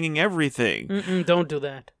where they're singing everything. Don't do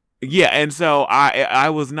that. Yeah, and so I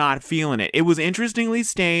was not feeling it. It was interestingly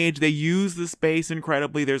staged. They used the space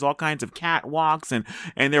incredibly. There's all kinds of catwalks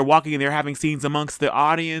and they're walking and they're having scenes amongst the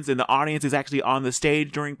audience, and the audience is actually on the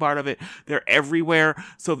stage during part of it. They're everywhere.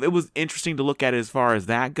 So it was interesting to look at as far as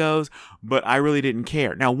that goes, but I really didn't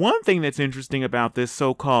care. Now, one thing that's interesting about this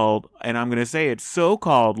so-called, and I'm going to say it's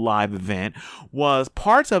so-called live event, was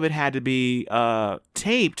parts of it had to be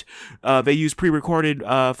taped. They used pre-recorded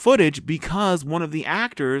footage because one of the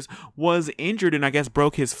actors was injured and I guess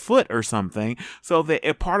broke his foot or something. So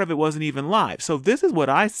a part of it wasn't even live. So this is what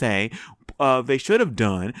I say they should have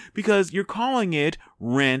done, because you're calling it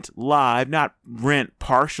Rent Live, not Rent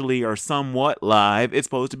partially or somewhat live. It's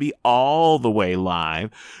supposed to be all the way live.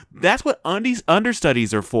 That's what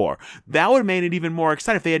understudies are for. That would have made it even more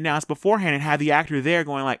exciting if they had announced beforehand and had the actor there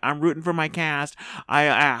going like, I'm rooting for my cast.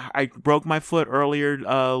 I broke my foot earlier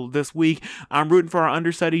this week. I'm rooting for our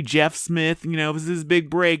understudy, Jeff Smith. You know, this is his big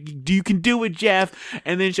break. You can do it, Jeff.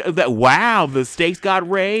 And then wow, the stakes got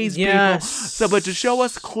raised. Yes. People. So, but to show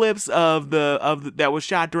us clips of the that was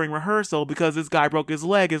shot during rehearsal because this guy broke his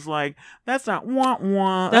leg is like, that's not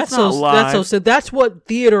That's not live. So that's what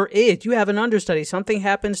theater is. You have an understudy. Something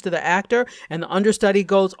happens to the actor and the understudy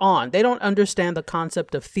goes on. They don't understand the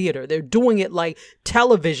concept of theater. They're doing it like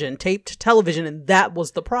television, taped television, and that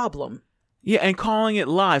was the problem. Yeah, and calling it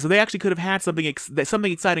live. So they actually could have had something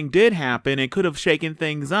exciting did happen and could have shaken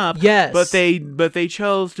things up. Yes. But they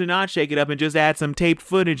chose to not shake it up and just add some taped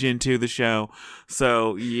footage into the show.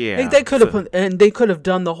 So, yeah. They could have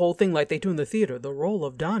done the whole thing like they do in the theater. The role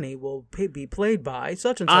of Donnie will be played by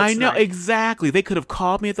such and such. I know, exactly. They could have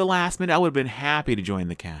called me at the last minute. I would have been happy to join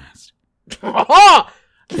the cast. Now,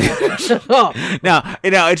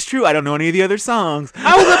 it's true. I don't know any of the other songs.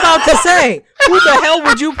 I was about to say, who the hell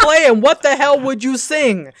would you play and what the hell would you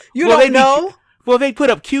sing? You don't know? Well, they put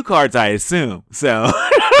up cue cards, I assume. So,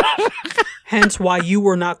 hence why you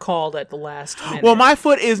were not called at the last minute. Well, my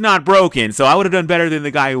foot is not broken, so I would have done better than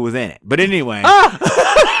the guy who was in it. But anyway.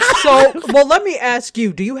 Well, let me ask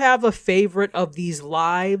you: do you have a favorite of these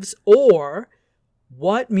lives, or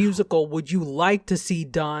what musical would you like to see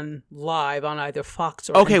done live on either Fox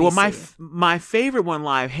or Okay, NBC? well, my favorite one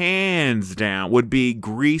live, hands down, would be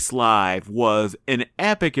Grease Live. Was an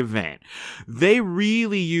epic event. They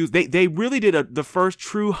really did the first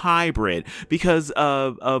true hybrid because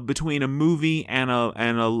of between a movie and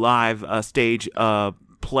a live stage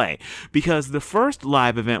play, because the first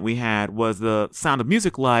live event we had was the Sound of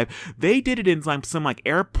Music Live. They did it in some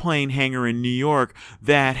airplane hangar in New York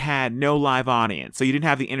that had no live audience, so you didn't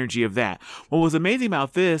have the energy of that. What was amazing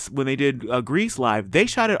about this, when they did Grease Live, they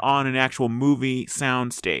shot it on an actual movie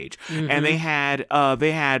sound stage, and they had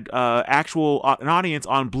actual an audience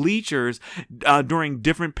on bleachers during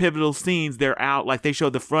different pivotal scenes. They're out, like they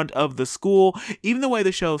showed the front of the school. Even the way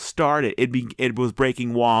the show started, it was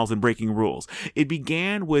breaking walls and breaking rules. It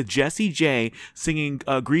began with Jessie J singing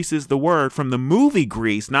Grease is the Word from the movie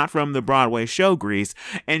Grease, not from the Broadway show Grease,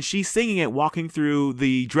 and she's singing it walking through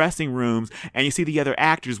the dressing rooms, and you see the other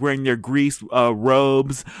actors wearing their Grease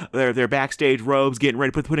robes, their backstage robes, getting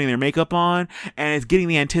ready, putting their makeup on, and it's getting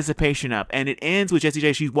the anticipation up. And it ends with Jessie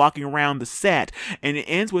J, she's walking around the set, and it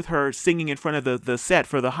ends with her singing in front of the set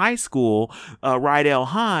for the high school, Rydell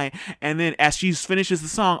High, and then as she finishes the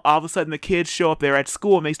song, all of a sudden the kids show up there at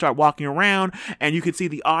school, and they start walking around, and you can see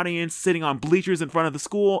the audience sitting on bleachers in front of the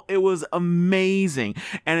school. It was amazing.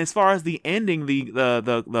 And as far as the ending,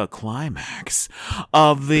 the climax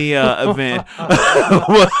of the event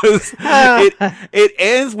was it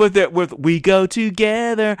ends with "We Go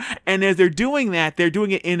Together," and as they're doing that, they're doing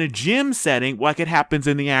it in a gym setting like it happens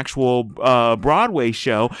in the actual Broadway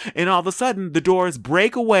show, and all of a sudden the doors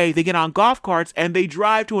break away, they get on golf carts, and they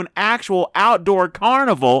drive to an actual outdoor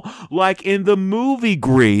carnival like in the movie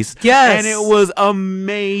Grease. Yes. And it was amazing.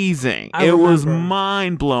 It was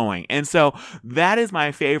mind-blowing. And so that is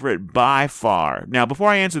my favorite by far. Now, before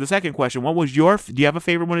I answer the second question, do you have a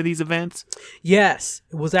favorite one of these events? Yes,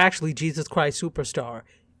 it was actually Jesus Christ Superstar.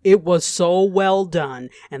 It was so well done,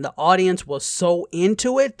 and the audience was so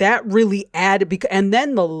into it. That really added, and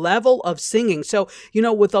then the level of singing. So,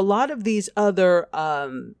 with a lot of these other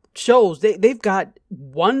shows, they've got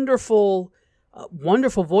wonderful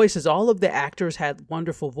voices. All of the actors had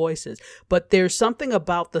wonderful voices, but there's something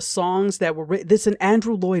about the songs that were written. This is an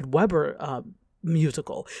Andrew Lloyd Webber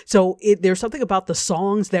musical. So there's something about the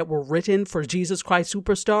songs that were written for Jesus Christ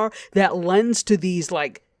Superstar that lends to these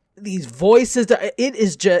voices.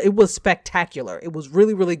 It was spectacular. It was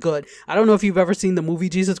really, really good. I don't know if you've ever seen the movie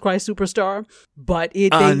Jesus Christ Superstar, but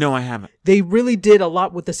no, I haven't. They really did a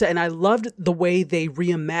lot with the set, and I loved the way they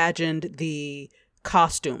reimagined the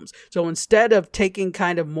costumes. So instead of taking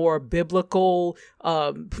kind of more biblical,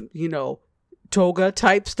 toga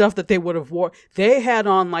type stuff that they would have wore, they had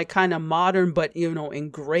on like kind of modern, but in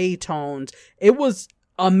gray tones. It was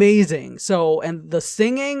amazing. So, and the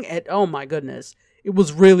singing, oh my goodness, it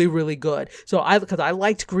was really, really good. So because I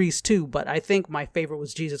liked Grease too, but I think my favorite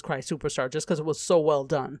was Jesus Christ Superstar, just because it was so well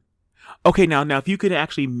done. Okay, now if you could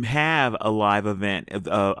actually have a live event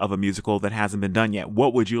of a musical that hasn't been done yet,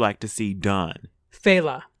 what would you like to see done?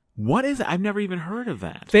 Fela. What is it? I've never even heard of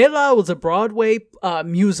that. Fela was a Broadway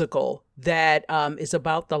musical that is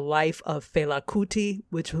about the life of Fela Kuti,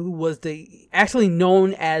 who was actually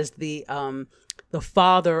known as the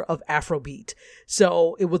father of Afrobeat.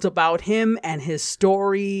 So it was about him and his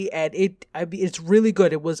story, and it's really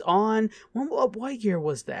good. It was on, what year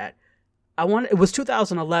was that? It was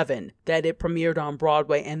 2011 that it premiered on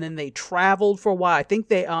Broadway, and then they traveled for a while. I think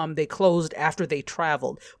they closed after they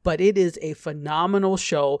traveled, but it is a phenomenal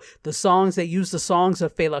show. They use the songs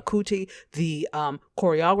of Fela Kuti, the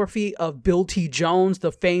choreography of Bill T. Jones,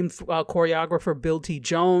 the famed choreographer Bill T.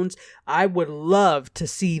 Jones. I would love to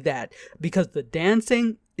see that because the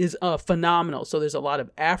dancing is phenomenal. So there's a lot of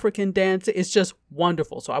African dancing. It's just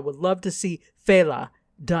wonderful. So I would love to see Fela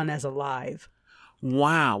done as a live.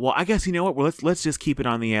 Wow. Well, I guess you know what? Well, let's just keep it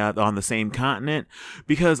on the same continent,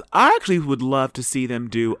 because I actually would love to see them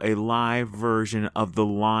do a live version of The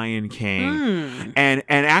Lion King and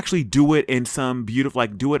actually do it in some beautiful,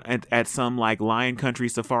 do it at some Lion Country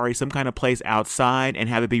Safari, some kind of place outside, and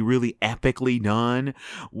have it be really epically done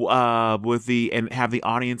and have the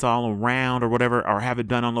audience all around or whatever, or have it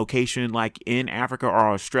done on location in Africa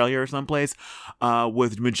or Australia or someplace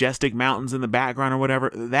with majestic mountains in the background or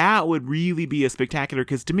whatever. That would really be a spectacular,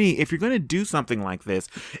 because to me, if you're going to do something like this,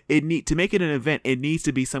 to make it an event, it needs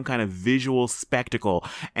to be some kind of visual spectacle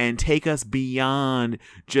and take us beyond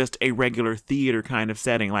just a regular theater kind of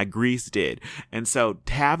setting like Grease did. And so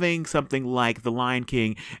having something like The Lion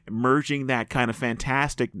King, merging that kind of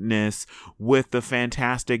fantasticness with the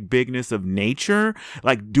fantastic bigness of nature,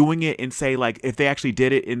 doing it in, say, if they actually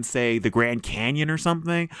did it in, say, the Grand Canyon or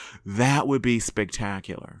something, that would be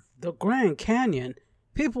spectacular. The Grand Canyon?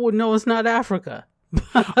 People would know it's not Africa.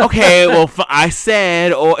 Okay, well, I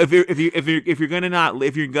said, if you're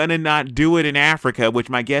gonna not do it in Africa, which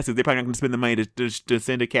my guess is they're probably not gonna spend the money to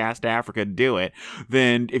send a cast to Africa to do it,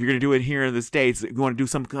 then if you're gonna do it here in the States, you want to do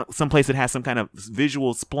some place that has some kind of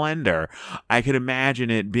visual splendor. I could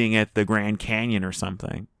imagine it being at the Grand Canyon or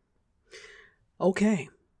something. Okay.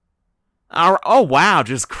 Oh wow!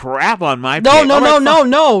 Just crap on my.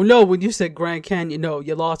 No. When you said Grand Canyon, no,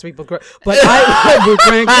 you lost me. But with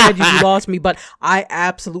Grand Canyon, you lost me. But I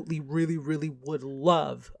absolutely, really, really would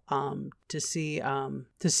love to see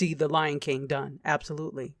The Lion King done.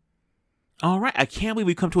 Absolutely. All right, I can't believe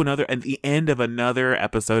we come to the end of another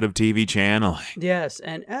episode of TV Channeling. Yes,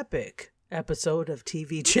 an epic episode of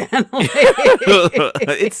TV Channeling.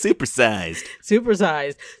 It's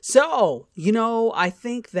supersized. So, I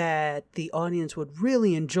think that the audience would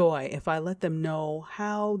really enjoy if I let them know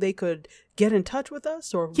how they could get in touch with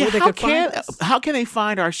us, or where they could find us. How can they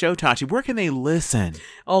find our show, Tachi? Where can they listen?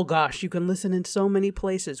 Oh gosh, you can listen in so many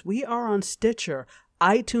places. We are on Stitcher,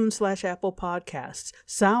 iTunes/Apple Podcasts,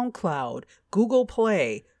 SoundCloud, Google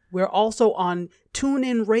Play. We're also on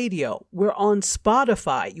TuneIn Radio. We're on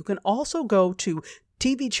Spotify. You can also go to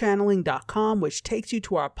tvchanneling.com, which takes you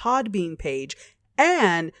to our Podbean page.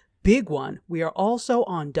 And big one, we are also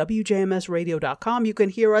on wjmsradio.com. You can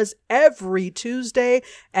hear us every Tuesday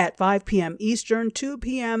at 5 p.m. Eastern, 2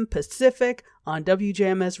 p.m. Pacific on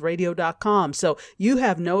wjmsradio.com. So you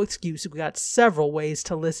have no excuse. We've got several ways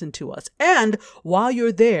to listen to us. And while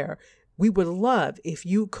you're there, we would love if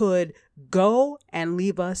you could go and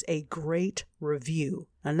leave us a great review,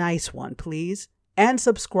 a nice one, please, and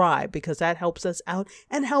subscribe, because that helps us out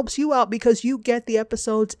and helps you out, because you get the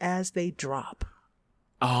episodes as they drop.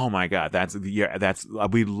 Oh my God,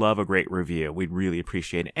 we'd love a great review. We'd really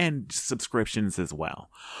appreciate it, and subscriptions as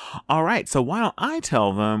well. All right, so why don't I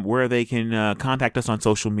tell them where they can contact us on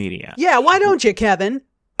social media? Yeah, why don't you, Kevin?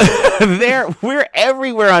 We're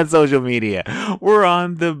everywhere on social media. We're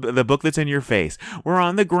on the book that's in your face. We're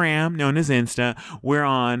on the gram, known as Insta. We're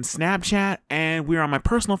on Snapchat, and we're on my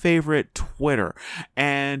personal favorite, Twitter.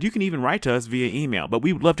 And you can even write to us via email, but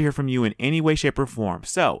we would love to hear from you in any way, shape, or form.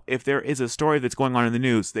 So if there is a story that's going on in the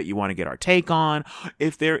news that you want to get our take on,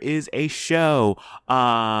 if there is a show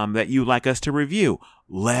that you'd like us to review,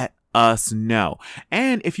 let us know.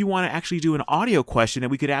 And if you want to actually do an audio question that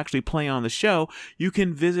we could actually play on the show, you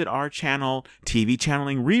can visit our channel, TV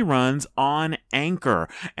Channeling Reruns, on Anchor,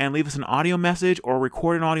 and leave us an audio message or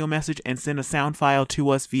record an audio message and send a sound file to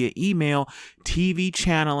us via email,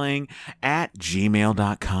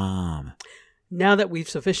 tvchanneling@gmail.com. Now that we've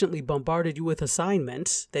sufficiently bombarded you with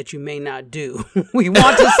assignments that you may not do, we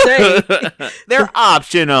want to say they're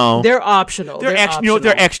optional. They're optional. They're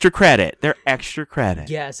extra credit. They're extra credit.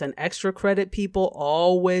 Yes, and extra credit, people,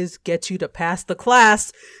 always gets you to pass the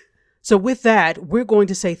class. So with that, we're going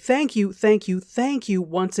to say thank you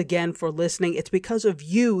once again for listening. It's because of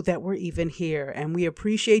you that we're even here, and we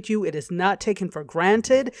appreciate you. It is not taken for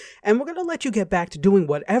granted, and we're going to let you get back to doing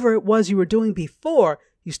whatever it was you were doing before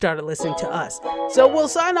you started listening to us. So we'll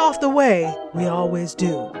sign off the way we always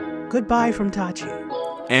do. Goodbye from Tachi.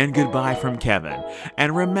 And goodbye from Kevin.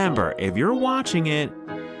 And remember, if you're watching it,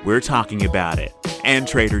 we're talking about it. And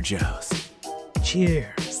Trader Joe's.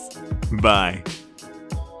 Cheers. Bye.